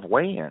day of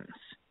weigh-ins.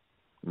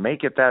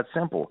 Make it that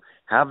simple.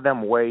 Have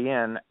them weigh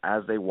in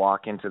as they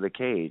walk into the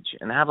cage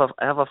and have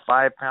a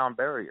 5-pound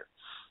barrier.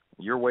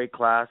 Your weight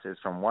class is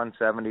from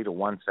 170 to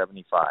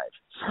 175.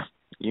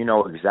 You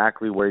know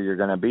exactly where you're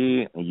going to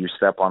be. You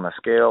step on the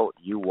scale,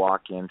 you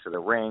walk into the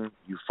ring,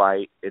 you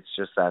fight. It's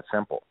just that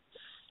simple.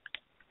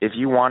 If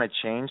you want to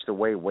change the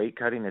way weight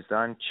cutting is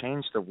done,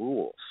 change the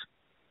rules.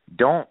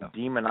 Don't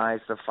demonize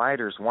the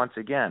fighters once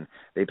again.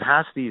 They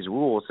pass these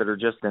rules that are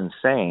just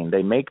insane.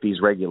 They make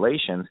these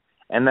regulations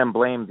and then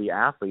blame the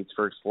athletes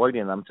for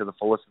exploiting them to the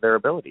fullest of their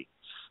ability.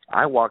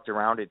 I walked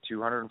around at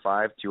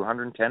 205,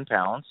 210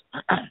 pounds.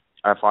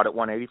 I fought at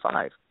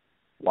 185.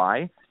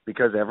 Why?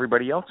 Because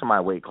everybody else in my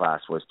weight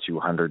class was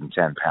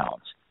 210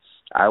 pounds.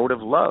 I would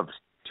have loved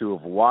to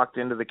have walked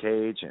into the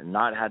cage and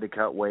not had to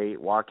cut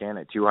weight, walk in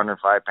at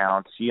 205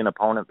 pounds, see an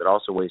opponent that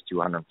also weighs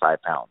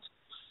 205 pounds.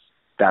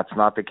 That's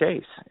not the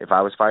case. If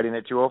I was fighting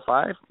at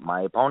 205,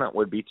 my opponent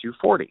would be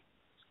 240.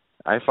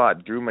 I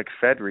fought Drew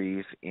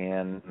McFedries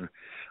in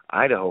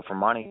Idaho for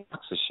Monty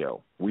Fox's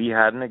show. We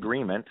had an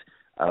agreement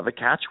of a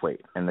catch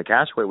weight, and the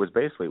catch weight was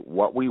basically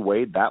what we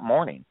weighed that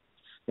morning.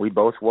 We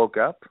both woke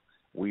up.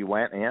 We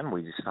went in.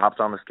 We just hopped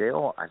on the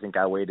scale. I think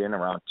I weighed in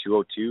around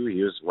 202.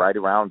 He was right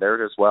around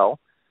there as well.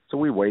 So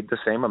we weighed the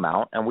same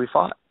amount, and we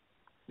fought.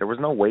 There was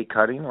no weight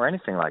cutting or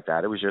anything like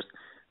that. It was just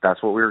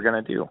that's what we were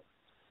going to do.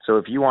 So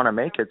if you want to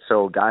make it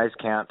so guys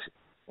can't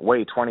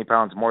weigh 20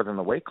 pounds more than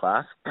the weight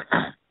class,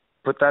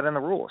 put that in the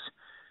rules.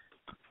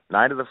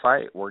 Night of the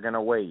fight, we're going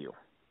to weigh you.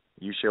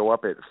 You show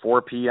up at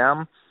 4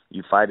 p.m.,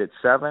 you fight at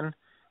 7,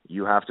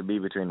 you have to be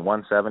between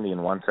 170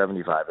 and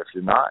 175. If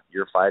you're not,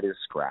 your fight is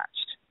scratched.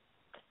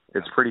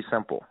 It's pretty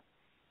simple.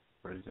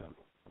 Pretty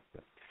simple.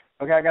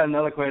 Okay, I got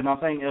another question. I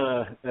think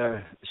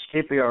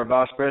Skippy, our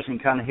vice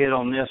president, kind of hit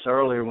on this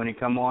earlier when he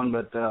come on,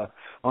 but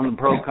on the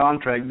pro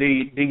contract, do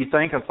you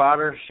think a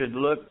fighter should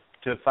look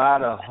to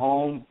fight a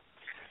home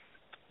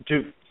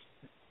to?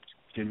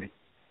 Excuse me.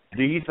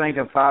 Do you think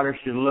a fighter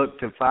should look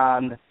to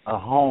find a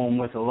home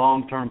with a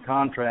long-term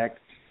contract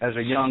as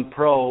a young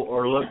pro,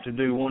 or look to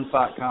do one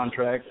fight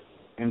contract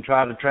and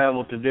try to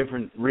travel to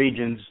different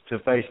regions to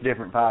face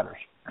different fighters?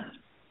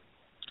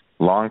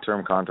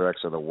 Long-term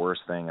contracts are the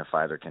worst thing a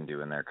fighter can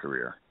do in their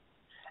career.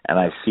 And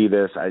I see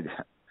this.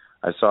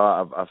 I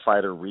saw a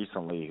fighter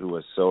recently who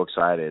was so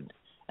excited,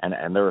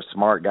 and they're a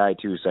smart guy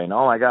too, saying,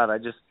 oh, my God, I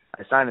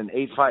signed an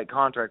 8-fight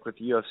contract with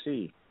the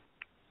UFC.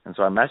 And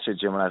so I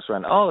messaged him, and I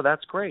went, oh,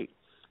 that's great.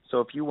 So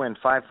if you win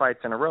 5 fights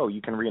in a row,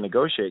 you can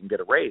renegotiate and get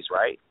a raise,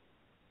 right?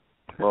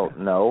 Well,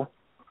 no.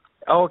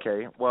 Oh,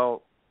 okay,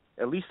 well,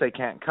 at least they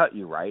can't cut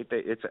you, right?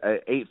 It's an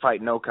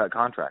 8-fight no-cut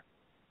contract.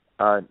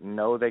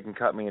 No, they can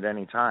cut me at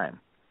any time.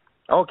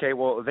 Okay,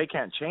 well, they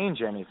can't change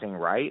anything,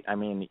 right? I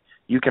mean,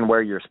 you can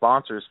wear your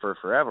sponsors for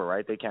forever,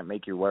 right? They can't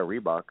make you wear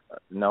Reebok.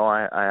 No,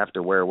 I have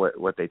to wear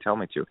what they tell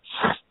me to.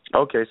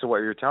 Okay, so what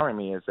you're telling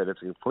me is that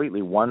it's a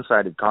completely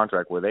one-sided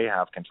contract where they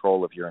have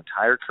control of your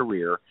entire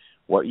career,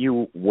 what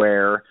you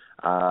wear,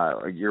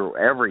 your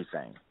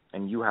everything,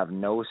 and you have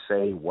no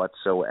say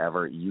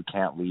whatsoever. You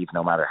can't leave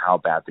no matter how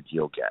bad the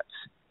deal gets.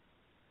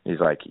 He's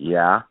like,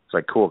 yeah. It's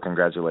like, cool,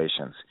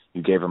 congratulations.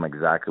 You gave them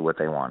exactly what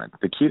they wanted.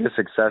 The key to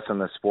success in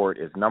the sport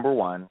is, number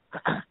one,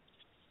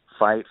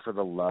 fight for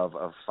the love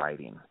of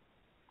fighting.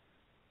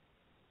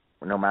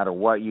 No matter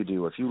what you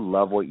do, if you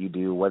love what you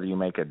do, whether you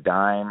make a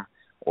dime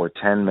or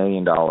 $10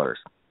 million,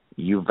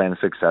 you've been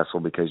successful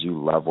because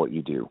you love what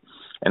you do.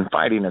 And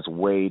fighting is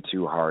way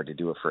too hard to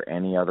do it for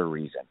any other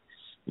reason.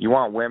 You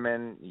want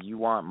women, you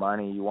want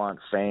money, you want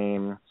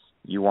fame,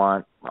 you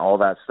want all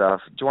that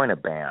stuff, join a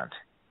band.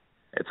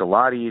 It's a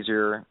lot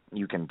easier.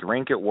 You can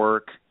drink at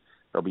work.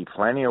 There'll be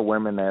plenty of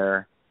women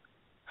there.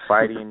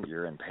 Fighting,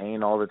 you're in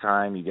pain all the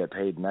time. You get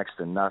paid next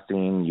to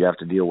nothing. You have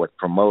to deal with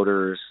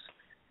promoters.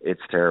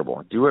 It's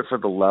terrible. Do it for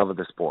the love of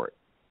the sport.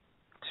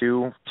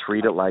 2,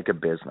 treat it like a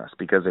business.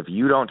 Because if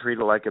you don't treat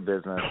it like a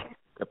business,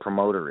 the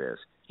promoter is,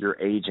 your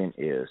agent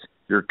is,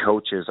 your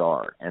coaches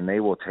are, and they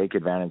will take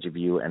advantage of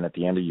you, and at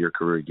the end of your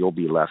career, you'll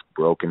be left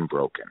broken.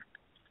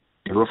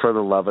 Do it for the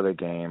love of the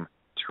game.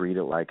 Treat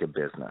it like a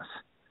business.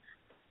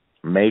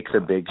 Make the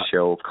big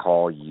show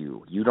call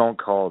you. You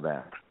don't call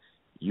them.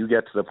 You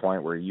get to the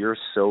point where you're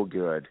so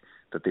good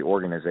that the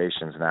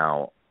organizations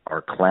now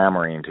are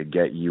clamoring to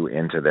get you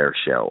into their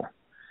show.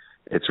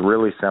 It's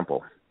really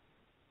simple.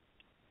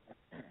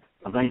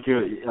 I think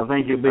you'll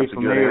be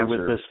familiar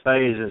with this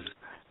phase.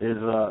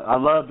 I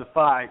love to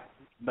fight,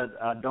 but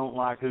I don't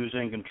like who's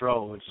in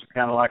control. It's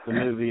kind of like the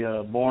movie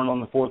Born on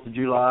the 4th of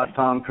July.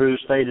 Tom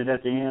Cruise stated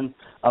at the end,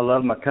 I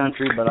love my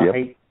country, but I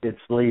hate its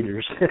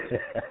leaders.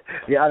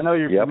 Yeah, I know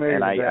you're familiar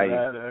with that,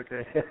 right?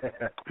 Okay.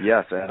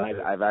 Yes,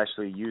 and I've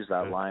actually used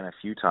that line a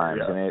few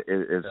times, and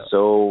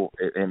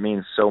it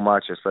means so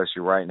much,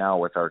 especially right now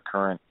with our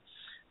current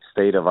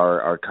state of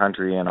our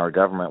country and our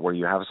government, where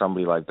you have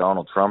somebody like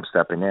Donald Trump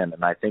stepping in.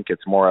 And I think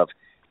it's more of,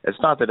 it's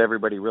not that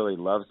everybody really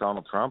loves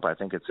Donald Trump. I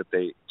think it's that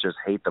they just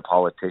hate the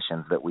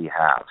politicians that we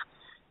have.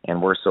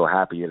 And we're so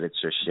happy that it's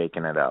just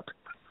shaking it up.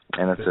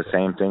 And it's the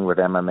same thing with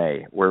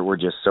MMA. We're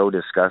just so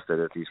disgusted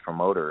at these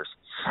promoters,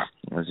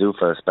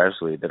 Zuffa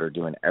especially, that are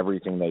doing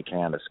everything they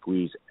can to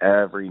squeeze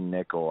every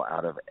nickel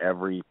out of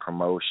every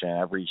promotion,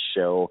 every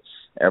show,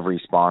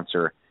 every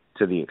sponsor,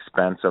 to the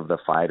expense of the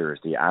fighters,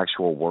 the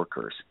actual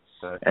workers.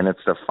 And it's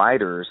the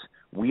fighters.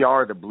 We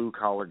are the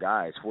blue-collar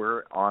guys.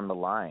 We're on the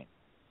line.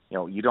 You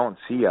know, you don't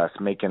see us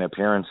making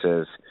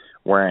appearances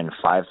wearing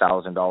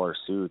 $5,000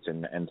 suits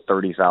and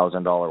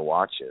 $30,000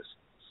 watches.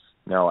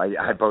 No,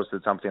 I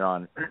posted something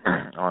on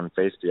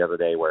Facebook the other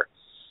day where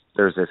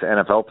there's this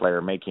NFL player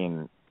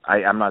making,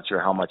 I'm not sure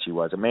how much he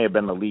was. It may have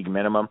been the league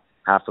minimum,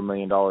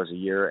 $500,000 a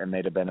year, and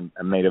may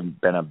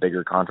have been a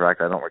bigger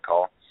contract. I don't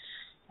recall.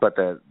 But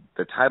the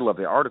title of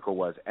the article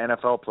was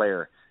NFL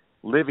player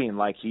living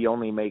like he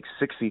only makes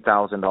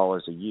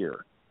 $60,000 a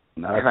year.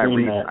 And I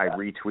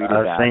retweeted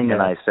that,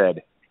 and I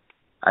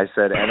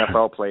said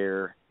NFL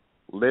player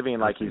living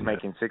like he's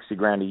making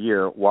 $60,000 a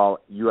year, while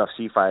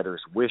UFC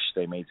fighters wish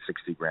they made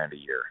 $60,000 a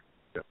year.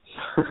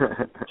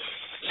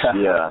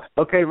 Yeah.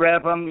 Okay,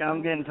 Rap. I'm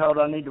getting told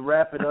I need to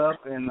wrap it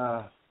up, and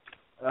I'll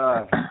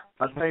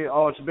tell you,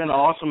 it's been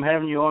awesome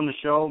having you on the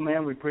show,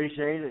 man. We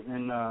appreciate it,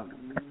 and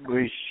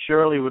we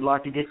surely would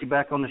like to get you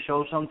back on the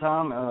show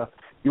sometime.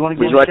 You want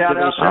to give a shout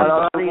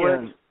out?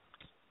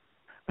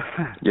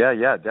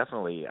 Yeah,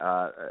 definitely.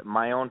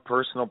 My own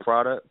personal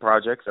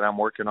projects that I'm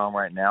working on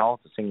right now,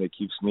 the thing that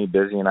keeps me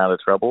busy and out of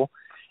trouble,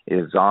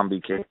 is Zombie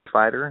Cage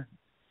Fighter.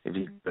 If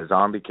you go to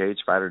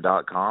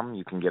zombiecagefighter.com,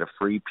 you can get a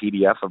free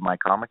PDF of my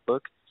comic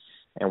book.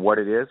 And what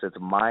it is, it's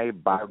my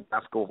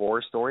biographical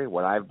horror story,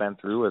 what I've been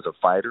through as a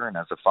fighter and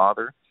as a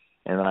father,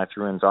 and then I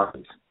threw in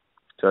zombies.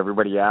 So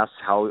everybody asks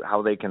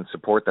how they can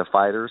support the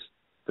fighters.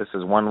 This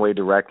is one way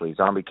directly.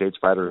 Zombie Cage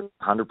Fighter,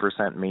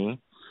 100% me.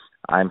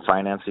 I'm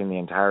financing the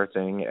entire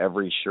thing.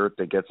 Every shirt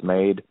that gets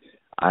made,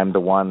 I'm the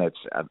one that's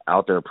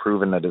out there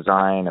approving the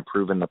design,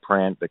 approving the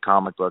print, the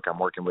comic book. I'm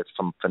working with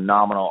some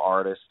phenomenal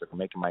artists that are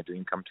making my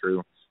dream come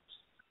true.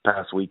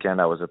 Past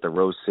weekend, I was at the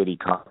Rose City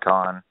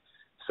Comic-Con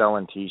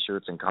selling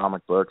T-shirts and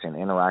comic books and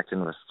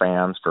interacting with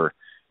fans for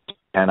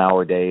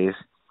 10-hour days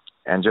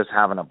and just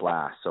having a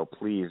blast. So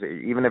please,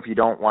 even if you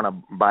don't want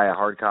to buy a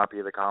hard copy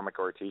of the comic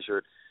or a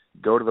T-shirt,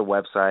 go to the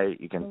website.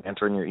 You can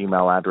enter in your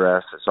email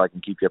address so I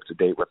can keep you up to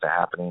date with the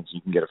happenings. You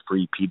can get a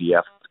free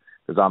PDF,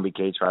 the Zombie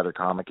Cage Fighter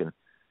comic, and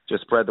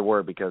just spread the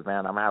word because,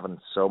 man, I'm having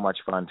so much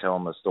fun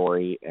telling the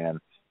story and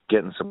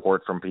getting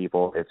support from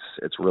people.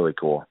 It's really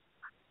cool.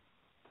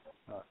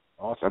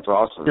 Awesome. That's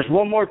awesome. Just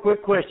one more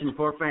quick question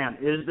for a fan.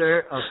 Is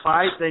there a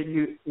fight that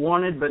you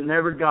wanted but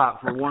never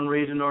got for one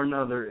reason or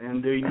another,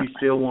 and do you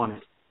still want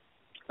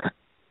it?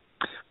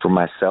 For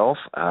myself,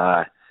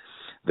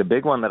 the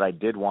big one that I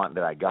did want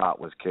that I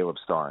got was Caleb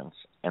Starnes.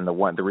 And the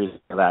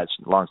reason for that,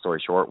 long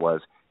story short,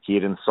 was he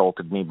had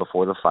insulted me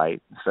before the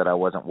fight, said I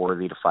wasn't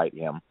worthy to fight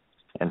him.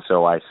 And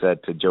so I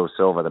said to Joe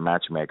Silva, the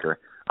matchmaker,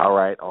 all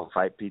right, I'll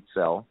fight Pete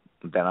Sell.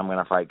 Then I'm going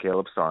to fight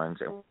Caleb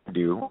Starnes. And when I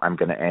do, I'm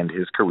going to end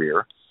his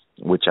career,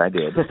 which I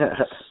did.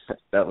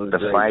 That was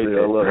the fight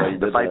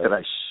that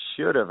I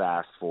should have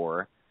asked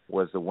for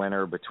was the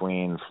winner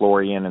between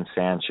Florian and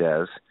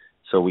Sanchez,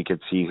 so we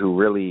could see who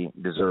really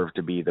deserved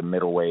to be the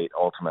middleweight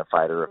Ultimate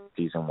Fighter of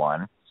Season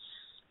 1.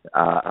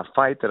 A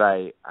fight that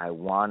I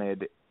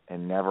wanted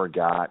and never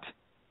got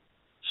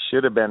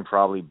should have been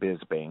probably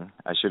Bisping.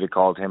 I should have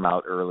called him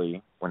out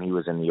early when he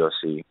was in the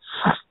UFC.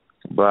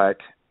 But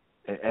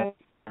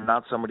I'm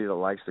not somebody that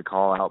likes to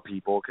call out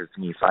people because,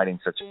 to me,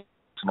 fighting's such a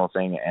personal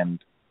thing. And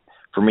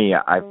for me,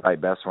 I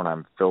fight best when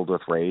I'm filled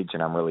with rage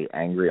and I'm really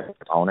angry at the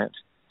opponent.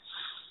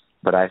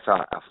 But I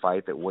thought a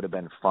fight that would have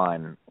been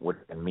fun would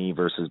have been me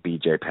versus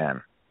BJ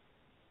Penn.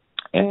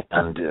 And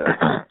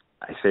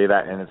I say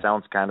that, and it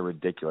sounds kind of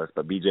ridiculous,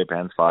 but BJ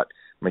Penn's fought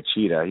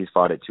Machida. He's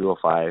fought at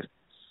 205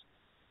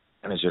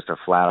 and is just a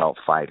flat-out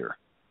fighter.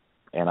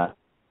 And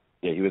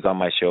he was on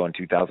my show in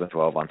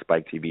 2012 on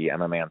Spike TV,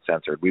 MMA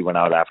Uncensored. We went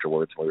out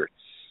afterwards. We were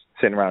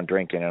sitting around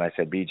drinking, and I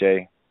said,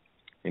 BJ,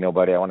 you know,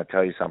 buddy, I want to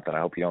tell you something.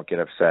 I hope you don't get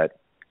upset,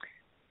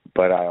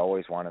 but I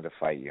always wanted to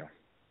fight you.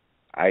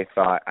 I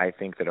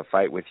think that a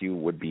fight with you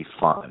would be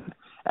fun,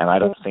 and I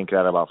don't think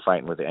that about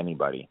fighting with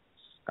anybody.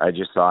 I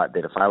just thought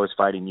that if I was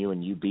fighting you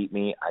and you beat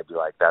me, I'd be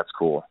like, that's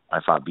cool. I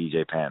fought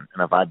BJ Penn.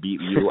 And if I beat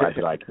you, I'd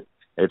be like,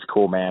 it's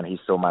cool, man. He's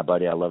still my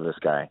buddy. I love this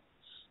guy.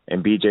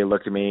 And BJ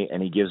looked at me,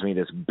 and he gives me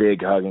this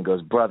big hug and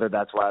goes, brother,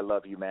 that's why I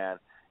love you, man.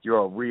 You're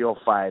a real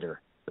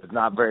fighter. There's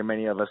not very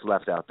many of us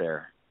left out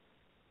there.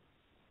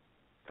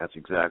 That's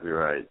exactly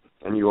right.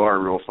 And you are a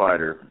real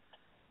fighter.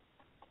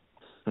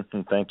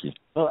 Thank you.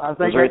 Well, I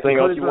think is there anything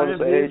else you want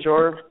to say,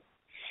 HR?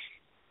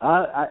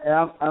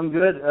 I'm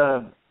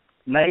good.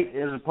 Nate,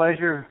 it was a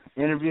pleasure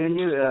interviewing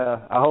you.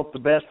 I hope the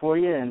best for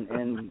you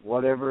and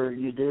whatever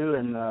you do,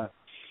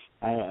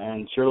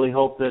 and surely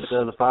hope that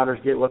the fighters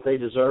get what they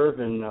deserve,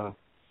 and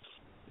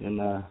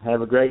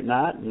have a great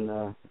night.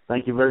 And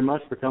thank you very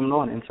much for coming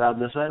on Inside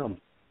the Asylum.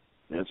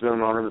 It's been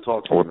an honor to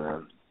talk to you,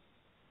 man.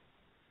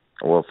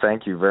 Well,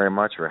 thank you very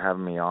much for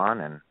having me on,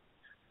 and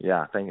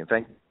thank you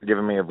for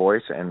giving me a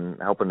voice and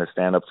helping to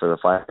stand up for the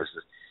fighters.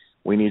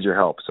 We need your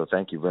help, so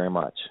thank you very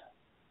much.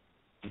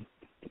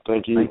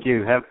 Thank you. Thank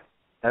you.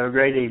 Have a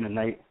great evening,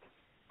 Nate.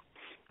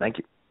 Thank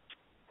you.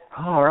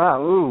 All right.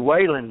 Ooh,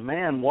 Waylon,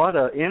 man, what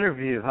an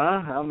interview, huh?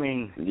 I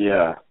mean,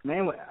 yeah.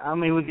 Man,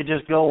 we could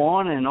just go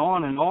on and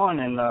on and on,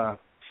 and I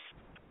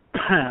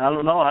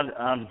don't know.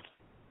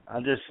 I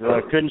just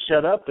couldn't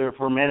shut up there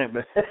for a minute,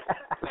 but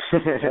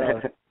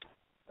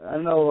I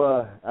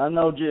know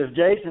if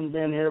Jason'd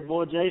been here,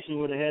 boy, Jason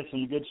would have had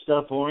some good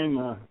stuff for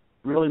him.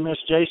 Really miss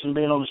Jason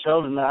being on the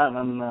show tonight,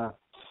 and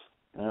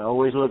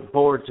always look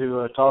forward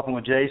to talking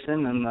with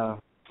Jason. And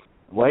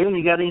Waylon,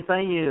 you got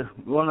anything you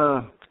want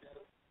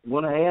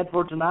to add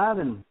for tonight?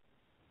 And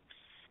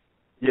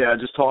yeah,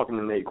 just talking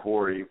to Nathan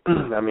Quarry.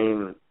 I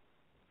mean,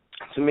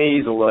 to me,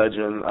 he's a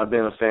legend. I've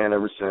been a fan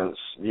ever since,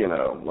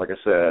 like I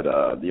said,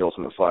 The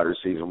Ultimate Fighter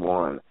Season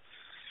 1.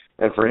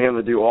 And for him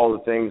to do all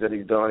the things that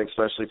he's done,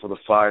 especially for the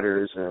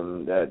fighters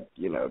and that,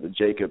 the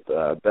Jacob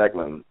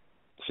Beckman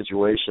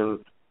situation,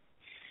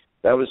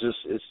 that was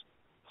it's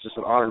just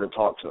an honor to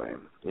talk to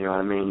him. You know what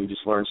I mean? You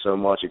just learn so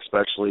much,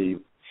 especially.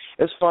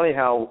 It's funny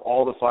how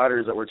all the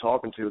fighters that we're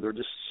talking to, they're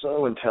just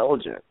so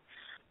intelligent.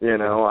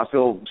 I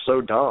feel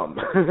so dumb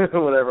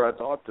whenever I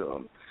talk to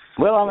them.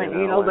 Well, I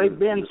mean, they've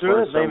been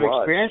through it, they've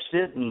experienced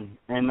it,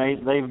 and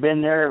they've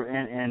been there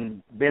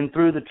and been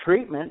through the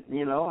treatment,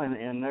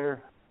 and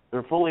they're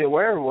fully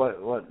aware of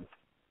what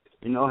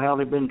how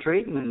they've been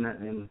treating,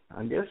 and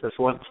I guess that's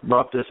what's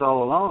brought this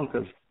all along,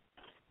 because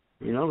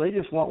they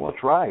just want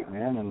what's right,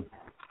 man. And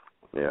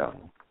yeah,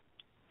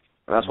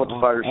 and that's what the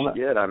fighters should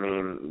get. I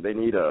mean, they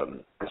need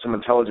some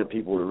intelligent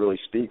people to really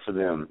speak for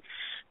them,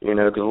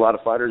 because a lot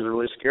of fighters are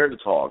really scared to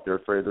talk. They're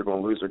afraid they're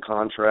going to lose their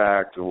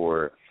contract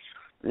or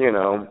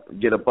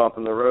get a bump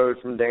in the road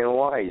from Dana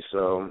White.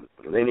 So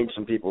they need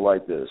some people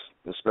like this,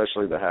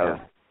 especially to have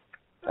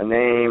a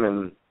name,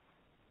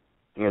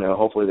 and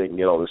hopefully they can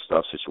get all this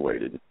stuff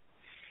situated.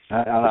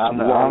 I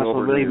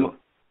honestly believe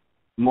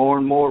more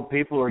and more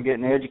people are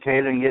getting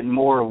educated and getting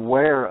more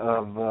aware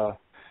of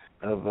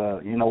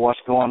what's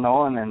going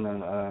on,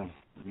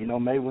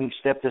 and maybe we can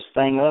step this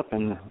thing up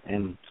and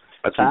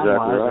that's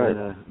exactly right.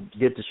 And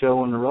get the show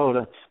on the road.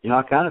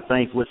 I kind of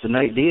think with the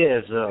Nate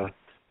Diaz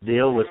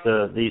deal with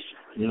these,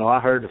 I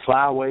heard the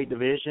flyweight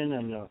division,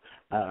 and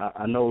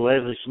I know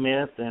Leslie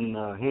Smith and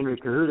Henry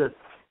Cahuta.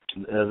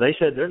 They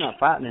said they're not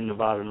fighting in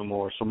Nevada no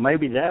more, so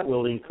maybe that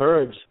will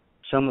encourage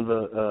some of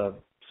the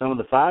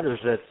fighters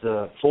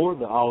that's for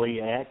the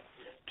Ali Act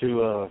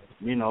to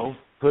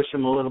push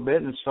them a little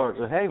bit and start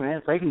to, hey man,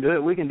 if they can do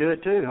it, we can do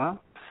it too, huh?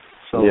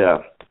 So yeah,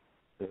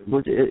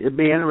 it'd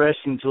be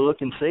interesting to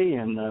look and see,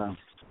 and the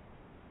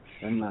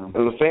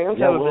fans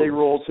have a big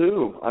role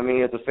too. I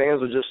mean, if the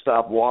fans would just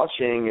stop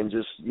watching and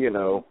just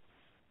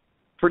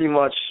pretty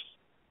much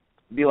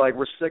be like,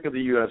 we're sick of the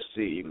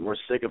UFC. We're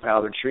sick of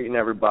how they're treating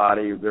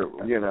everybody.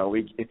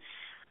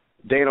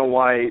 Dana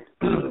White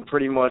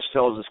pretty much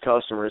tells his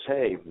customers,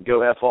 hey,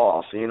 go F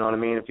off. You know what I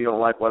mean? If you don't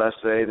like what I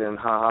say, then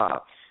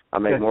ha-ha, I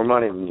make more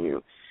money than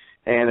you.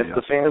 And if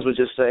the fans would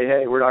just say,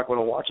 hey, we're not going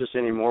to watch this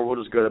anymore,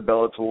 we'll just go to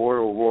Bellator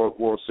or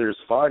World Series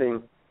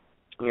Fighting,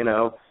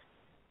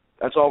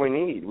 that's all we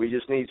need. We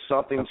just need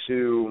something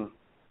to,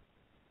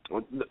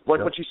 like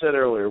what you said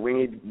earlier,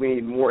 we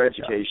need more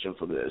education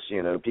for this.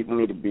 People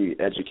need to be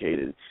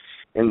educated,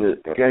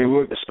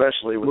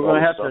 especially with all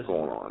the stuff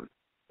going on.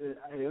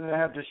 we'll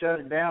have to shut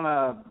it down.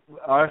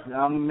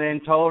 I'm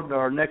being told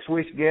our next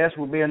week's guest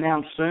will be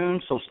announced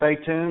soon, so stay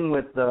tuned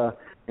with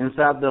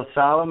Inside the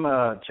Asylum.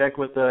 Check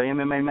with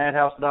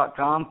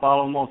MMAmadhouse.com.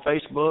 Follow them on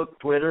Facebook,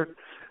 Twitter,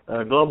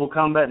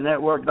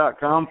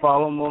 GlobalCombatNetwork.com.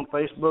 Follow them on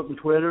Facebook and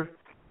Twitter.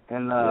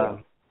 And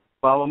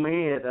follow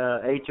me at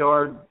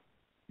HR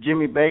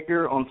Jimmy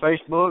Baker on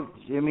Facebook,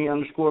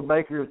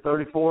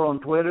 Jimmy_Baker34 on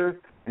Twitter,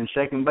 and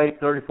Shake and Bake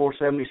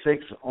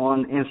 3476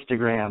 on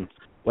Instagram.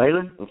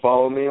 Waylon? And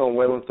follow me on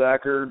Waylon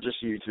Thacker,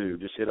 just YouTube.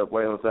 Just hit up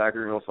Waylon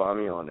Thacker and you'll find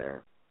me on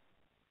there.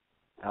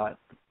 All right.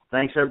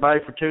 Thanks, everybody,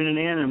 for tuning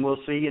in, and we'll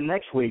see you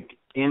next week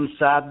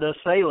inside the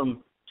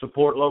Asylum.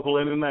 Support local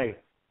MMA.